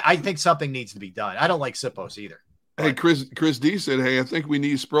 I think something needs to be done. I don't like Sippos either. Hey, Chris D said, hey, I think we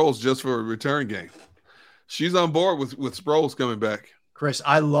need Sproles just for a return game. She's on board with Sproles coming back. Chris,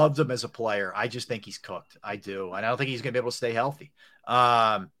 I loved him as a player. I just think he's cooked. I do. And I don't think he's going to be able to stay healthy.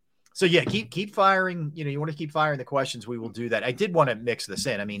 So yeah, keep firing. You want to keep firing the questions. We will do that. I did want to mix this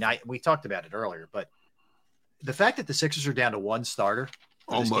in. I mean, we talked about it earlier, but the fact that the Sixers are down to one starter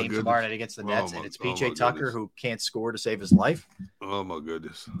for this game tomorrow night against the Nets, and it's PJ Tucker who can't score to save his life. Oh my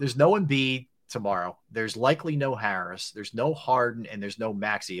goodness. There's no Embiid tomorrow. There's likely no Harris. There's no Harden, and there's no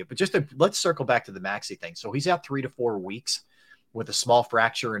Maxey. But let's circle back to the Maxey thing. So he's out 3 to 4 weeks with a small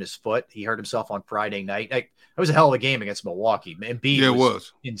fracture in his foot. He hurt himself on Friday night. It was a hell of a game against Milwaukee. Embiid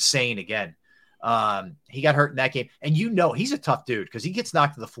was insane again. He got hurt in that game. And he's a tough dude because he gets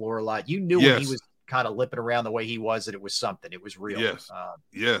knocked to the floor a lot. When he was kind of lipping around the way he was that it was something. It was real.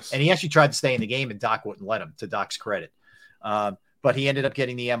 Yes. And he actually tried to stay in the game, and Doc wouldn't let him, to Doc's credit. But he ended up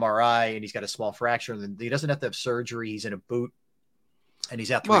getting the MRI, and he's got a small fracture. And he doesn't have to have surgery. He's in a boot, and he's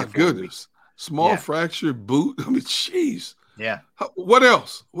out 3 to 4 weeks. Small fracture boot. I mean, jeez. Yeah. What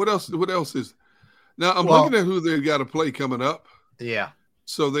else? What else is now? I'm looking at who they've got to play coming up. Yeah.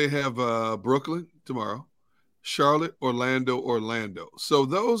 So they have Brooklyn tomorrow, Charlotte, Orlando. So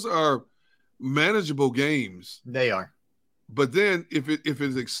those are manageable games. They are. But then if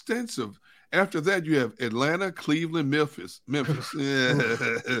it's extensive, after that you have Atlanta, Cleveland, Memphis. No.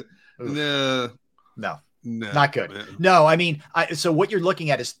 Not good. Man. No, I mean, so what you're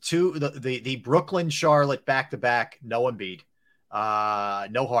looking at is the Brooklyn, Charlotte back-to-back, no Embiid,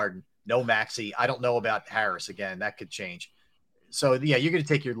 no Harden, no Maxey. I don't know about Harris again. That could change. So, yeah, you're going to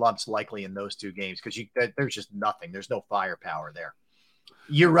take your lumps likely in those 2 games because there's just nothing. There's no firepower there.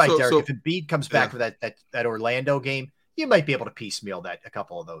 You're right, Derrick. If Embiid comes back for that Orlando game, you might be able to piecemeal a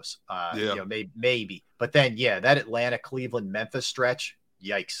couple of those. Maybe. But then, that Atlanta, Cleveland, Memphis stretch,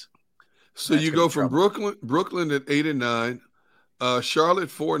 yikes. So you go from Brooklyn at 8-9, Charlotte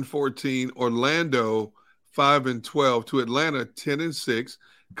 4-14, Orlando 5-12, to Atlanta 10-6,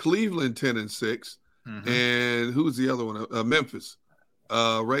 Cleveland 10-6, and who's the other one? Memphis.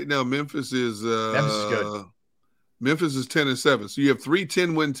 Right now, Memphis is good. Memphis is 10-7. So you have 3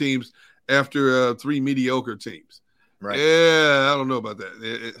 10-win teams after 3 mediocre teams. Right? Yeah, I don't know about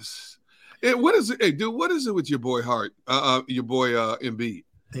that. What is it? Hey, dude, what is it with your boy Embiid?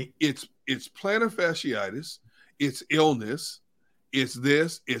 It's plantar fasciitis, it's illness, it's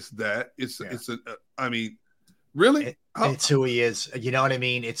this, it's that, I mean, really? It's who he is. You know what I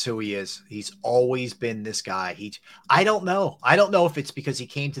mean? It's who he is. He's always been this guy. I don't know. I don't know if it's because he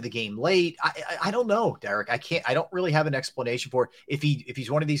came to the game late. I don't know, Derrick. I don't really have an explanation for it. If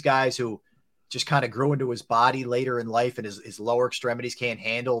he's one of these guys who just kind of grew into his body later in life and his lower extremities can't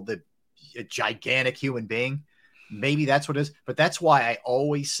handle a gigantic human being, maybe that's what it is. But that's why I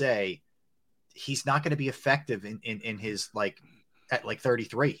always say he's not going to be effective in his at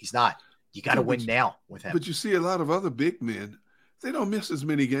 33. He's not. You got to win now with him. But you see a lot of other big men, they don't miss as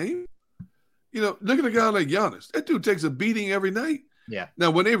many games. Look at a guy like Giannis. That dude takes a beating every night. Yeah.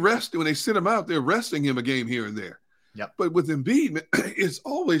 Now, when they send him out, they're resting him a game here and there. Yep. But with Embiid, man, it's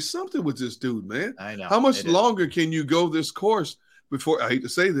always something with this dude, man. I know. How much longer can you go this course before, I hate to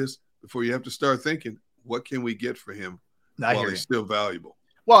say this, before you have to start thinking, what can we get for him while he's still valuable?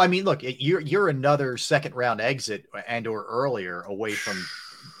 Well, I mean, look, you're another second round exit and or earlier away from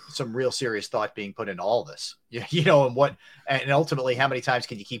some real serious thought being put into all this, and ultimately how many times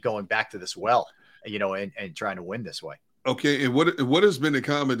can you keep going back to this well, and trying to win this way. Okay. And what has been the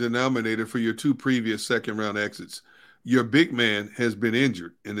common denominator for your two previous second round exits? Your big man has been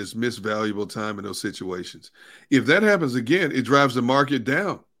injured and has missed valuable time in those situations. If that happens again, it drives the market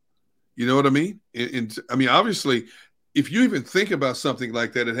down. You know what I mean? And I mean, obviously, if you even think about something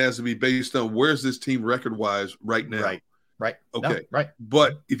like that, it has to be based on where's this team record-wise right now. Right. Okay. No, right.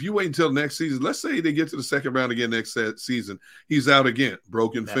 But if you wait until next season, let's say they get to the second round again next season, he's out again,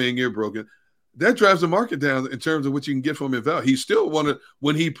 broken finger, broken. That drives the market down in terms of what you can get from him in value. He's still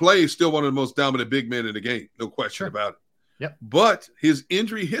when he plays, still one of the most dominant big men in the game. No question about it. Yep. But his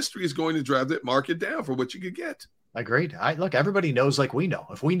injury history is going to drive that market down for what you could get. Agreed. Look, everybody knows like we know.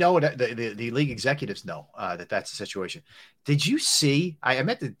 If we know it, the league executives know that's the situation. Did you see? I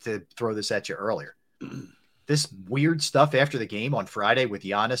meant to throw this at you earlier. This weird stuff after the game on Friday with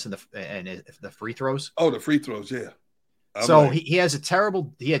Giannis and the free throws. Oh, the free throws, yeah. He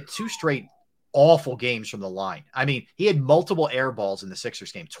had 2 straight awful games from the line. I mean, he had multiple air balls in the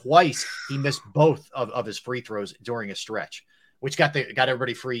Sixers game. Twice he missed both of his free throws during a stretch, which got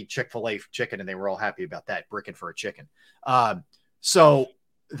everybody free Chick-fil-A chicken, and they were all happy about that, bricking for a chicken. So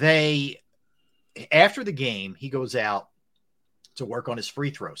after the game, he goes out to work on his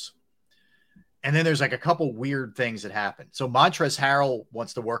free throws. And then there's like a couple weird things that happen. So Montrezl Harrell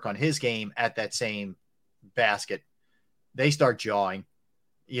wants to work on his game at that same basket. They start jawing.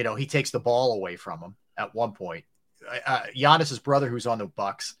 He takes the ball away from him at one point. Giannis's brother, who's on the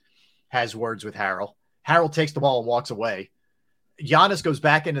Bucks, has words with Harrell. Harrell takes the ball and walks away. Giannis goes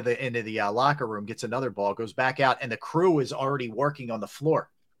back into the locker room, gets another ball, goes back out, and the crew is already working on the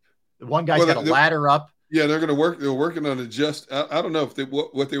floor. The one guy's got a ladder up. Yeah, they're going to work. They're working on I don't know if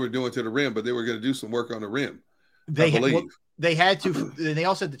what they were doing to the rim, but they were going to do some work on the rim. They had to. They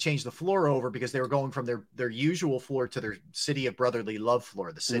also had to change the floor over because they were going from their usual floor to their City of Brotherly Love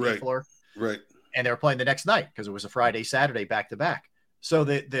floor, the city floor. Right. And they were playing the next night because it was a Friday, Saturday back to back. So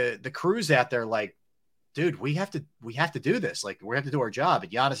the crew's out there like, dude, we have to do this. Like, we have to do our job.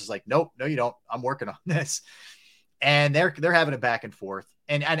 And Giannis is like, nope, no, you don't. I'm working on this. And they're having a back and forth.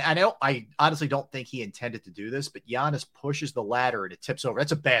 And I honestly don't think he intended to do this, but Giannis pushes the ladder and it tips over.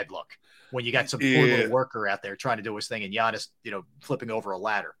 That's a bad look when you got some poor little worker out there trying to do his thing and Giannis, flipping over a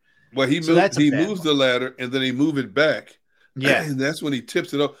ladder. Well, he moves the ladder and then he move it back. Yeah. And that's when he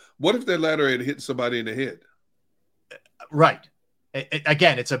tips it up. What if that ladder had hit somebody in the head? Right.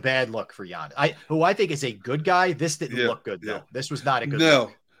 Again, it's a bad look for Giannis. Who I think is a good guy. This didn't look good, though. This was not a good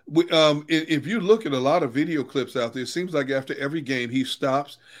look. If you look at a lot of video clips out there, it seems like after every game he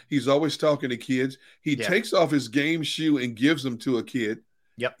stops. He's always talking to kids. He takes off his game shoe and gives them to a kid.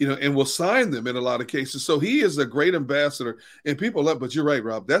 Yep. And will sign them in a lot of cases. So he is a great ambassador. And people love, but you're right,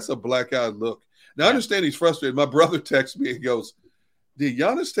 Rob. That's a black-eyed look. Now, I understand he's frustrated. My brother texts me and goes, did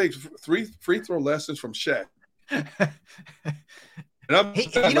Giannis take 3 free throw lessons from Shaq?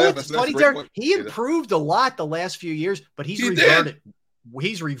 What's funny, Derrick? He improved a lot the last few years, but he's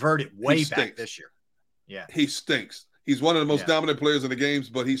reverted way back this year. Yeah. He stinks. He's one of the most dominant players in the games,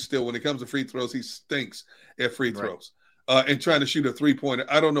 but he's still, when it comes to free throws, he stinks at free throws. And trying to shoot a 3-pointer.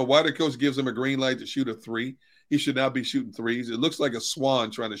 I don't know why the coach gives him a green light to shoot a 3. He should not be shooting 3s. It looks like a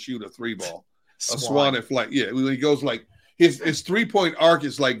swan trying to shoot a 3 ball. A swan in flight. Yeah. When he goes like his 3-point arc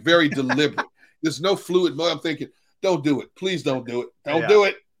is like very deliberate. There's no fluid. I'm thinking, don't do it. Please don't do it. Don't do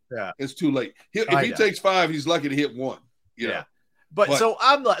it. Yeah. It's too late. If he takes 5, he's lucky to hit 1. Yeah. But so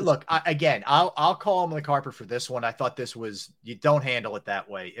I'm like, look, I'll call him the carpet for this one. I thought you don't handle it that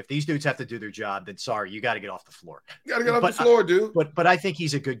way. If these dudes have to do their job, then sorry, you got to get off the floor. You got to get off the floor, dude. But I think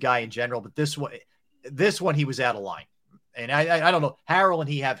he's a good guy in general. But this one he was out of line. And I don't know. Harrell and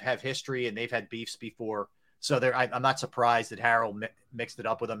he have history and they've had beefs before. So I'm not surprised that Harrell mixed it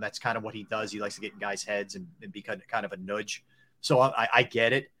up with him. That's kind of what he does. He likes to get in guys' heads and be kind of a nudge. So I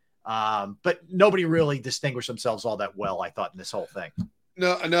get it. But nobody really distinguished themselves all that well, I thought, in this whole thing.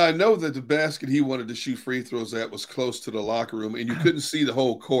 No, I know that the basket he wanted to shoot free throws at was close to the locker room, and you couldn't see the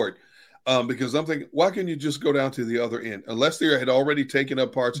whole court. Because I'm thinking, why can't you just go down to the other end? Unless they had already taken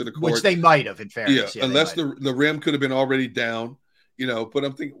up parts of the court. Which they might have, in fairness. Yeah, unless the rim could have been already down, But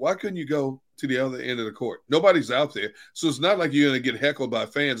I'm thinking, why couldn't you go to the other end of the court? Nobody's out there. So it's not like you're going to get heckled by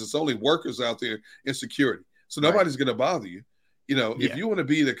fans. It's only workers out there in security. So nobody's going to bother you. If you want to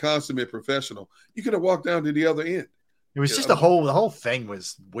be the consummate professional, you could have walked down to the other end. It was just the whole thing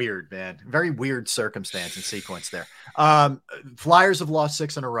was weird, man. Very weird circumstance and sequence there. Flyers have lost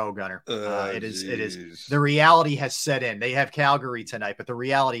 6 in a row, Gunner. It is. The reality has set in. They have Calgary tonight, but the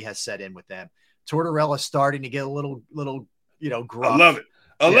reality has set in with them. Tortorella's starting to get a little gruff. I love it.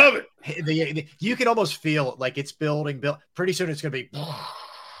 I love it. You can almost feel it, like it's building. Pretty soon it's going to be.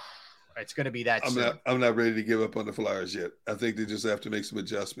 It's going to be that. I'm not ready to give up on the Flyers yet. I think they just have to make some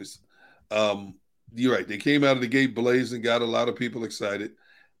adjustments. You're right. They came out of the gate blazing, got a lot of people excited.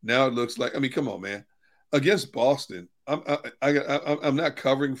 Now it looks like, I mean, come on, man. Against Boston, I'm not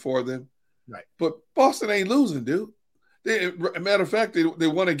covering for them. Right. But Boston ain't losing, dude. Matter of fact, they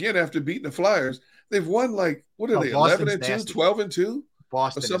won again after beating the Flyers. They've won like, what are they, 11-2, 12-2?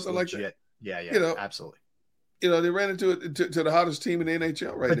 Boston or something like that. Yeah, absolutely. They ran into it to the hottest team in the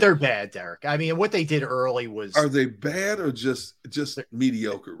NHL right now. But they're bad, Derrick. I mean, what they did early was. Are they bad or just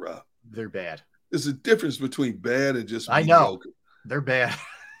mediocre, Rob? They're bad. There's a difference between bad and just mediocre. I know. They're bad.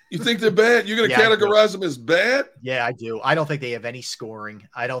 You think they're bad? You're going to categorize them as bad? Yeah, I do. I don't think they have any scoring.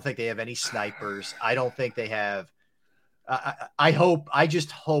 I don't think they have any snipers. I don't think they have. I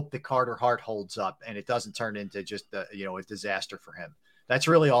just hope that Carter Hart holds up and it doesn't turn into just a disaster for him. That's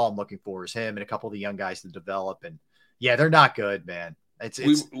really all I'm looking for is him and a couple of the young guys to develop. And yeah, they're not good, man.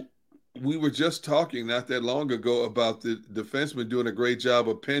 We were just talking not that long ago about the defenseman doing a great job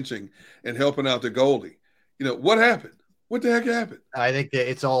of pinching and helping out the goalie. What happened? What the heck happened? I think that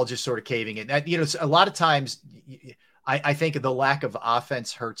it's all just sort of caving in. A lot of times I think the lack of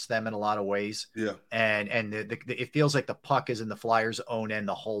offense hurts them in a lot of ways. Yeah. And it feels like the puck is in the Flyers' own end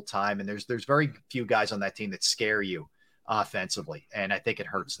the whole time. And there's very few guys on that team that scare you offensively. And I think it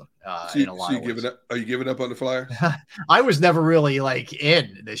hurts them in a lot of ways. Are you giving up on the Flyers? I was never really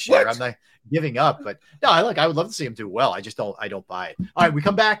in this year. What? I'm not giving up, but no, I would love to see him do well. I don't buy it. All right. We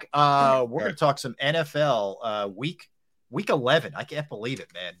come back. We're going to talk some NFL Week 11. I can't believe it,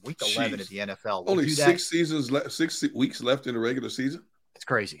 man. Week 11 of the NFL. Only 6 weeks left in the regular season. It's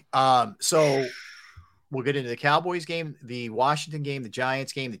crazy. So we'll get into the Cowboys game, the Washington game, the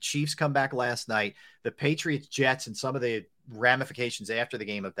Giants game. The Chiefs come back last night. The Patriots, Jets, and some of the ramifications after the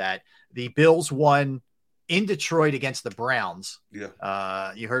game of that. The Bills won in Detroit against the Browns.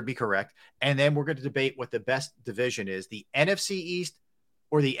 Yeah. You heard me correct. And then we're going to debate what the best division is, the NFC East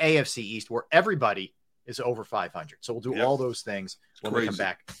or the AFC East, where everybody is over 500. So we'll do all those things when we come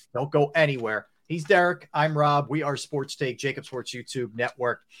back. Don't go anywhere. He's Derrick. I'm Rob. We are Sports Take, Jacob Sports YouTube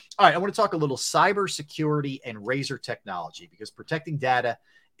Network. All right, I want to talk a little cybersecurity and Razor technology because protecting data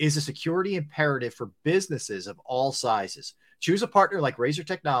is a security imperative for businesses of all sizes. Choose a partner like Razor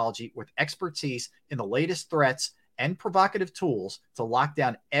Technology with expertise in the latest threats and provocative tools to lock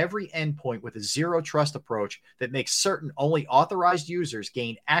down every endpoint with a zero trust approach that makes certain only authorized users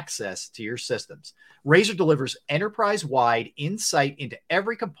gain access to your systems. Razor delivers enterprise-wide insight into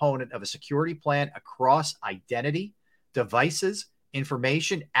every component of a security plan across identity, devices,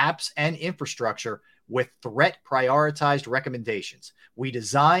 information, apps, and infrastructure with threat-prioritized recommendations. We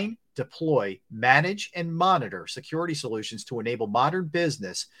design, deploy, manage, and monitor security solutions to enable modern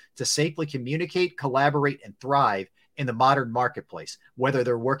business to safely communicate, collaborate, and thrive in the modern marketplace, whether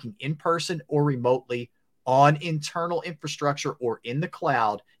they're working in person or remotely, on internal infrastructure or in the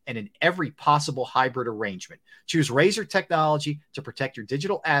cloud, and in every possible hybrid arrangement. Choose Razor Technology to protect your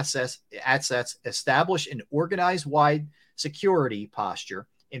digital assets, establish an organized-wide security posture,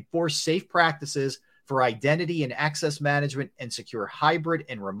 enforce safe practices for identity and access management, and secure hybrid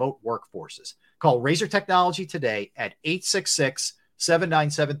and remote workforces. Call Razor Technology today at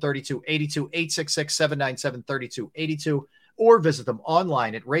 866-797-3282, 866-797-3282, or visit them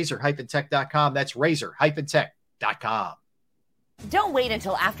online at razor-tech.com. That's razor-tech.com. Don't wait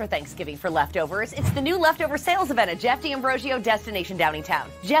until after Thanksgiving for leftovers. It's the new leftover sales event at Jeff D'Ambrosio Destination Downingtown.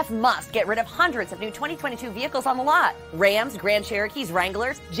 Jeff must get rid of hundreds of new 2022 vehicles on the lot. Rams, Grand Cherokees,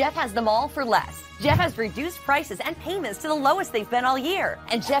 Wranglers, Jeff has them all for less. Jeff has reduced prices and payments to the lowest they've been all year.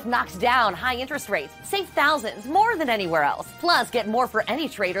 And Jeff knocks down high interest rates. Save thousands, more than anywhere else. Plus, get more for any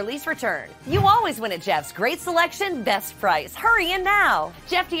trade or lease return. You always win at Jeff's. Great selection, best price. Hurry in now.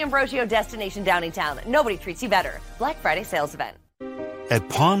 Jeff D'Ambrosio Destination Downingtown. Nobody treats you better. Black Friday sales event. At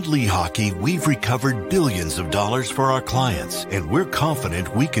Pond Lehocky, we've recovered billions of dollars for our clients, and we're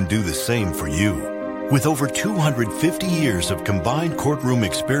confident we can do the same for you. With over 250 years of combined courtroom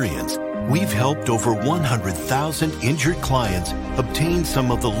experience, we've helped over 100,000 injured clients obtain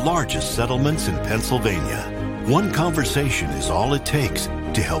some of the largest settlements in Pennsylvania. One conversation is all it takes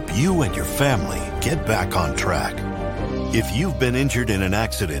to help you and your family get back on track. If you've been injured in an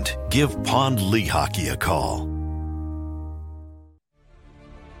accident, give Pond Lehocky a call.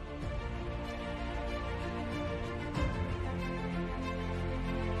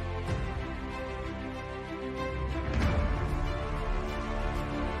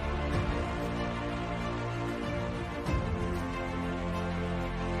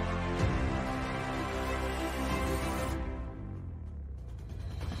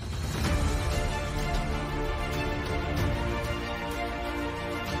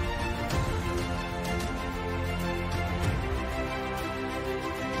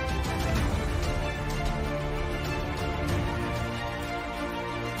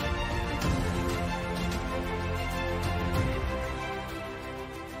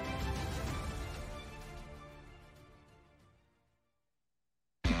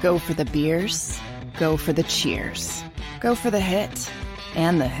 Go for the beers. Go for the cheers. Go for the hit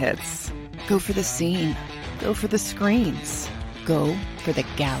and the hits. Go for the scene. Go for the screens. Go for the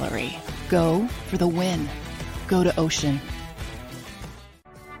gallery. Go for the win. Go to Ocean.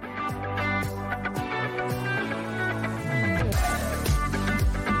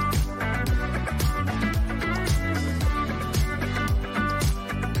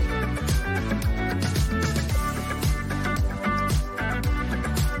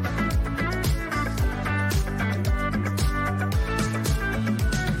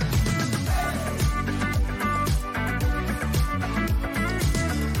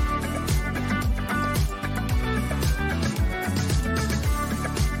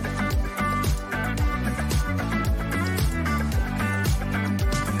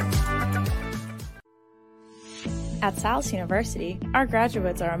 At Salus University, our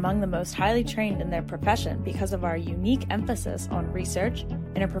graduates are among the most highly trained in their profession because of our unique emphasis on research,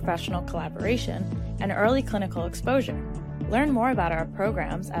 interprofessional collaboration, and early clinical exposure. Learn more about our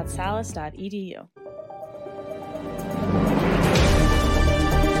programs at salus.edu.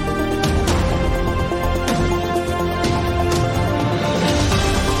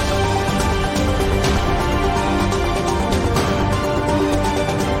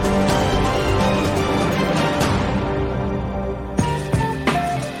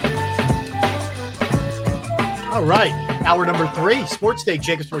 All right. Hour number 3, Sports Day,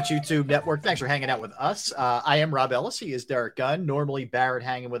 Jacob Sports YouTube Network. Thanks for hanging out with us. I am Rob Ellis. He is Derrick Gunn. Normally Barrett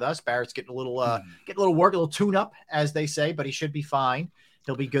hanging with us. Barrett's getting a little work, a little tune up, as they say, but he should be fine.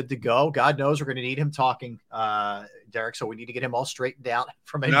 He'll be good to go. God knows we're going to need him talking, Derrick. So we need to get him all straightened out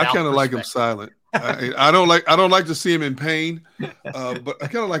from a I kind of like him silent. I don't like to see him in pain, but I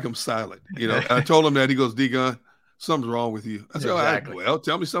kind of like him silent. You know, I told him that. He goes, D-Gun, something's wrong with you. I said, exactly. Well,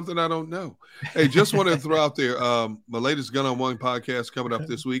 tell me something I don't know. Hey, just wanted to throw out there my latest Gun on One podcast coming up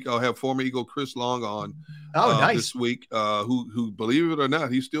this week. I'll have former Eagle Chris Long on nice. This week, who, believe it or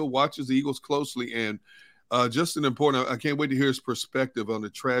not, he still watches the Eagles closely. And just an important, I can't wait to hear his perspective on the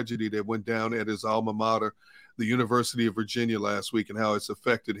tragedy that went down at his alma mater, the University of Virginia, last week, and how it's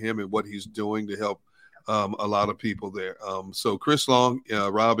affected him and what he's doing to help a lot of people there. So Chris Long,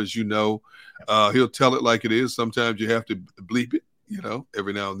 Rob, as you know, he'll tell it like it is. Sometimes you have to bleep it, you know,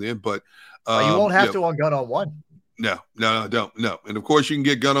 every now and then. But you won't have to on Gun on One. No, don't. And of course, you can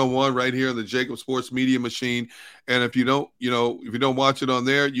get Gun on One right here on the Jacob Sports Media Machine. And if you don't, if you don't watch it on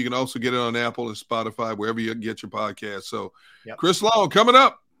there, you can also get it on Apple and Spotify, wherever you get your podcast. So, Chris Long coming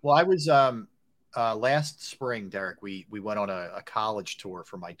up. Well, I was last spring, Derrick. We went on a college tour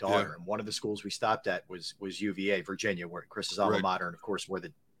for my daughter, and one of the schools we stopped at was UVA, Virginia, where Chris's alma mater, and of course where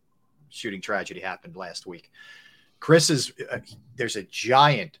the shooting tragedy happened last week. Chris there's a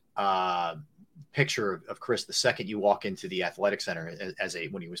giant picture of Chris the second you walk into the athletic center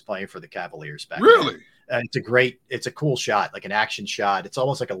when he was playing for the Cavaliers back really then. It's a cool shot, like an action shot. It's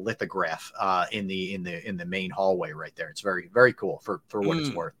almost like a lithograph in the main hallway right there. It's very, very cool for what it's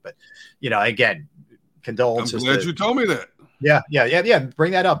worth. But again, condolences. I'm glad you told me that. Yeah.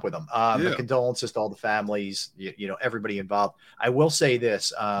 Bring that up with them. Condolences to all the families, everybody involved. I will say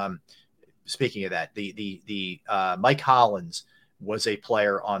this. Speaking of that, the Mike Hollins was a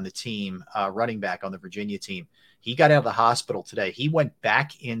player on the team, running back on the Virginia team. He got out of the hospital today. He went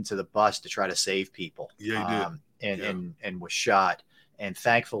back into the bus to try to save people. Yeah, he did. And was shot. And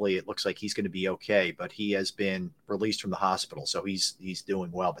thankfully, it looks like he's going to be okay. But he has been released from the hospital, so he's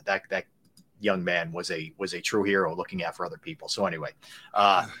doing well. But that young man was a true hero, looking out for other people. So anyway,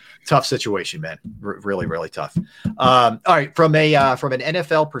 tough situation, man. Really, really tough. All right, from an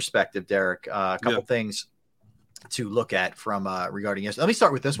NFL perspective, Derrick, a couple things to look at from regarding this. Let me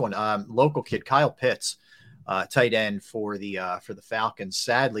start with this one. Local kid Kyle Pitts, tight end for the Falcons,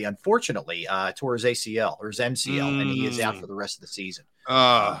 sadly, unfortunately, tore his ACL or his MCL, and he is out for the rest of the season.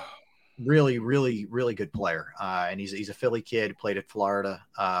 Really, really, really good player. And he's a Philly kid, played at Florida,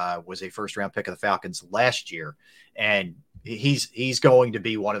 was a first-round pick of the Falcons last year. And he's going to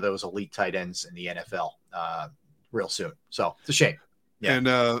be one of those elite tight ends in the NFL real soon. So it's a shame. Yeah.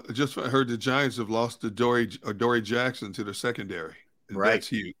 And just heard the Giants have lost to Dory Jackson to their secondary. Right. That's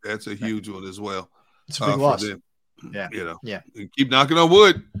huge. That's a huge one as well. It's a big loss. Them. Yeah. And keep knocking on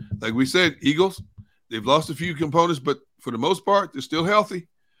wood. Like we said, Eagles, they've lost a few components, but for the most part, they're still healthy.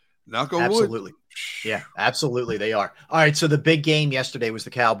 Knock on wood. Absolutely. Yeah, absolutely. They are. All right. So the big game yesterday was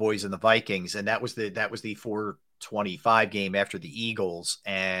the Cowboys and the Vikings, and that was the 4:25 game after the Eagles.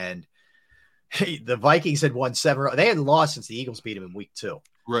 And the Vikings had won 7. They hadn't lost since the Eagles beat them in week 2.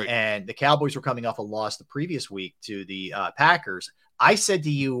 Right. And the Cowboys were coming off a loss the previous week to the Packers. I said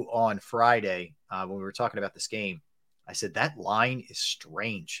to you on Friday when we were talking about this game, I said, that line is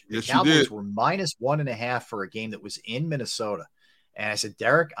strange. The yes, Cowboys were -1.5 for a game that was in Minnesota. And I said,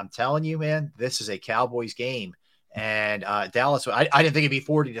 Derrick, I'm telling you, man, this is a Cowboys game. And Dallas, I didn't think it'd be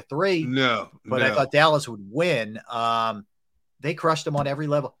 40-3. No, but I thought Dallas would win. They crushed them on every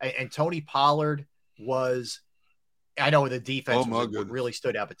level. And Tony Pollard was, I know the defense really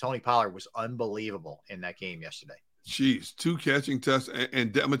stood out, but Tony Pollard was unbelievable in that game yesterday. Jeez, 2 catching touchdowns.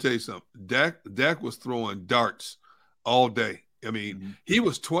 And I'm going to tell you something. Dak was throwing darts all day. I mean, he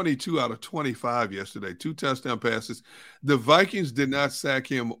was 22 out of 25 yesterday, 2 touchdown passes. The Vikings did not sack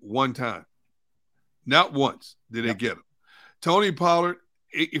him one time. Not once did they get him. Tony Pollard,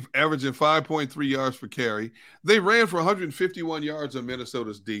 averaging 5.3 yards per carry. They ran for 151 yards on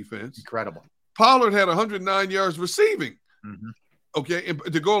Minnesota's defense. Incredible. Pollard had 109 yards receiving. Okay, and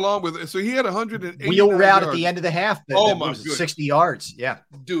to go along with it, so he had 108 wheel route at the end of the half. My goodness. 60 yards. Yeah,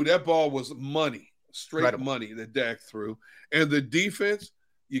 dude, that ball was money, straight money that Dak threw. And the defense,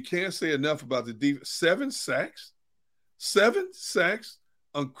 you can't say enough about the defense. 7 sacks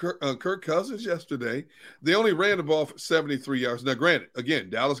on Kirk Cousins yesterday. They only ran the ball for 73 yards. Now, granted, again,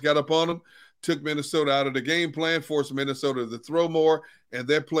 Dallas got up on them, took Minnesota out of the game plan, forced Minnesota to throw more, and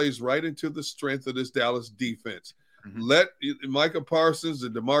that plays right into the strength of this Dallas defense. Let Micah Parsons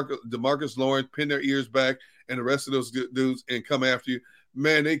and DeMarcus Lawrence pin their ears back and the rest of those dudes and come after you.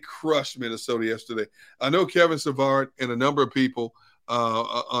 Man, they crushed Minnesota yesterday. I know Kevin Savard and a number of people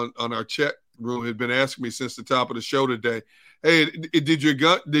on our chat room had been asking me since the top of the show today, hey, did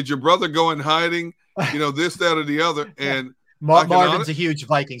your brother go in hiding? This, that, or the other. And Marvin's a huge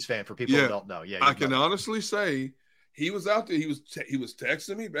Vikings fan for people who don't know. Yeah, I can honestly say he was out there. He was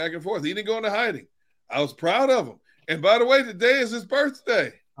texting me back and forth. He didn't go into hiding. I was proud of him. And by the way, today is his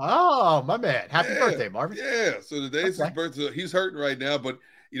birthday. Oh, my man. Happy birthday, Marvin. Yeah. So today is his birthday. He's hurting right now, but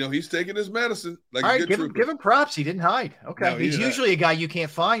he's taking his medicine like all a right, good trooper. Give him props. He didn't hide. Okay. No, he's usually a guy you can't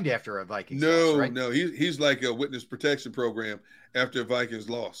find after a Vikings loss, right? No. He's like a witness protection program after a Vikings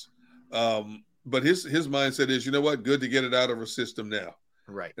loss. But his mindset is, you know what? Good to get it out of our system now.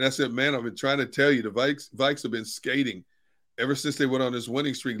 Right. And I said, man, I've been trying to tell you, the Vikes have been skating ever since they went on this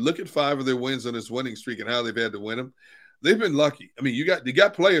winning streak. Look at 5 of their wins on this winning streak and how they've had to win them. They've been lucky. I mean, you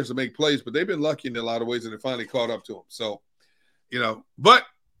got players to make plays, but they've been lucky in a lot of ways, and they finally caught up to them. So, but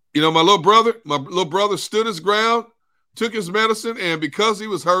my little brother stood his ground, took his medicine, and because he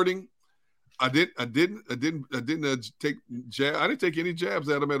was hurting, I didn't take any jabs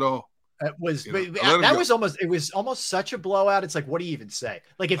at him at all. It was almost such a blowout. It's like, what do you even say?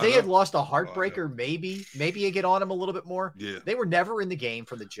 Like, if they had lost a heartbreaker, maybe you get on them a little bit more. Yeah. They were never in the game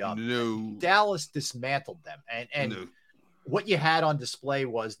from the jump. No. Dallas dismantled them. And what you had on display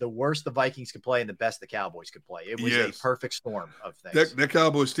was the worst the Vikings could play and the best the Cowboys could play. It was a perfect storm of things. That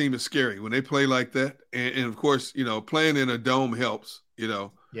Cowboys team is scary when they play like that. And of course, playing in a dome helps,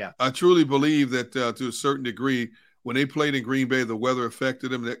 Yeah. I truly believe that to a certain degree, when they played in Green Bay, the weather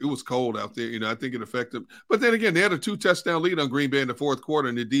affected them. It was cold out there. I think it affected them. But then again, they had a 2-touchdown lead on Green Bay in the fourth quarter,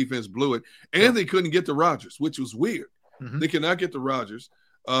 and the defense blew it. And they couldn't get to Rodgers, which was weird. They could not get to Rodgers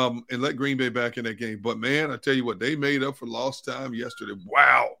and let Green Bay back in that game. But, man, I tell you what, they made up for lost time yesterday.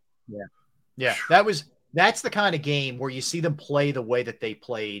 Wow. Yeah. That's the kind of game where you see them play the way that they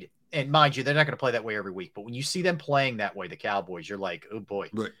played. And mind you, they're not going to play that way every week. But when you see them playing that way, the Cowboys, you're like, oh, boy.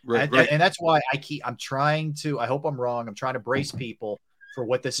 Right. And that's why I'm trying to – I hope I'm wrong. I'm trying to brace people for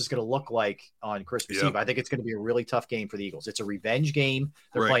what this is going to look like on Christmas Eve. I think it's going to be a really tough game for the Eagles. It's a revenge game.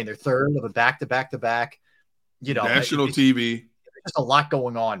 They're playing their third of a back-to-back-to-back. National TV. There's a lot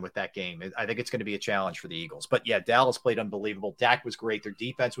going on with that game. I think it's going to be a challenge for the Eagles. But, yeah, Dallas played unbelievable. Dak was great. Their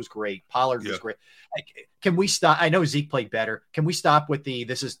defense was great. Pollard was great. Can we stop? I know Zeke played better. Can we stop with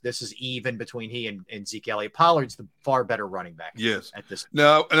this is even between he and Zeke Elliott? Pollard's the far better running back. Yes. At this.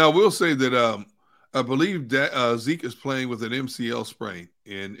 Now, and I will say that I believe that Zeke is playing with an MCL sprain,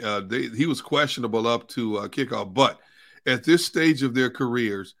 and he was questionable up to kickoff. But at this stage of their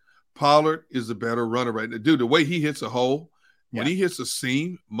careers, Pollard is a better runner right now. Dude, the way he hits a hole, when he hits a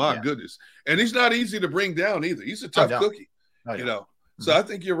seam, my goodness. And he's not easy to bring down either. He's a tough cookie, So I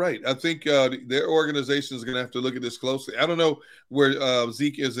think you're right. I think their organization is going to have to look at this closely. I don't know where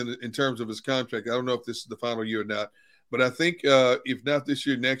Zeke is in terms of his contract. I don't know if this is the final year or not. But I think if not this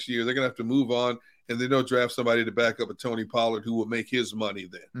year, next year, they're going to have to move on, and they don't draft somebody to back up a Tony Pollard who will make his money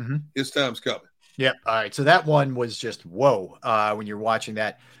then. His time's coming. Yeah. All right. So that one was just whoa when you're watching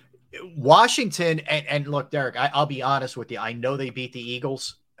that. Washington, and look, Derrick, I'll be honest with you. I know they beat the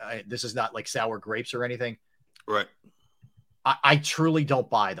Eagles. This is not like sour grapes or anything. Right. I truly don't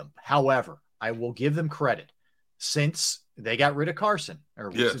buy them. However, I will give them credit. Since they got rid of Carson,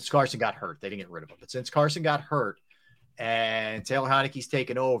 since Carson got hurt, they didn't get rid of him. But since Carson got hurt, and Taylor Heineke's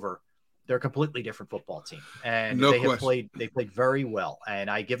taken over, they're a completely different football team. And they played very well. And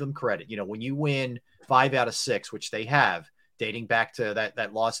I give them credit. When you win 5 out of 6, which they have, dating back to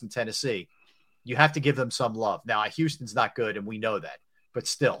that loss in Tennessee, you have to give them some love. Now, Houston's not good, and we know that. But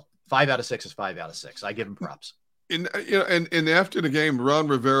still, 5 out of 6 is 5 out of 6. I give them props. And after the game, Ron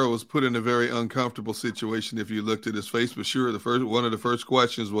Rivera was put in a very uncomfortable situation if you looked at his face. But sure, one of the first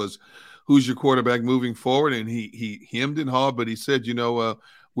questions was, who's your quarterback moving forward? And he hemmed and hawed, but he said,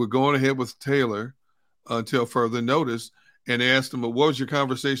 we're going ahead with Taylor until further notice. And asked him, what was your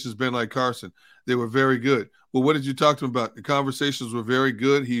conversations been like, Carson? They were very good. Well, what did you talk to him about? The conversations were very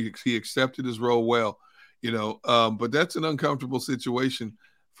good. He accepted his role well, but that's an uncomfortable situation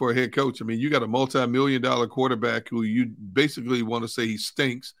for a head coach. I mean, you got a multi-million-dollar quarterback who you basically want to say he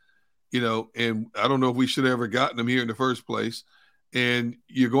stinks, and I don't know if we should have ever gotten him here in the first place. And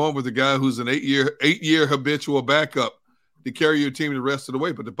you're going with a guy who's an eight-year habitual backup to carry your team the rest of the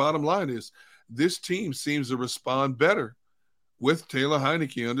way. But the bottom line is this team seems to respond better with Taylor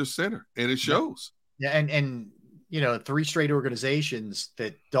Heineke under center, and it shows. Yeah, and 3 straight organizations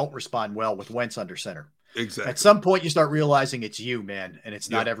that don't respond well with Wentz under center. Exactly. At some point, you start realizing it's you, man, and it's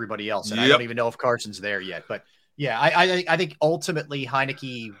not everybody else. And I don't even know if Carson's there yet. But, yeah, I think ultimately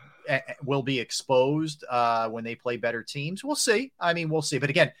Heineke will be exposed when they play better teams. We'll see. I mean, we'll see. But,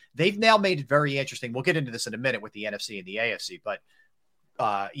 again, they've now made it very interesting. We'll get into this in a minute with the NFC and the AFC, but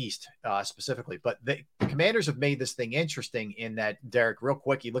East specifically. But the Commanders have made this thing interesting in that, Derrick, real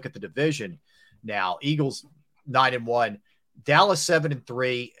quick, you look at the division now. Eagles 9-1, Dallas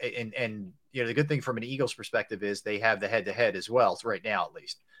 7-3, and the good thing from an Eagles perspective is they have the head-to-head as well. It's right now, at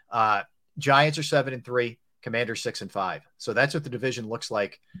least. Giants are 7-3, Commanders 6-5. So that's what the division looks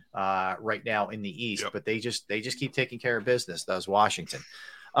like right now in the East. Yep. But they just keep taking care of business. Does Washington?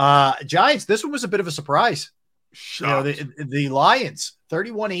 Giants. This one was a bit of a surprise. The Lions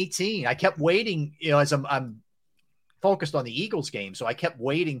 31-18. I kept waiting. As I'm focused on the Eagles game, so I kept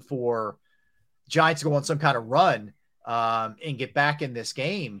waiting for Giants to go on some kind of run and get back in this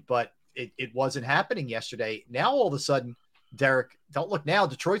game, but it wasn't happening yesterday. Now all of a sudden, Derrick, don't look now.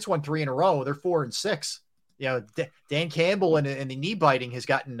 Detroit's won 3 in a row. They're 4-6. Dan Campbell and the knee biting has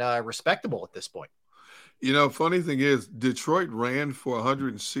gotten respectable at this point. Funny thing is, Detroit ran for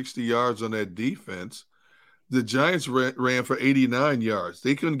 160 yards on that defense. The Giants ran for 89 yards.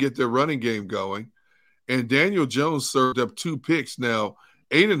 They couldn't get their running game going. And Daniel Jones served up 2 picks. Now,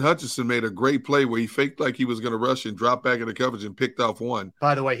 Aiden Hutchinson made a great play where he faked like he was going to rush and drop back in the coverage and picked off 1.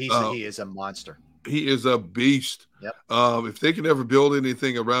 By the way, he is a monster. He is a beast. Yep. If they can ever build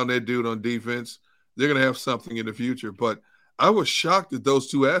anything around that dude on defense, they're going to have something in the future. But I was shocked at those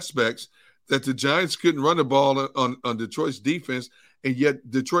 2 aspects, that the Giants couldn't run the ball on Detroit's defense, and yet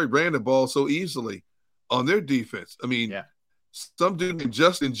Detroit ran the ball so easily on their defense. I mean, some dude named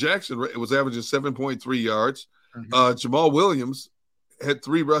Justin Jackson was averaging 7.3 yards. Mm-hmm. Jamal Williams had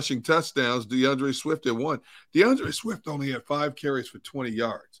 3 rushing touchdowns. DeAndre Swift had 1. DeAndre Swift only had 5 carries for 20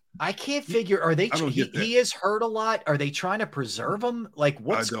 yards. I can't figure. Are they? He is hurt a lot. Are they trying to preserve him? Like,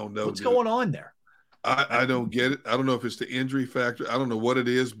 I don't know. What's going on there? I don't get it. I don't know if it's the injury factor. I don't know what it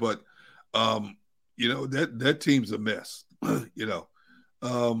is, but that team's a mess. But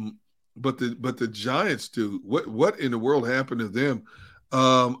the Giants do. What in the world happened to them?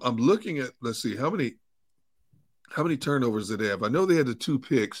 I'm looking at. Let's see how many turnovers did they have? I know they had the 2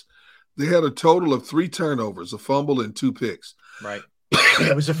 picks. They had a total of 3 turnovers, a fumble and 2 picks. Right.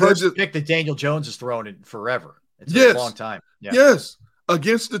 It was the first pick that Daniel Jones has thrown in forever. It's been a long time. Yeah. Yes.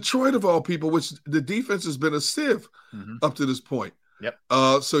 Against Detroit, of all people, which the defense has been a sieve up to this point. Yep.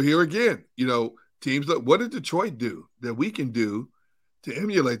 So here again, teams like, what did Detroit do that we can do to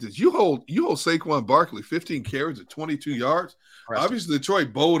emulate this? You hold Saquon Barkley 15 carries at 22 yards. Obviously,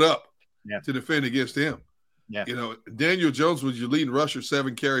 Detroit bowled up to defend against him. Yeah. Daniel Jones was your leading rusher,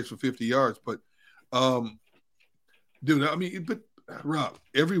 7 carries for 50 yards. But, dude, I mean, but Rob,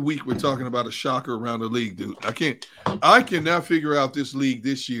 every week we're talking about a shocker around the league, dude. I cannot figure out this league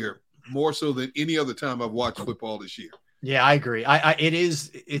this year more so than any other time I've watched football this year. Yeah, I agree.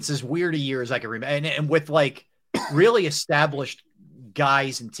 It's as weird a year as I can remember. And with like really established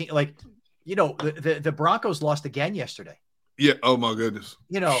guys and team, like, the Broncos lost again yesterday. Yeah. Oh my goodness.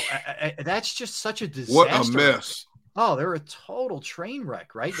 That's just such a disaster. What a mess. Oh, they're a total train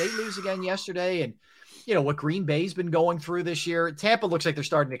wreck, right? They lose again yesterday. And, what Green Bay's been going through this year. Tampa looks like they're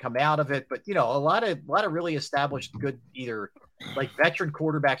starting to come out of it. But, a lot of really established good, either like veteran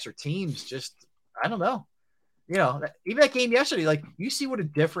quarterbacks or teams, just, I don't know. Even that game yesterday, like, you see what a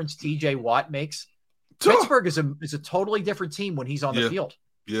difference TJ Watt makes. Pittsburgh is a totally different team when he's on the field.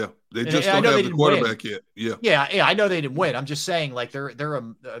 Yeah, they just don't have the quarterback yet. Yeah. I know they didn't win. I'm just saying, like they're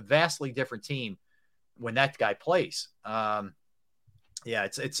a vastly different team when that guy plays. Yeah,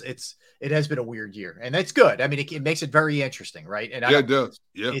 it has been a weird year, and that's good. I mean, it makes it very interesting, right? And it does.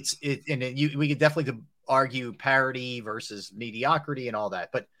 Yeah, we could definitely argue parity versus mediocrity and all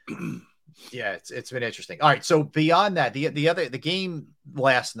that, but yeah, it's been interesting. All right, so beyond that, the game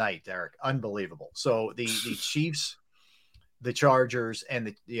last night, Derrick, unbelievable. So the Chiefs, the Chargers,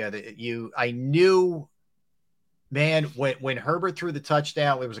 and I knew, man, when Herbert threw the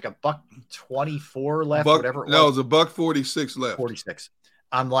touchdown, it was like $1:24 left, whatever it was. No, it was $1:46 left. 46.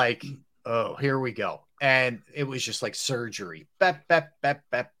 I'm like, oh, here we go. And it was just like surgery. Bap, bap, bap,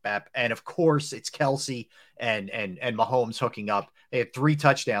 bap, bap. And of course, it's Kelsey and Mahomes hooking up. They had 3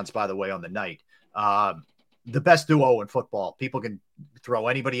 touchdowns, by the way, on the night. The best duo in football. People can throw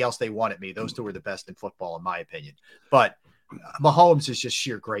anybody else they want at me. Those two are the best in football, in my opinion. But Mahomes is just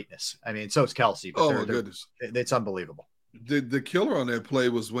sheer greatness. I mean, so is Kelsey. But my goodness. It's unbelievable. The killer on that play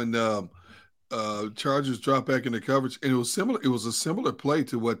was when Chargers dropped back into coverage, and it was similar. It was a similar play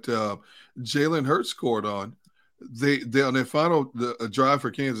to what Jalen Hurts scored on. They on their final drive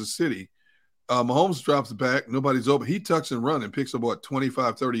for Kansas City, Mahomes drops back, nobody's open. He tucks and runs and picks up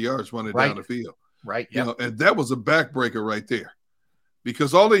 25, 30 yards running down the field. Right. Yeah. And that was a backbreaker right there,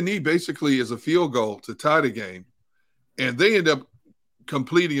 because all they need basically is a field goal to tie the game, and they end up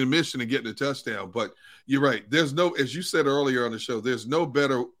completing a mission and getting a touchdown. But you're right. There's no, as you said earlier on the show, there's no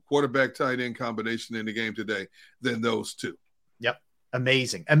better quarterback tight end combination in the game today than those two. Yep.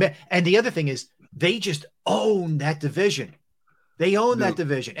 Amazing. And the other thing is they just own that division. They own that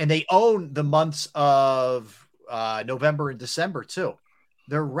division, and they own the months of November and December too.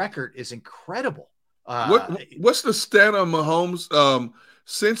 Their record is incredible. What's the stat on Mahomes?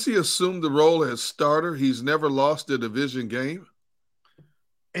 Since he assumed the role as starter, he's never lost a division game.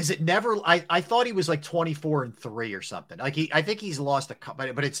 Is it never? I thought he was like 24-3 or something. Like I think he's lost a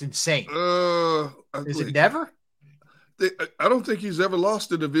couple, but it's insane. Is it never? I don't think he's ever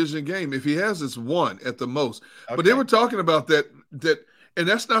lost a division game. If he has, it's one at the most. Okay. But they were talking about that, and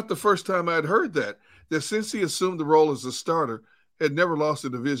that's not the first time I'd heard that since he assumed the role as a starter, had never lost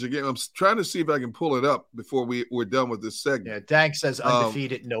a division game. I'm trying to see if I can pull it up before we're done with this segment. Yeah, Dank says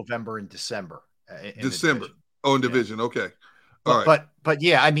undefeated in November and December. December. In division. Okay. All right. But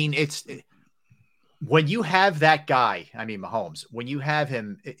yeah, I mean, when you have that guy, I mean, Mahomes, when you have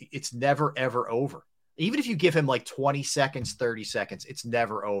him, it's never, ever over. Even if you give him like 20 seconds, 30 seconds, it's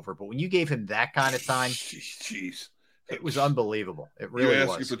never over. But when you gave him that kind of time, jeez, it was unbelievable. It really was. You're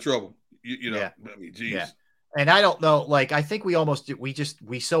asking for trouble. You know, yeah. I mean, geez. Yeah. And I don't know, like, I think we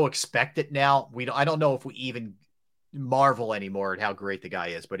so expect it now. I don't know if we even marvel anymore at how great the guy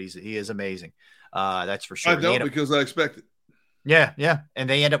is, but he is amazing. That's for sure. I don't, because I expect it. Yeah. Yeah. And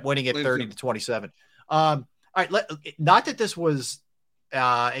they end up winning at 30-27. All right. Not that this was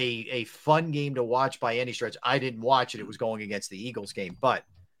a fun game to watch by any stretch. I didn't watch it. It was going against the Eagles game, but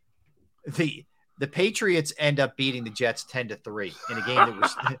the Patriots end up beating the Jets 10-3 in a game that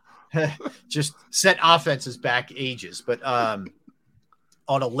was just set offenses back ages, but on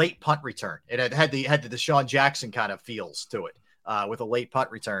a late punt return. It had the Deshaun Jackson kind of feels to it with a late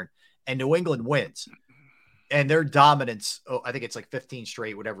punt return, and New England wins. And their dominance, I think it's like 15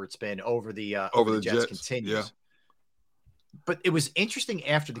 straight, whatever it's been, over the Jets continues. Yeah. But it was interesting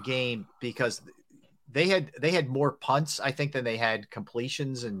after the game because they had more punts, I think, than they had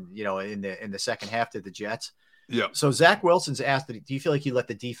completions, and in the second half to the Jets. Yeah. So Zach Wilson's asked, do you feel like you let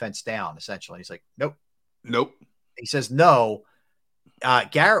the defense down, essentially? And he's like, nope. He says no.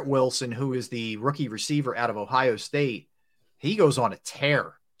 Garrett Wilson, who is the rookie receiver out of Ohio State, he goes on a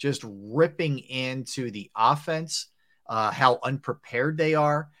tear, just ripping into the offense, how unprepared they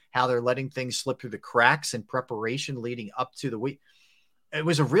are, how they're letting things slip through the cracks in preparation leading up to the week. It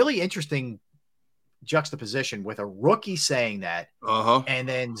was a really interesting juxtaposition with a rookie saying that. And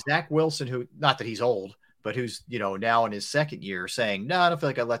then Zach Wilson, who, not that he's old, but who's, now in his second year, saying, no, I don't feel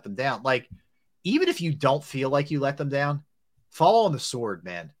like I let them down. Like, even if you don't feel like you let them down, fall on the sword,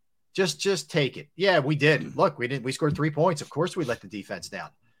 man. Just take it. Yeah, we did. Look, we scored 3 points. Of course we let the defense down.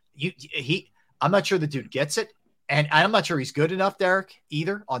 I'm not sure the dude gets it. And I'm not sure he's good enough, Derrick,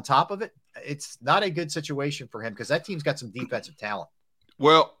 either, on top of it. It's not a good situation for him because that team's got some defensive talent.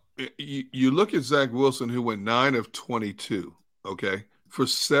 Well, you look at Zach Wilson, who went 9 of 22, okay, for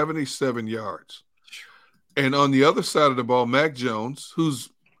 77 yards. And on the other side of the ball, Mac Jones, who's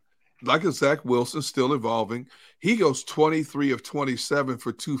like a Zach Wilson, still evolving, he goes 23 of 27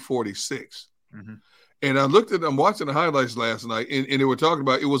 for 246. And I'm watching the highlights last night, and they were talking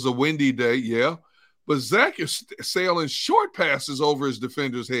about it was a windy day, yeah, but Zach is sailing short passes over his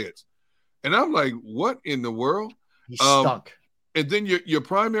defenders' heads. And I'm like, what in the world? He stunk. And then your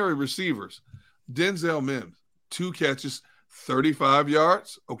primary receivers, Denzel Mims, 2 catches, 35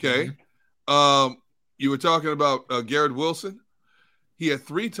 yards. Okay. Mm-hmm. You were talking about Garrett Wilson. He had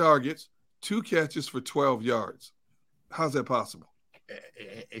 3 targets, 2 catches for 12 yards. How's that possible?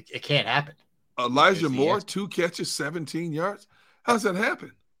 It can't happen. Elijah Moore, 2 catches, 17 yards. How's that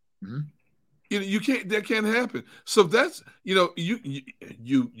happen? Mm-hmm. You can't. That can't happen. So that's you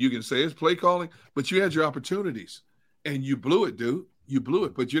can say it's play calling, but you had your opportunities and you blew it, dude. You blew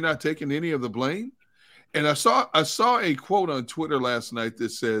it, but you're not taking any of the blame. And I saw a quote on Twitter last night that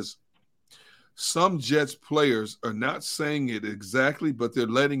says, some Jets players are not saying it exactly, but they're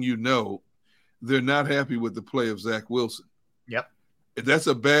letting you know they're not happy with the play of Zach Wilson. Yep. That's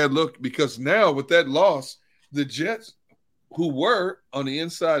a bad look because now with that loss, the Jets, who were on the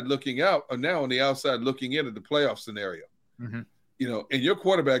inside looking out, are now on the outside looking in at the playoff scenario. Mm-hmm. And your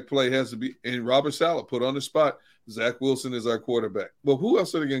quarterback play has to be, and Robert Saleh put on the spot, Zach Wilson is our quarterback. Well, who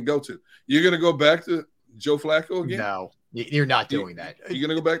else are they going to go to? You're going to go back to Joe Flacco again? No, you're not doing that. You're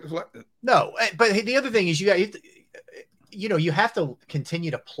going to go back to Flacco? No, but the other thing is you have to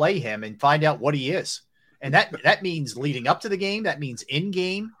continue to play him and find out what he is. And that means leading up to the game. That means in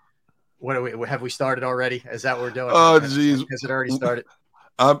game. Have we started already? Is that what we're doing? Oh, geez. Has it already started?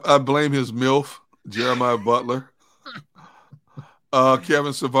 I blame his MILF, Jeremiah Butler.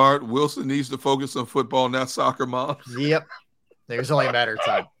 Kevin Savard, Wilson needs to focus on football, not soccer moms. Yep. It was only a matter of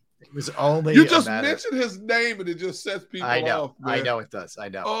time. It was only you just mentioned his name and it just sets people off. Man. I know it does. I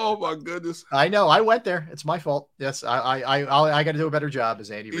know. Oh my goodness. I know. I went there. It's my fault. Yes, I got to do a better job,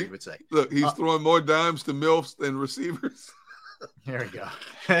 as Andy Reid would say. Look, he's throwing more dimes to MILFs than receivers. There we go.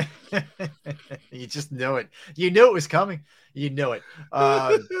 You just knew it. You knew it was coming. You knew it.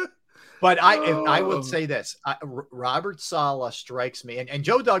 But I would say this. Robert Saleh strikes me, and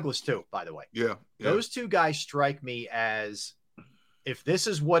Joe Douglas too, by the way. Yeah. Those two guys strike me as, if this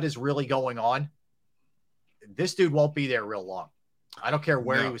is what is really going on, this dude won't be there real long. I don't care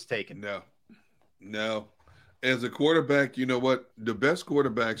where he was taken. No. As a quarterback, you know what? The best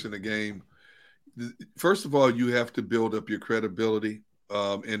quarterbacks in the game, first of all, you have to build up your credibility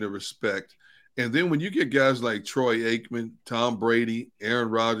and the respect. And then when you get guys like Troy Aikman, Tom Brady, Aaron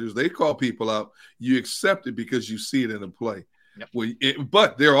Rodgers, they call people out. You accept it because you see it in a play. Yep.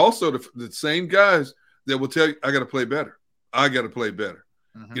 But they're also the same guys that will tell you, I got to play better. I got to play better.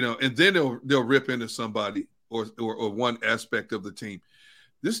 Mm-hmm. And then they'll rip into somebody or one aspect of the team.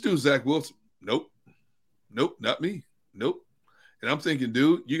 This dude, Zach Wilson, nope, not me. Nope. And I'm thinking,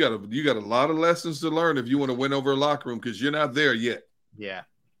 dude, you got a lot of lessons to learn if you want to win over a locker room because you're not there yet. Yeah.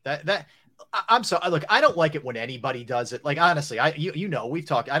 I'm sorry. Look, I don't like it when anybody does it. Like, honestly, we've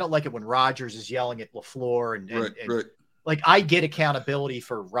talked. I don't like it when Rodgers is yelling at LaFleur and right. Like, I get accountability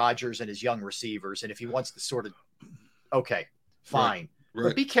for Rodgers and his young receivers. And if he wants to sort of, okay, fine. Right.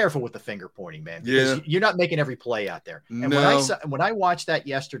 But be careful with the finger pointing, man. Because you're not making every play out there. And when I watched that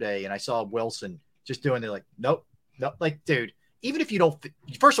yesterday and I saw Wilson just doing it, like, nope. Like, dude, even if you don't,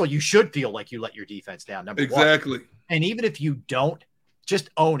 first of all, you should feel like you let your defense down. Number exactly. one. And even if you don't,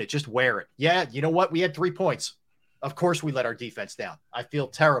 just own it. Just wear it. Yeah, you know what? We had 3 points. Of course we let our defense down. I feel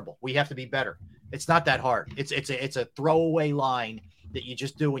terrible. We have to be better. It's not that hard. It's a throwaway line that you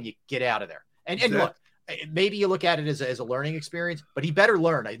just do when you get out of there. And look, maybe you look at it as a learning experience, but he better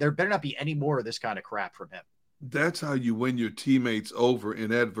learn. There better not be any more of this kind of crap from him. That's how you win your teammates over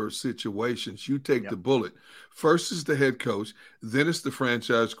in adverse situations. You take the bullet. First is the head coach, then it's the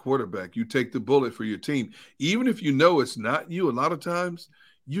franchise quarterback. You take the bullet for your team. Even if you know it's not you, a lot of times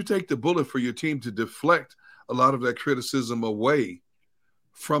you take the bullet for your team to deflect a lot of that criticism away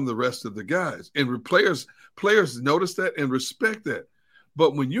from the rest of the guys. And players notice that and respect that.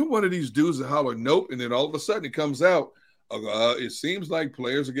 But when you're one of these dudes that holler nope, and then all of a sudden it comes out, it seems like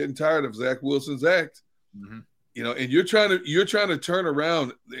players are getting tired of Zach Wilson's act. Mm-hmm. And you're trying to turn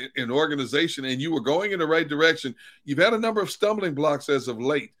around an organization, and you were going in the right direction. You've had a number of stumbling blocks as of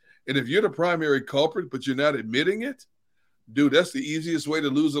late, and if you're the primary culprit, but you're not admitting it, dude, that's the easiest way to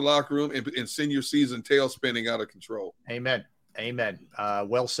lose a locker room and send your season tail spinning out of control. Amen.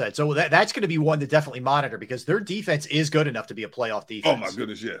 Well said. So that's going to be one to definitely monitor because their defense is good enough to be a playoff defense. Oh my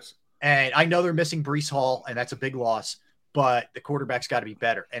goodness, yes. And I know they're missing Breece Hall, and that's a big loss, but the quarterback's got to be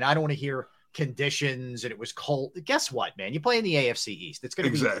better. And I don't want to hear conditions and it was cold. Guess what, man? You play in the AFC East. It's going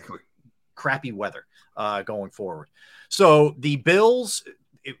to be crappy weather going forward. So the Bills,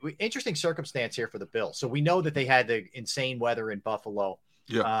 interesting circumstance here for the Bills. So we know that they had the insane weather in Buffalo.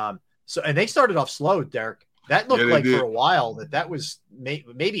 Yeah. And they started off slow, Derrick. That looked like for a while that was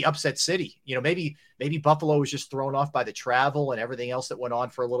maybe upset city. Maybe Buffalo was just thrown off by the travel and everything else that went on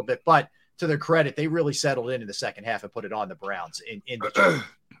for a little bit. But to their credit, they really settled in the second half and put it on the Browns in Detroit.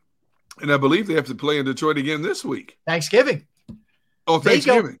 And I believe they have to play in Detroit again this week. Thanksgiving. Oh,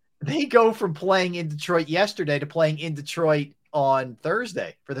 Thanksgiving. They go from playing in Detroit yesterday to playing in Detroit on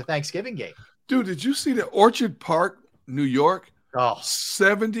Thursday for the Thanksgiving game. Dude, did you see the Orchard Park, New York? Oh,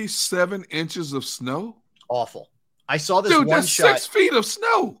 77 inches of snow. Awful. I saw this one that's shot. 6 feet of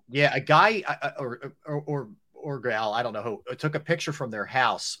snow. Yeah, a guy or gal, I don't know who, took a picture from their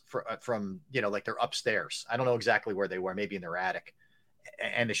house from like their upstairs. I don't know exactly where they were, maybe in their attic,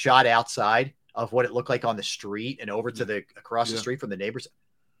 and the shot outside of what it looked like on the street and over to across the street from the neighbors.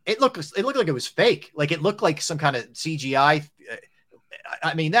 It looked like it was fake. Like it looked like some kind of CGI.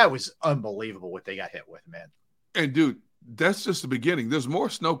 I mean, that was unbelievable what they got hit with, man. And dude, that's just the beginning. There's more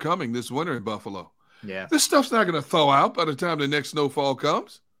snow coming this winter in Buffalo. Yeah, this stuff's not going to thaw out by the time the next snowfall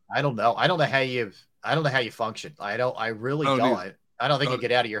comes. I don't know. I don't know how you function. I really don't. I don't think you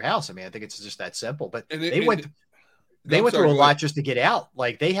get out of your house. I mean, I think it's just that simple. But they went through a lot just to get out.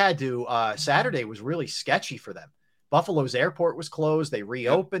 Like they had to. Saturday was really sketchy for them. Buffalo's airport was closed. They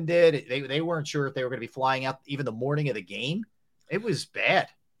reopened it. They weren't sure if they were going to be flying out even the morning of the game. It was bad.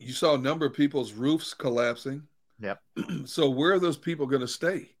 You saw a number of people's roofs collapsing. Yep. So where are those people going to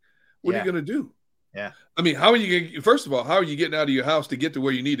stay? What are you going to do? Yeah. I mean, first of all, how are you getting out of your house to get to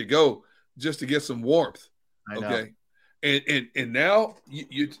where you need to go just to get some warmth? I know. Okay. And now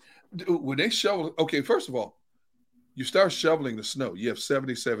you when they shovel, okay, first of all, you start shoveling the snow. You have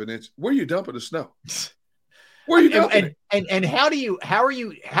 77 inches. Where are you dumping the snow? Where are you dumping it? And how do you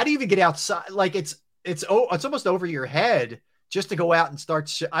even get outside? Like it's almost over your head just to go out and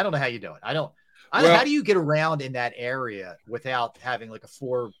start. I don't know how you do it. How do you get around in that area without having like a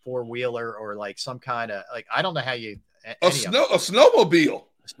four-wheeler or like some kind of like, I don't know how you, a snowmobile.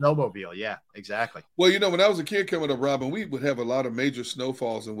 Snowmobile. Yeah, exactly. Well, when I was a kid coming up, Robin, we would have a lot of major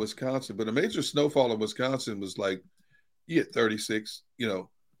snowfalls in Wisconsin, but a major snowfall in Wisconsin was like, 36,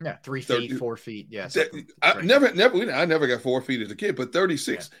 Yeah, 3 feet, 4 feet. Yes. I never got 4 feet as a kid, but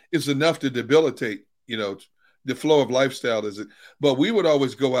 36 is enough to debilitate, the flow of lifestyle is it. But we would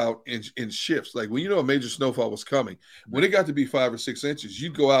always go out in shifts. Like when a major snowfall was coming, when it got to be 5 or 6 inches,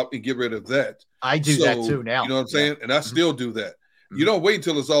 you'd go out and get rid of that. I do that too now. You know what I'm saying? And I still do that. Mm-hmm. You don't wait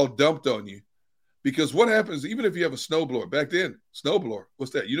until it's all dumped on you. Because what happens, even if you have a snowblower, back then, snowblower,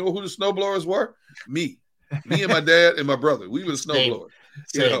 what's that? You know who the snowblowers were? Me and my dad and my brother. We were the snowblower.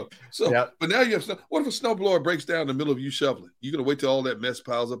 But now you have what if a snowblower breaks down in the middle of you shoveling? You gonna wait till all that mess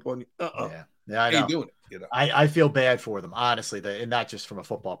piles up on you? Yeah, I know. Ain't doing it. I feel bad for them, honestly, and not just from a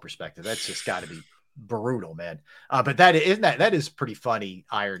football perspective. That's just got to be brutal, man. But that is pretty funny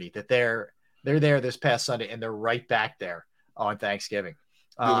irony that they're there this past Sunday and they're right back there on Thanksgiving.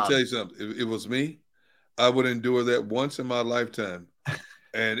 Let me tell you something. If it was me, I would endure that once in my lifetime.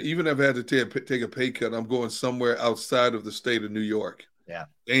 And even if I had to take a pay cut, I'm going somewhere outside of the state of New York. Yeah.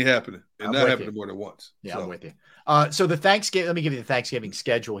 Ain't happening. And not happening more than once. Yeah, I'm with you. So the Thanksgiving, let me give you the Thanksgiving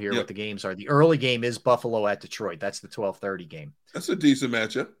schedule here. What the games are. The early game is Buffalo at Detroit. That's the 12:30 game. That's a decent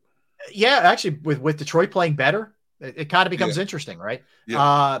matchup. Yeah, actually, with Detroit playing better, it kind of becomes interesting, right?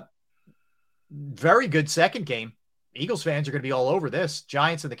 Yeah. Very good second game. Eagles fans are going to be all over this.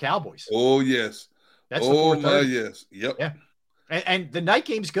 Giants and the Cowboys. Oh, yes. That's the 4:30. Yes. Yep. Yeah. And the night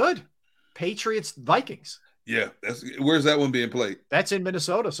game's good. Patriots, Vikings. Yeah. Where's that one being played? That's in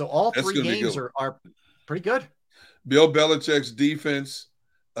Minnesota. So all three games are pretty good. Bill Belichick's defense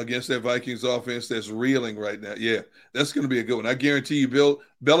against that Vikings offense that's reeling right now. Yeah, that's going to be a good one. I guarantee you, Bill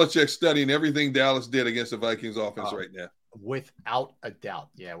Belichick's studying everything Dallas did against the Vikings offense right now. Without a doubt.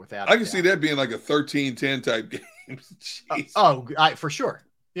 Yeah, I can see that being like a 13-10 type game. For sure.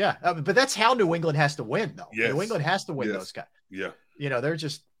 Yeah, but that's how New England has to win, though. Yes. New England has to win those guys. Yeah.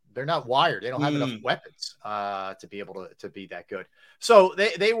 They're not wired. They don't have enough weapons to be able to be that good. So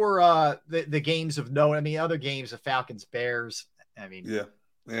they were the games of note. I mean, other games, the Falcons, Bears. I mean,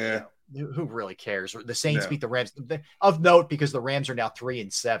 who really cares? The Saints beat the Rams of note because the Rams are now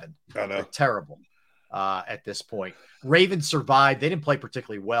 3-7. I know. They're terrible at this point. Ravens survived. They didn't play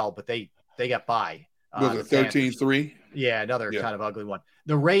particularly well, but they got by. Was it 13-3? Yeah, another kind of ugly one.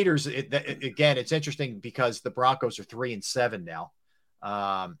 The Raiders, again, it's interesting because the Broncos are 3-7 now.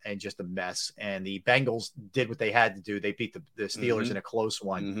 And just a mess. And the Bengals did what they had to do. They beat the Steelers in a close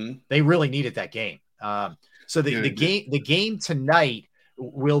one. Mm-hmm. They really needed that game. So the game tonight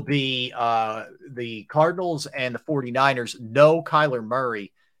will be the Cardinals and the 49ers. No Kyler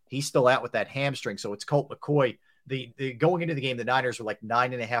Murray. He's still out with that hamstring. So it's Colt McCoy. The going into the game, the Niners were like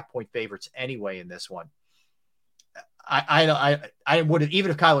 9.5-point favorites anyway in this one. I would have,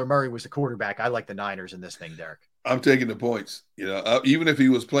 even if Kyler Murray was the quarterback, I like the Niners in this thing, Derrick. I'm taking the points. Even if he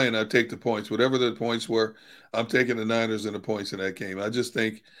was playing, I'd take the points. Whatever the points were, I'm taking the Niners and the points in that game. I just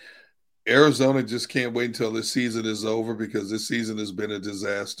think Arizona just can't wait until this season is over because this season has been a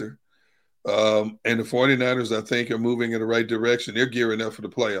disaster. And the 49ers, I think, are moving in the right direction. They're gearing up for the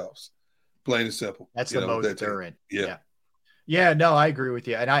playoffs, plain and simple. That's the most they're in. Yeah. Yeah, no, I agree with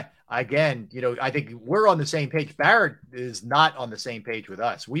you. And I think we're on the same page. Barrett is not on the same page with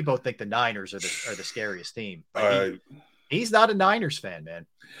us. We both think the Niners are the scariest team. He's not a Niners fan, man.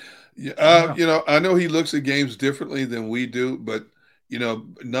 Yeah, I know he looks at games differently than we do, but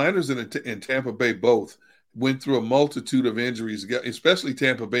Niners and Tampa Bay both went through a multitude of injuries, especially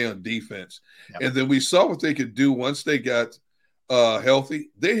Tampa Bay on defense. Yep. And then we saw what they could do once they got healthy.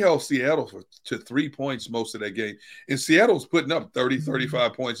 They held Seattle to 3 points most of that game. And Seattle's putting up 30,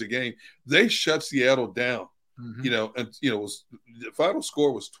 35 points a game. They shut Seattle down. Mm-hmm. The final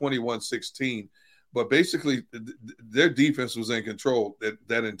score was 21-16. But basically, their defense was in control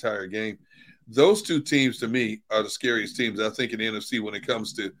that entire game. Those two teams, to me, are the scariest teams, I think, in the NFC when it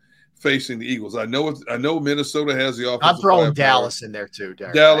comes to facing the Eagles. I know Minnesota has the offensive. I'm throwing Dallas in there too,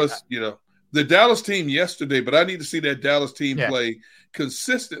 Derrick. Dallas, the Dallas team yesterday, but I need to see that Dallas team play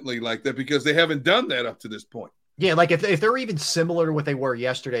consistently like that because they haven't done that up to this point. Yeah, like if they're even similar to what they were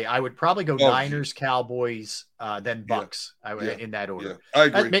yesterday, I would probably go Niners, Cowboys, then Bucks. In that order. Yeah, I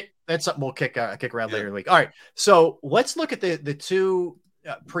agree. That's something we'll kick around later in the week. All right, so let's look at the two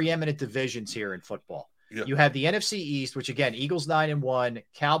preeminent divisions here in football. Yeah. You have the NFC East, which again, Eagles 9-1,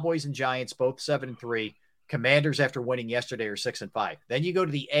 Cowboys and Giants both 7-3. Commanders, after winning yesterday, are 6-5. Then you go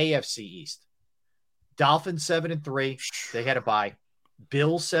to the AFC East. Dolphins 7-3. They had a bye.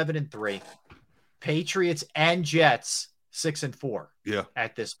 Bills 7-3. Patriots and Jets 6-4. Yeah.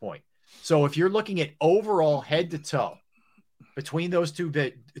 At this point. So if you're looking at overall head to toe between those two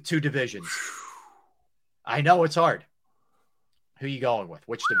divisions, I know it's hard. Who are you going with?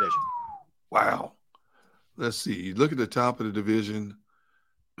 Which division? Wow. Let's see. You look at the top of the division.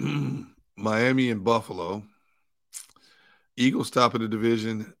 Miami and Buffalo. Eagles top of the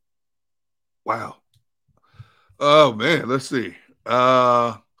division. Wow. Oh, man. Let's see.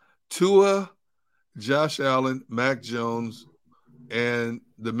 Tua, Josh Allen, Mac Jones, and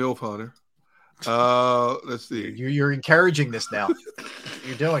the MILF Hunter. Let's see. You're encouraging this now.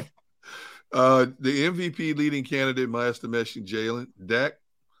 You're doing. The MVP leading candidate, my estimation, Jalen, Dak,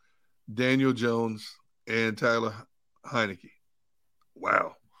 Daniel Jones, and Tyler Heineke.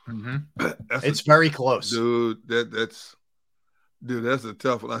 Wow. Mm-hmm. It's very close. Dude, that's a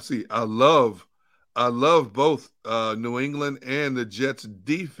tough one. I love both New England and the Jets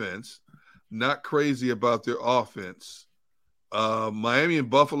defense. Not crazy about their offense. Miami and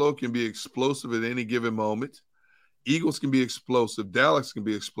Buffalo can be explosive at any given moment. Eagles can be explosive. Dallas can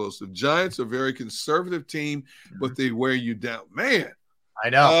be explosive. Giants are a very conservative team, but they wear you down. Man. I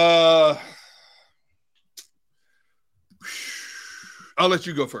know. I'll let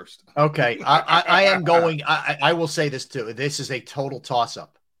you go first. Okay. I am going. I will say this too. This is a total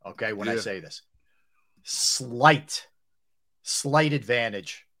toss-up. Okay. When I say this, slight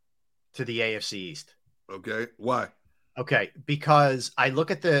advantage to the AFC East. Okay. Why? Okay. Because I look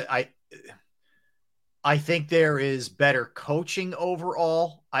at I think there is better coaching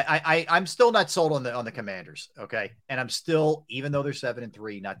overall. I'm still not sold on the Commanders. Okay. And I'm still, even though they're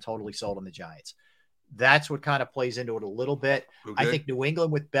 7-3, not totally sold on the Giants. That's what kind of plays into it a little bit. Okay. I think New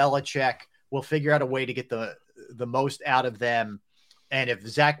England with Belichick will figure out a way to get the most out of them. And if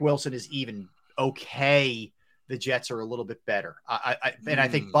Zach Wilson is even okay, the Jets are a little bit better. I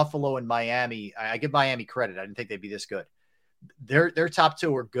think Buffalo and Miami, I give Miami credit. I didn't think they'd be this good. Their top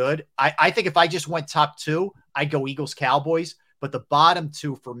two are good. I think if I just went top two, I'd go Eagles, Cowboys. But the bottom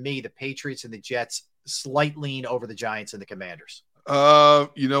two for me, the Patriots and the Jets, slight lean over the Giants and the Commanders.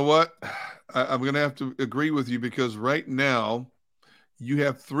 You know what? I'm going to have to agree with you because right now you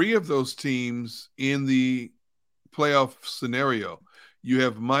have three of those teams in the playoff scenario. You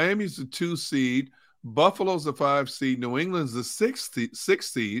have Miami's the 2 seed, Buffalo's the 5 seed, New England's the 6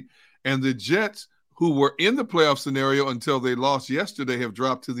 seed, and the Jets, who were in the playoff scenario until they lost yesterday, have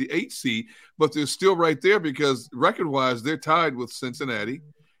dropped to the 8 seed, but they're still right there because record-wise they're tied with Cincinnati,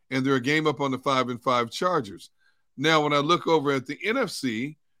 and they're a game up on the 5-5 Chargers. Now, when I look over at the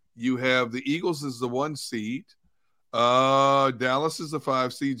NFC, you have the Eagles as the 1 seed, Dallas is the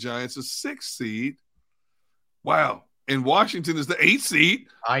 5 seed, Giants is 6 seed. Wow. And Washington is the 8 seed.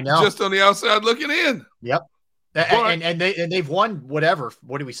 I know. Just on the outside looking in. Yep. And they've won whatever.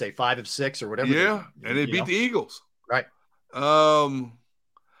 What do we say? 5 of 6 or whatever. Yeah. And they beat the Eagles. Right. I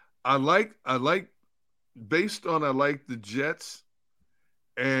like based on I like the Jets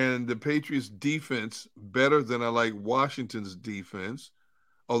and the Patriots defense better than I like Washington's defense.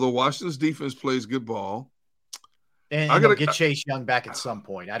 Although Washington's defense plays good ball. And they'll get Chase Young back at some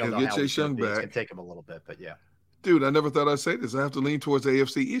point. I don't know how Chase Young back. It's going to take him a little bit, but yeah. Dude, I never thought I'd say this. I have to lean towards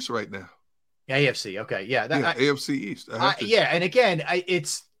AFC East right now. AFC, okay. Yeah. AFC East. Yeah, and again,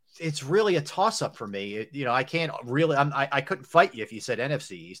 it's really a toss-up for me. I can't really – I couldn't fight you if you said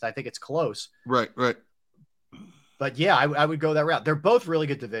NFC East. I think it's close. Right. But, yeah, I would go that route. They're both really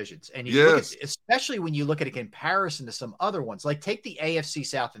good divisions. And you look at, especially when you look at a comparison to some other ones, like take the AFC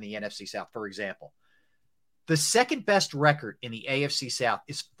South and the NFC South, for example. The second best record in the AFC South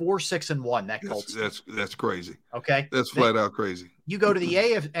is 4-6-1. That Colts. That's crazy. Okay. That's flat out crazy. You go to the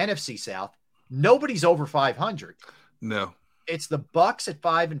NFC South, nobody's over 500. No. It's the Bucs at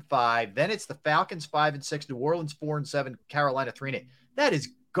 5-5. Then it's the Falcons 5-6, New Orleans 4-7, Carolina 3-8. That is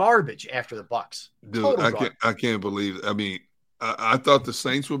garbage after the Bucs. Dude, I can't believe it. I mean, I thought the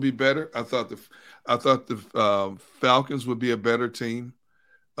Saints would be better. I thought the Falcons would be a better team.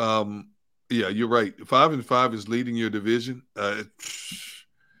 Yeah, you're right. 5-5 is leading your division. That's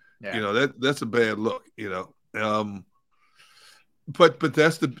a bad look. But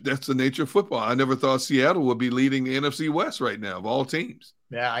that's the nature of football. I never thought Seattle would be leading the NFC West right now of all teams.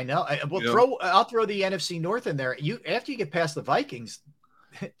 Yeah, I know. I'll throw the NFC North in there. After you get past the Vikings,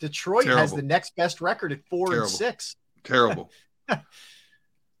 Detroit has the next best record at 4-6. Terrible.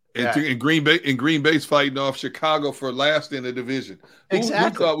 And Green Bay's fighting off Chicago for last in the division. Exactly.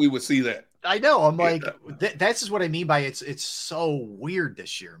 Who thought we would see that? I know. I'm like, that's just what I mean by it's so weird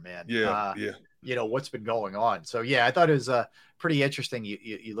this year, man. Yeah. What's been going on. So yeah, I thought it was pretty interesting.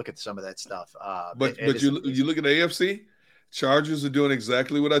 You look at some of that stuff. But you look at the AFC, Chargers are doing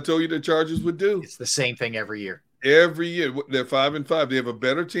exactly what I told you the Chargers would do. It's the same thing every year. Every year they're 5-5. They have a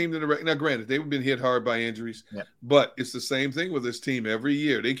better team than now. Granted, they've been hit hard by injuries, but it's the same thing with this team every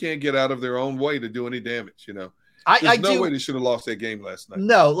year. They can't get out of their own way to do any damage. There's no way they should have lost that game last night.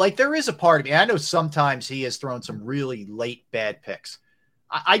 No, like there is a part of me. I know sometimes he has thrown some really late bad picks.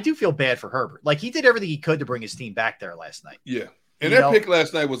 I do feel bad for Herbert. Like he did everything he could to bring his team back there last night. Yeah. And that pick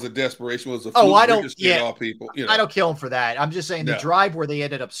last night was a desperation. Was a I don't. Yeah, all people. I don't kill him for that. I'm just saying the drive where they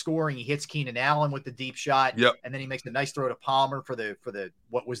ended up scoring. He hits Keenan Allen with the deep shot. Yep. And then he makes a nice throw to Palmer for the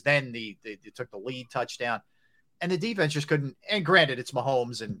what was then they took the lead touchdown, and the defense just couldn't. And granted, it's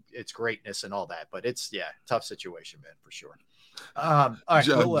Mahomes and it's greatness and all that, but it's tough situation, man, for sure. All right,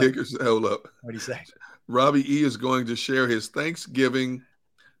 John Dickers, hold up. What do you say? Robbie E is going to share his Thanksgiving.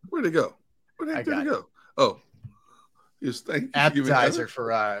 Where'd it go? Where did it go? Oh. His appetizer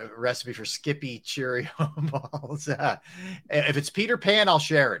for recipe for Skippy Cheerio balls. If it's Peter Pan, I'll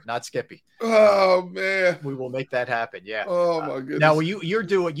share it, not Skippy. Oh man, we will make that happen. Yeah. Oh my goodness. Now, you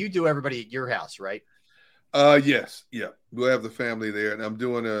do everybody at your house, right? Yes, yeah. We'll have the family there, and I'll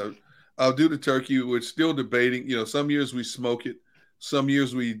do the turkey. We're still debating. Some years we smoke it, some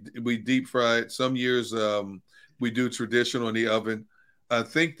years we deep fry it, some years we do traditional in the oven. I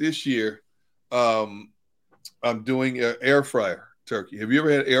think this year. I'm doing an air fryer turkey. Have you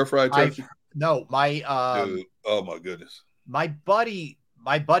ever had air fried turkey? No, my dude, oh my goodness. My buddy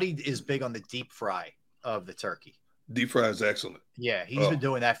is big on the deep fry of the turkey. Deep fry is excellent. Yeah, he's been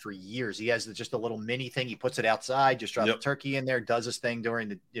doing that for years. He has just a little mini thing. He puts it outside, just drops the turkey in there, does his thing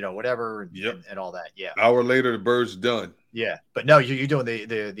during the whatever and all that. Yeah. Hour later, the bird's done. Yeah, but no, you're doing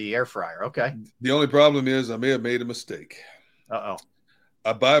the air fryer. Okay. The only problem is I may have made a mistake. Uh-oh.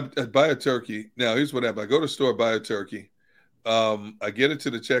 I buy a turkey. Now, here's what happens. I go to the store, buy a turkey. I get it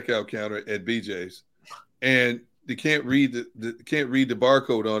to the checkout counter at BJ's, and they can't read the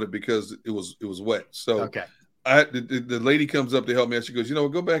barcode on it because it was wet. So the lady comes up to help me, and she goes,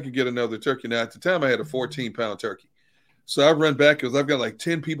 go back and get another turkey. Now, at the time, I had a 14-pound turkey. So I run back because I've got like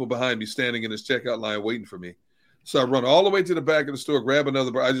 10 people behind me standing in this checkout line waiting for me. So I run all the way to the back of the store, grab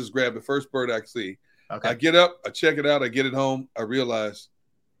another bird. I just grab the first bird I see. Okay. I get up, I check it out, I get it home, I realize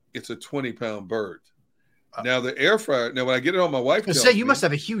it's a 20-pound bird. Now the air fryer. Now when I get it home, my wife tells me, you must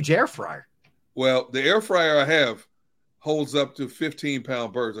have a huge air fryer. Well, the air fryer I have holds up to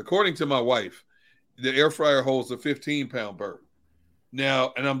 15-pound birds. According to my wife, the air fryer holds a 15-pound bird.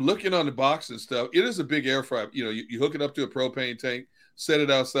 Now, and I'm looking on the box and stuff. It is a big air fryer. You hook it up to a propane tank, set it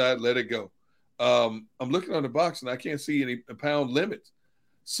outside, let it go. I'm looking on the box and I can't see any pound limits.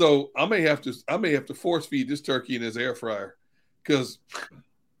 So I may have to force feed this turkey in his air fryer because,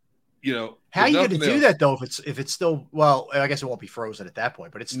 how are you going to do that though? If it's still, well, I guess it won't be frozen at that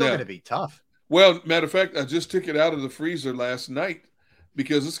point, but it's still going to be tough. Well, matter of fact, I just took it out of the freezer last night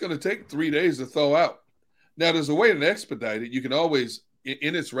because it's going to take 3 days to thaw out. Now there's a way to expedite it. You can always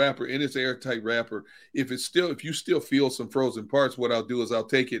in its wrapper, in its airtight wrapper, if you still feel some frozen parts, what I'll do is I'll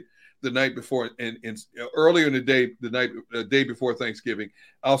take it the night before and earlier in the day, the day before Thanksgiving,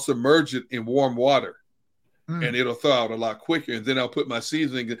 I'll submerge it in warm water. And it'll thaw out a lot quicker. And then I'll put my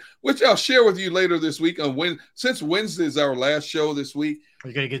seasoning, which I'll share with you later this week. Since Wednesday is our last show this week. Are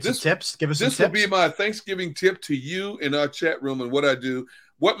you going to get some tips? Give us some tips. This will be my Thanksgiving tip to you in our chat room and what I do,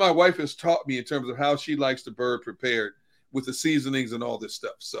 what my wife has taught me in terms of how she likes the bird prepared with the seasonings and all this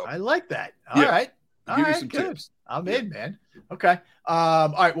stuff. So I like that. All right. I'll give you some tips. I'm in, man. Okay.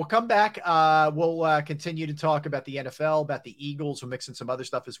 All right. We'll come back. We'll continue to talk about the NFL, about the Eagles. We'll mix in some other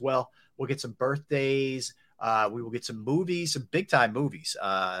stuff as well. We'll get some birthdays. We will get some movies, some big time movies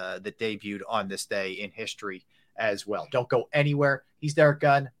that debuted on this day in history as well. Don't go anywhere. He's Derrick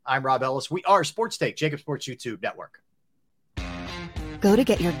Gunn. I'm Rob Ellis. We are Sports Take, Jacob Sports YouTube Network. Go to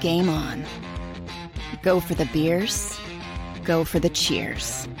get your game on. Go for the beers. Go for the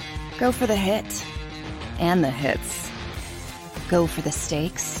cheers. Go for the hit and the hits. Go for the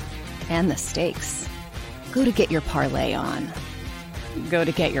stakes and the stakes. Go to get your parlay on. Go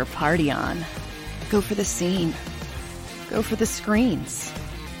to get your party on. Go for the scene. Go for the screens.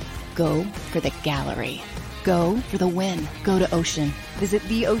 Go for the gallery. Go for the win. Go to Ocean. Visit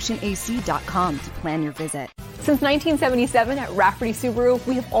theoceanac.com to plan your visit. Since 1977 at Rafferty Subaru,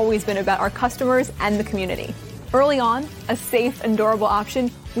 we have always been about our customers and the community. Early on, a safe and durable option,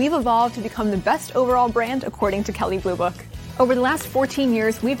 we've evolved to become the best overall brand according to Kelley Blue Book. Over the last 14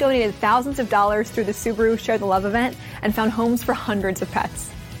 years, we've donated thousands of dollars through the Subaru Share the Love event and found homes for hundreds of pets.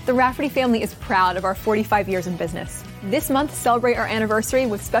 The Rafferty family is proud of our 45 years in business. This month, celebrate our anniversary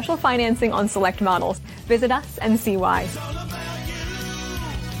with special financing on select models. Visit us and see why.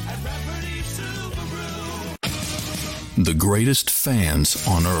 The greatest fans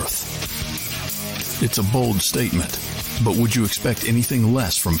on earth. It's a bold statement, but would you expect anything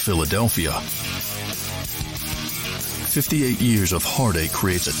less from Philadelphia? 58 years of heartache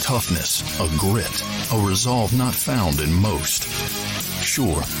creates a toughness, a grit, a resolve not found in most.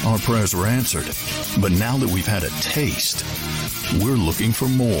 Sure, our prayers were answered, but now that we've had a taste, we're looking for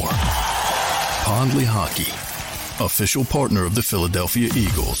more. Pondley Hockey, official partner of the Philadelphia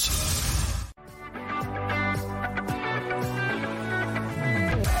Eagles.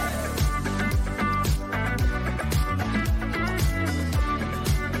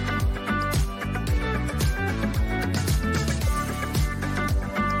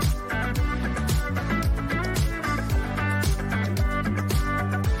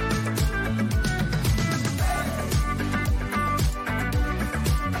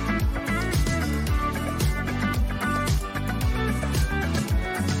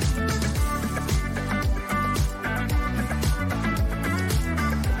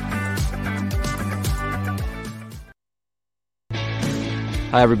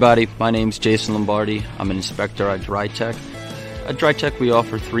 Hi everybody, my name's Jason Lombardi. I'm an inspector at DryTech. At DryTech we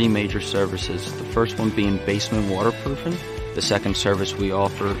offer three major services, the first one being basement waterproofing. The second service we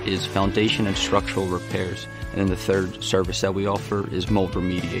offer is foundation and structural repairs. And then the third service that we offer is mold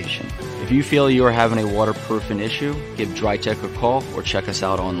remediation. If you feel you are having a waterproofing issue, give DryTech a call or check us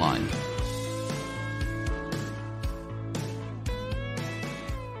out online.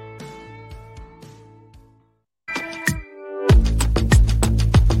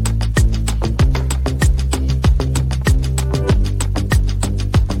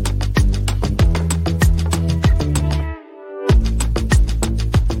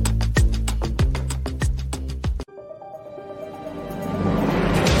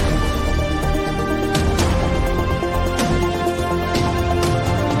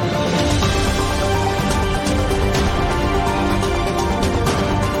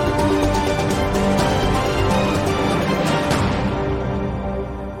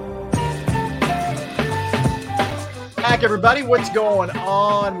 Everybody, what's going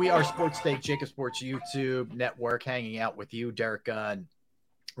on? We are Sports Take, Jacob Sports YouTube Network, hanging out with you, Derrick Gunn,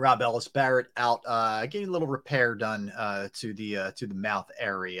 Rob Ellis, Barrett out, getting a little repair done to the mouth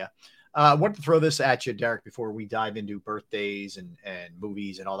area. I wanted to throw this at you, Derrick, before we dive into birthdays and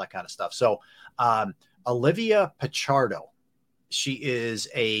movies and all that kind of stuff. So, Olivia Pichardo, she is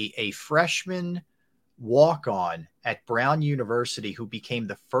a freshman walk-on at Brown University who became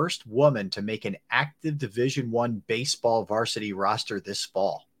the first woman to make an active Division I baseball varsity roster this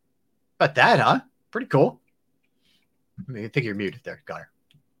fall. But that, huh? Pretty cool. I think you're muted there, Gunner.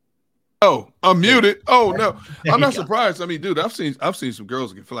 Oh, I'm muted. Oh no, I'm not surprised. I mean, dude, I've seen some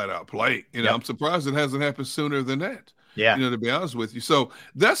girls that can flat out play. You know, yep. I'm surprised it hasn't happened sooner than that. Yeah, you know, to be honest with you. So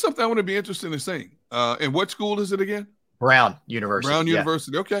that's something I want to be interested in seeing. And what school is it again? Brown University. Brown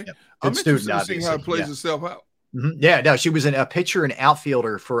University. Okay. Yep. I'm interested in seeing how it plays itself out. Mm-hmm. Yeah, no, she was a pitcher and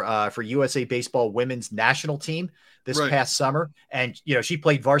outfielder for USA Baseball women's national team this past summer. And, she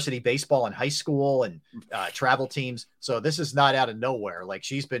played varsity baseball in high school and travel teams. So this is not out of nowhere. Like,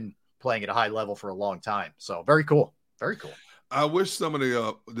 she's been playing at a high level for a long time. So very cool. Very cool. I wish some of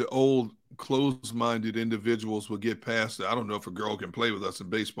the old closed-minded individuals would get past it. I don't know if a girl can play with us in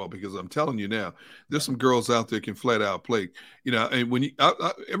baseball, because I'm telling you now, there's some girls out there can flat out play. And when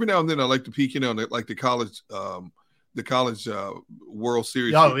every now and then I like to peek, like the college World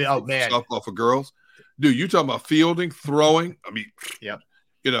Series softball for girls. Dude, you talking about fielding, throwing? I mean,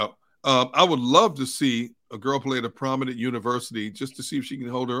 I would love to see a girl play at a prominent university just to see if she can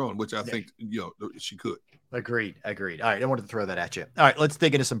hold her own, which I think she could. Agreed. All right, I wanted to throw that at you. All right, let's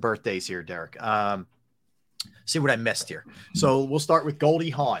dig into some birthdays here, Derrick. See what I missed here. So we'll start with Goldie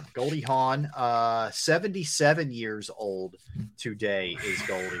Hawn. Goldie Hawn, 77 years old today is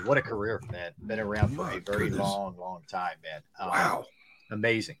Goldie. What a career, man. Been around for a very long time, man. Wow.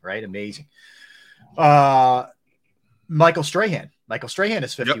 Amazing, right? Amazing. Michael Strahan. Michael Strahan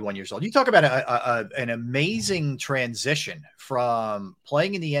is 51 years old. You talk about an amazing transition from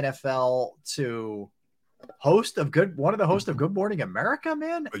playing in the NFL to one of the hosts of Good Morning America,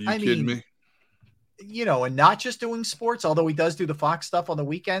 man. Are you kidding me? And not just doing sports, although he does do the Fox stuff on the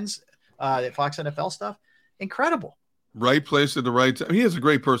weekends, the Fox NFL stuff. Incredible. Right place at the right time. He has a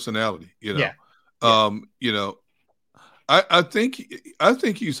great personality, Yeah. I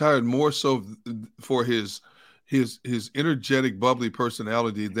think he's hired more so for his energetic, bubbly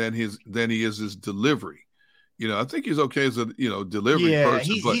personality than he is his delivery. I think he's okay as a delivery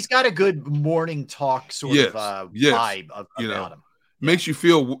person. He's got a good morning talk sort of vibe about him. Makes you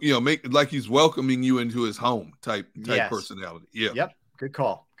feel like he's welcoming you into his home type personality. Yeah. Yep. Good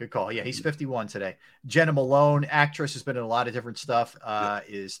call. Yeah, he's 51 today. Jenna Malone, actress, has been in a lot of different stuff.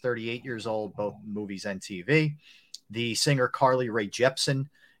 Is 38 years old, both movies and TV. The singer Carly Rae Jepsen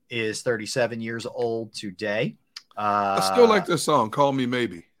is 37 years old today. I still like this song, "Call Me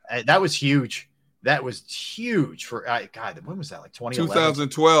Maybe." That was huge. For God. When was that? Like 2011?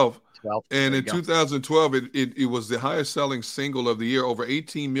 2012. And in 2012, it was the highest selling single of the year. Over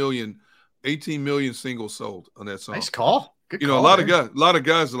 18 million singles sold on that song. Nice call. Good call, a lot of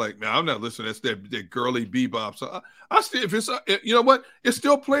guys are like, man, I'm not listening. That's that girly bebop. So I still, if it's, what, it's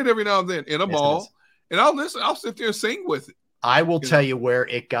still played every now and then in a mall, and I'll listen. I'll sit there and sing with it. I will tell you where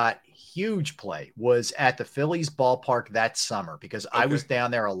it got huge play was at the Phillies ballpark that summer, because I was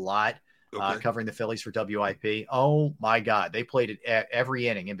down there a lot. Covering the Phillies for WIP. Oh my God. They played it every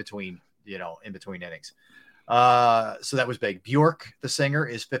inning in between innings. So that was big. Bjork, the singer,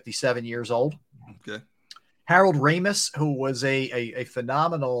 is 57 years old. Okay. Harold Ramis, who was a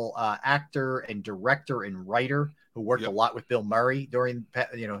phenomenal actor and director and writer who worked a lot with Bill Murray during,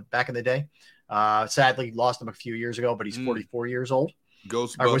 back in the day. Sadly lost him a few years ago, but he's 44 years old.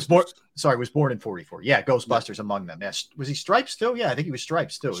 Ghostbusters. Was born in 44. Yeah, Ghostbusters among them. Yes. Was he Stripes too? Yeah, I think he was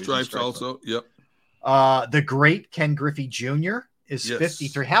Stripes too. Stripes also. Yep. The great Ken Griffey Jr. is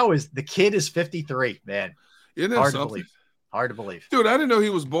 53. How is the kid is 53, man? Isn't that something? Hard to believe. Dude, I didn't know he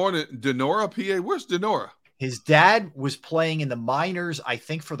was born in Denora, PA. Where's Denora? His dad was playing in the minors, I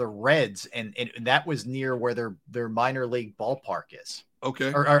think, for the Reds, and that was near where their minor league ballpark is.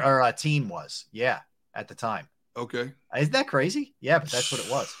 Okay. Or team was. Yeah, at the time. Okay. Isn't that crazy? Yeah, but that's what it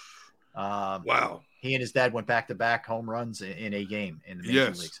was. Wow. He and his dad went back-to-back home runs in a game in the major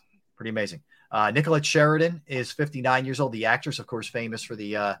leagues. Pretty amazing. Nicolette Sheridan is 59 years old. The actress, of course, famous for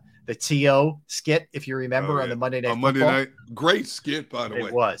the T.O. skit, if you remember, on the Monday Night Football. Monday Night. Great skit, by the way.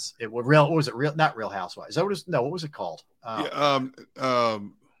 It was. What was it? Not Real Housewives. What was it called? Not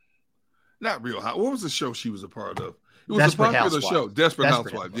Real Housewives. What was the show she was a part of? It was Desperate a popular Housewives. show. Desperate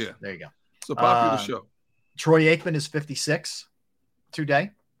Housewives. Yeah. There you go. It's a popular show. Troy Aikman is 56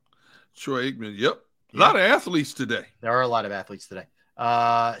 today. Troy Aikman, yep. A lot of athletes today. There are a lot of athletes today.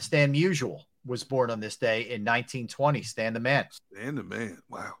 Stan Musial was born on this day in 1920. Stan the Man. Stan the Man.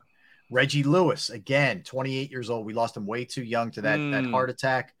 Wow. Reggie Lewis, again, 28 years old. We lost him way too young to that heart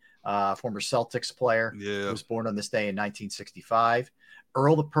attack. Former Celtics player. Yeah. Was born on this day in 1965.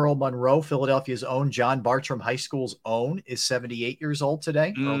 Earl the Pearl Monroe, Philadelphia's own, John Bartram High School's own, is 78 years old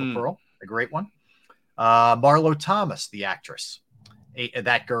today. Earl the Pearl, a great one. Marlo Thomas, the actress,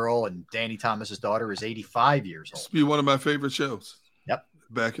 that girl, and Danny Thomas's daughter, is 85 years old. This would be one of my favorite shows. Yep.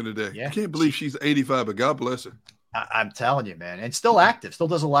 Back in the day. Yeah. I can't believe she's 85, but God bless her. I'm telling you, man. And still active. Still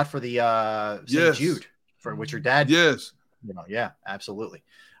does a lot for the St. Jude, for which her dad. Yes. Yeah, absolutely.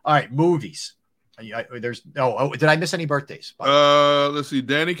 All right, movies. Did I miss any birthdays? Let's see.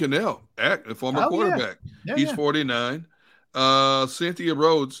 Danny Cannell, former quarterback. Yeah, He's 49. Cynthia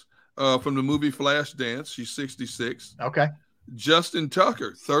Rhodes, from the movie Flashdance. She's 66. Okay. Justin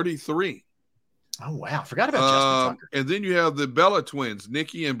Tucker, 33. Oh, wow. Forgot about Justin Tucker. And then you have the Bella twins,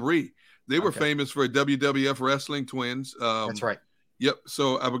 Nikki and Brie. They were famous for WWF wrestling twins. That's right. Yep.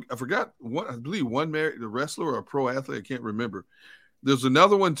 So I forgot one. I believe one married a wrestler or a pro athlete. I can't remember. There's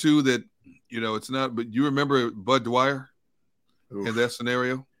another one too that it's not. But you remember Bud Dwyer in that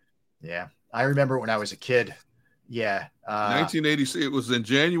scenario? Yeah, I remember when I was a kid. Yeah, 1986. It was in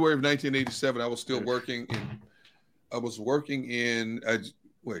January of 1987. I was still working in. I was working in. I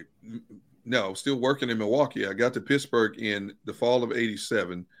was still working in Milwaukee. I got to Pittsburgh in the fall of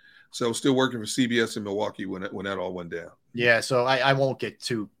 '87. So I was still working for CBS in Milwaukee when that all went down. Yeah, so I won't get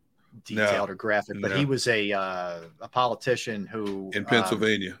too detailed or graphic, but he was a politician who in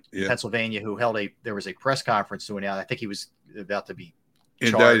Pennsylvania, who there was a press conference to announce. I think he was about to be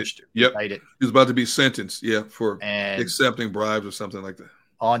indicted. Indicted. He was about to be sentenced. For accepting bribes or something like that.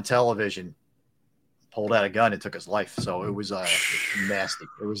 On television, pulled out a gun and took his life. So it was nasty.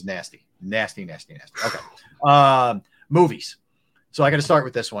 It was nasty. Okay, movies. So I got to start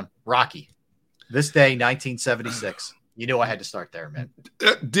with this one, Rocky. This day, 1976. You knew I had to start there, man.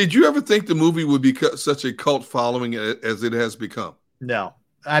 Did you ever think the movie would be such a cult following as it has become? No,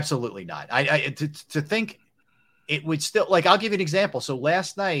 absolutely not. To think it would still, like, I'll give you an example. So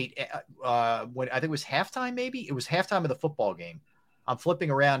last night, when I think it was halftime, maybe it was halftime of the football game. I'm flipping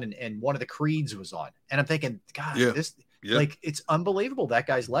around and one of the Creeds was on, and I'm thinking, God, like, it's unbelievable, that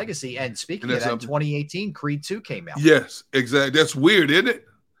guy's legacy. And speaking of that, in 2018, Creed 2 came out. Yes, exactly. That's weird, isn't it?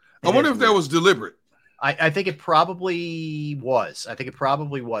 I wonder if that was deliberate. I think it probably was.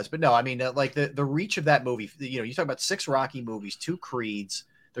 But no, I mean, like the reach of that movie, you talk about 6 Rocky movies, 2 Creeds.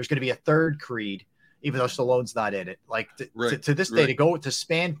 There's going to be a 3rd Creed, even though Stallone's not in it. Like to this day, to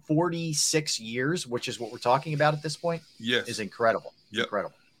span 46 years, which is what we're talking about at this point, is incredible. Yep.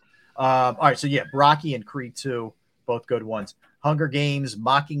 Incredible. All right. So Rocky and Creed 2. Both good ones. Hunger Games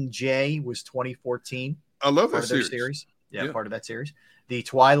Mockingjay was 2014. I love that series. Yeah, part of that series. The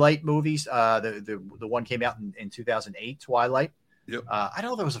Twilight movies, the one came out in 2008, Twilight. Yep. I don't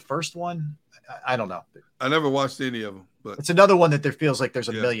know if that was the first one. I don't know. I never watched any of them, but it's another one that there feels like there's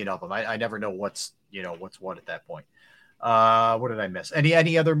a million of them. I never know what's what at that point. What did I miss?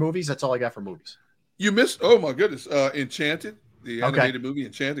 Any other movies? That's all I got for movies. You missed. Oh my goodness, Enchanted, the animated movie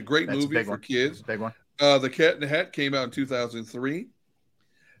Enchanted, great movie for kids. Big one. The Cat in the Hat came out in 2003.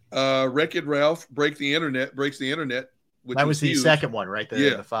 Wreck-It Ralph breaks the internet. That was the second one, right?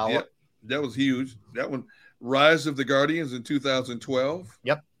 The follow-up. Yep. That was huge. That one. Rise of the Guardians in 2012.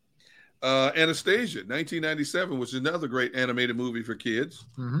 Yep. Anastasia, 1997, which is another great animated movie for kids.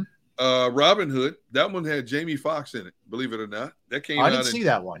 Mm-hmm. Robin Hood. That one had Jamie Foxx in it, believe it or not. That came out. I didn't see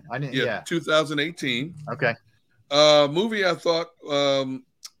that one. I didn't. Yeah. 2018. Okay. Movie I thought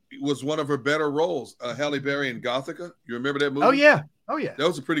was one of her better roles. Halle Berry in Gothica. You remember that movie? Oh yeah. That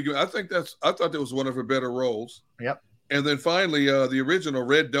was a pretty good. I thought that was one of her better roles. Yep. And then finally, the original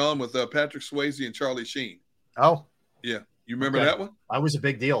Red Dawn with Patrick Swayze and Charlie Sheen. Oh. Yeah. You remember that one? I was a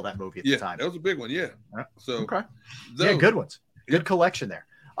big deal, that movie at the time. That was a big one. Yeah. So good ones. Good collection there.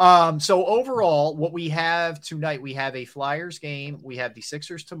 So overall, what we have tonight, we have a Flyers game. We have the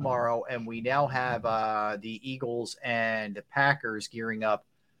Sixers tomorrow, and we now have the Eagles and the Packers gearing up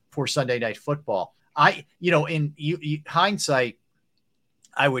for Sunday Night Football. In hindsight,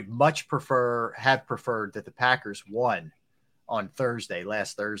 I would much have preferred that the Packers won on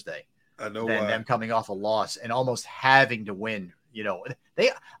last Thursday. I know than why. Them coming off a loss and almost having to win. I don't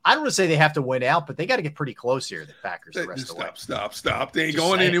want to say they have to win out, but they got to get pretty close here. The Packers the rest of the way. Stop. They ain't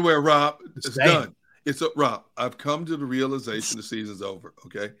going anywhere, Rob. It's done. Rob, I've come to the realization the season's over.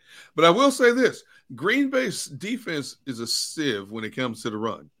 Okay. But I will say this: Green Bay's defense is a sieve when it comes to the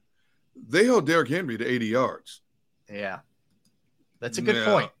run. They held Derrick Henry to 80 yards. Yeah. That's a good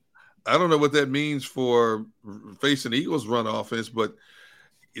point. I don't know what that means for facing Eagles run offense, but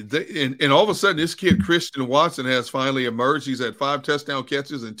and all of a sudden this kid, Christian Watson, has finally emerged. He's had 5 touchdown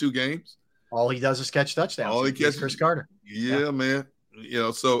catches in 2 games. All he does is catch touchdowns. All he catches Chris Carter. Yeah, man.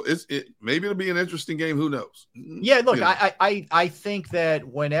 So maybe it'll be an interesting game. Who knows? Yeah, look, I think that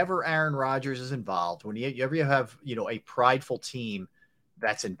whenever Aaron Rodgers is involved, when you have a prideful team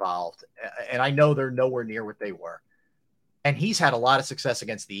that's involved, and I know they're nowhere near what they were, and he's had a lot of success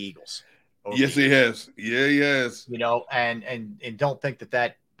against the Eagles. Yes, he has. Yeah, he has. And don't think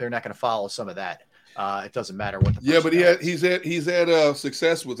that they're not going to follow some of that. It doesn't matter what the but he's had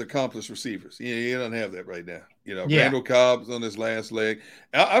success with accomplished receivers. He doesn't have that right now. Randall Cobb's on his last leg.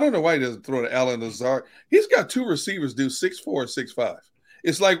 I don't know why he doesn't throw to Allen Lazard. He's got 2 receivers do 6'4" and 6'5".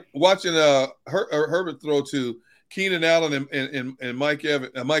 It's like watching Herbert throw to Keenan Allen and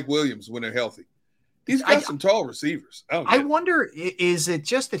Mike Williams when they're healthy. He's got some tall receivers. I wonder, is it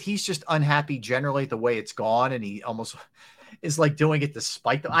just that he's just unhappy generally the way it's gone, and he almost is like doing it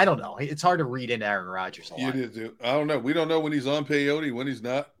despite them? I don't know. It's hard to read in Aaron Rodgers a lot. It is, dude. I don't know. We don't know when he's on peyote, when he's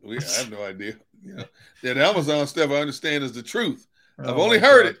not. I have no idea. You know, that Amazon stuff I understand is the truth. I've only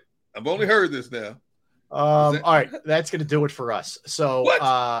heard it. I've only heard this now. All right, that's going to do it for us. So what?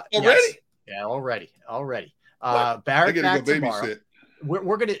 Already? Yes. Yeah, already. Barrett back go tomorrow. Babysit.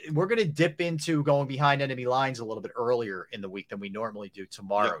 We're gonna dip into going behind enemy lines a little bit earlier in the week than we normally do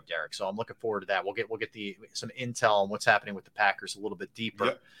tomorrow, Derrick. So I'm looking forward to that. We'll get some intel on what's happening with the Packers a little bit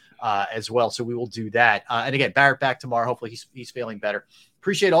deeper as well. So we will do that. And again, Barrett back tomorrow. Hopefully he's feeling better.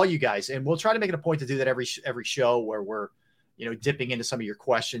 Appreciate all you guys, and we'll try to make it a point to do that every show where we're dipping into some of your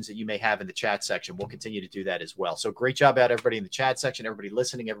questions that you may have in the chat section. We'll continue to do that as well. So great job out everybody in the chat section, everybody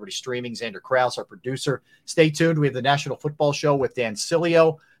listening, everybody streaming. Xander Krause, our producer. Stay tuned. We have the National Football Show with Dan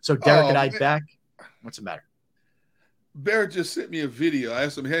Cilio. So Derrick and I back. What's the matter? Barrett just sent me a video. I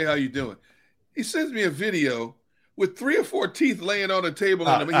asked him, hey, how you doing? He sends me a video with 3 or 4 teeth laying on the table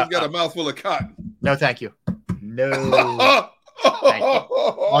on him. He's got a mouthful of cotton. No, thank you. No. Thank you.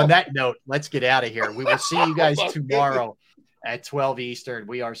 On that note, let's get out of here. We will see you guys tomorrow at 12 Eastern.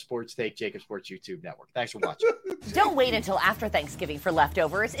 We are Sports Take, Jacob Sports YouTube Network. Thanks for watching. Don't wait until after Thanksgiving for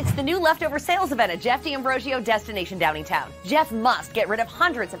leftovers. It's the new leftover sales event at Jeff D'Ambrosio Destination Downingtown. Jeff must get rid of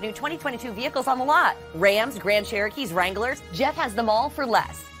hundreds of new 2022 vehicles on the lot. Rams, Grand Cherokees, Wranglers. Jeff has them all for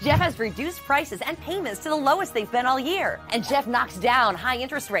less. Jeff has reduced prices and payments to the lowest they've been all year. And Jeff knocks down high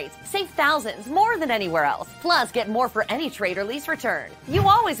interest rates. Save thousands, more than anywhere else. Plus, get more for any trade or lease return. You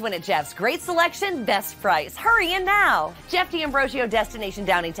always win at Jeff's. Great selection, best price. Hurry in now. Jeff D'Ambrosio Destination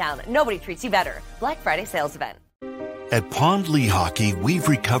Downingtown. Nobody treats you better. Black Friday sales event. At Pond Lehocky, we've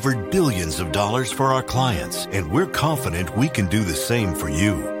recovered billions of dollars for our clients, and we're confident we can do the same for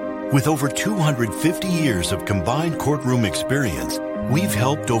you. With over 250 years of combined courtroom experience, we've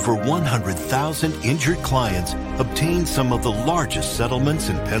helped over 100,000 injured clients obtain some of the largest settlements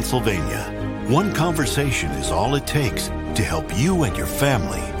in Pennsylvania. One conversation is all it takes to help you and your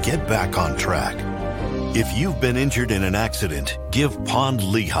family get back on track. If you've been injured in an accident, give Pond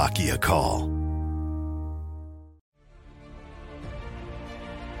Lehocky a call.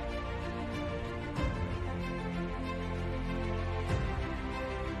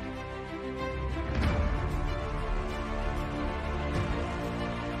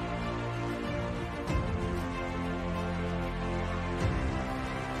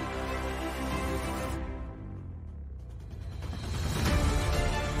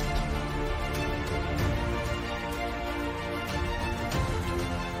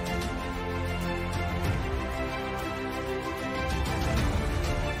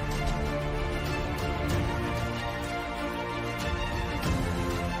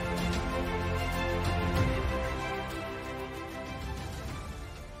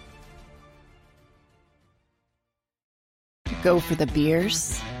 Go for the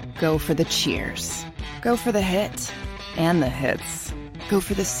beers, go for the cheers, go for the hit and the hits, go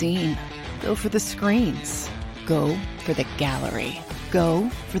for the scene, go for the screens, go for the gallery, go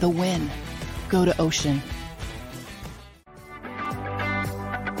for the win, go to Ocean.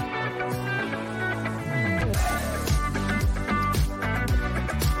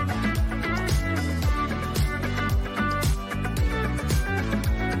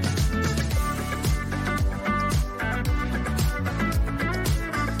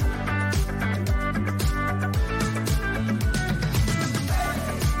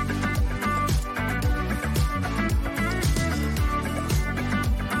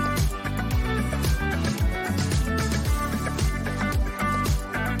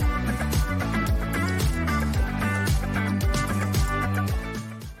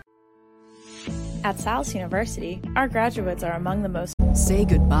 At Sal's University, our graduates are among the most. Say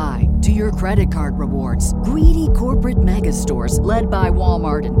goodbye to your credit card rewards. Greedy corporate mega stores, led by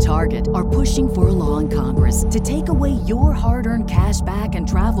Walmart and Target, are pushing for a law in Congress to take away your hard-earned cash back and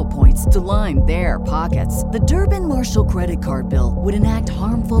travel points to line their pockets. The Durbin-Marshall credit card bill would enact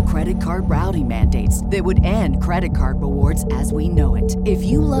harmful credit card routing mandates that would end credit card rewards as we know it. If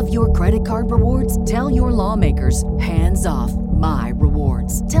you love your credit card rewards, tell your lawmakers, hands off my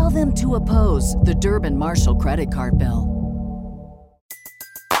rewards. Tell them to oppose the Durbin-Marshall credit card bill.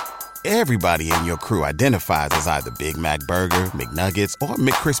 Everybody in your crew identifies as either Big Mac Burger, McNuggets, or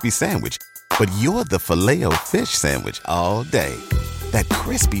McCrispy Sandwich. But you're the Filet-O-Fish Sandwich all day. That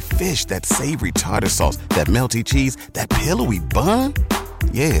crispy fish, that savory tartar sauce, that melty cheese, that pillowy bun.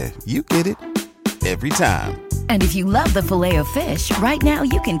 Yeah, you get it. Every time. And if you love the Filet-O-Fish, right now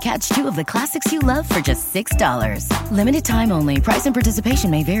you can catch 2 of the classics you love for just $6. Limited time only. Price and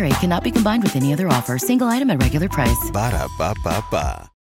participation may vary. Cannot be combined with any other offer. Single item at regular price. Ba-da-ba-ba-ba.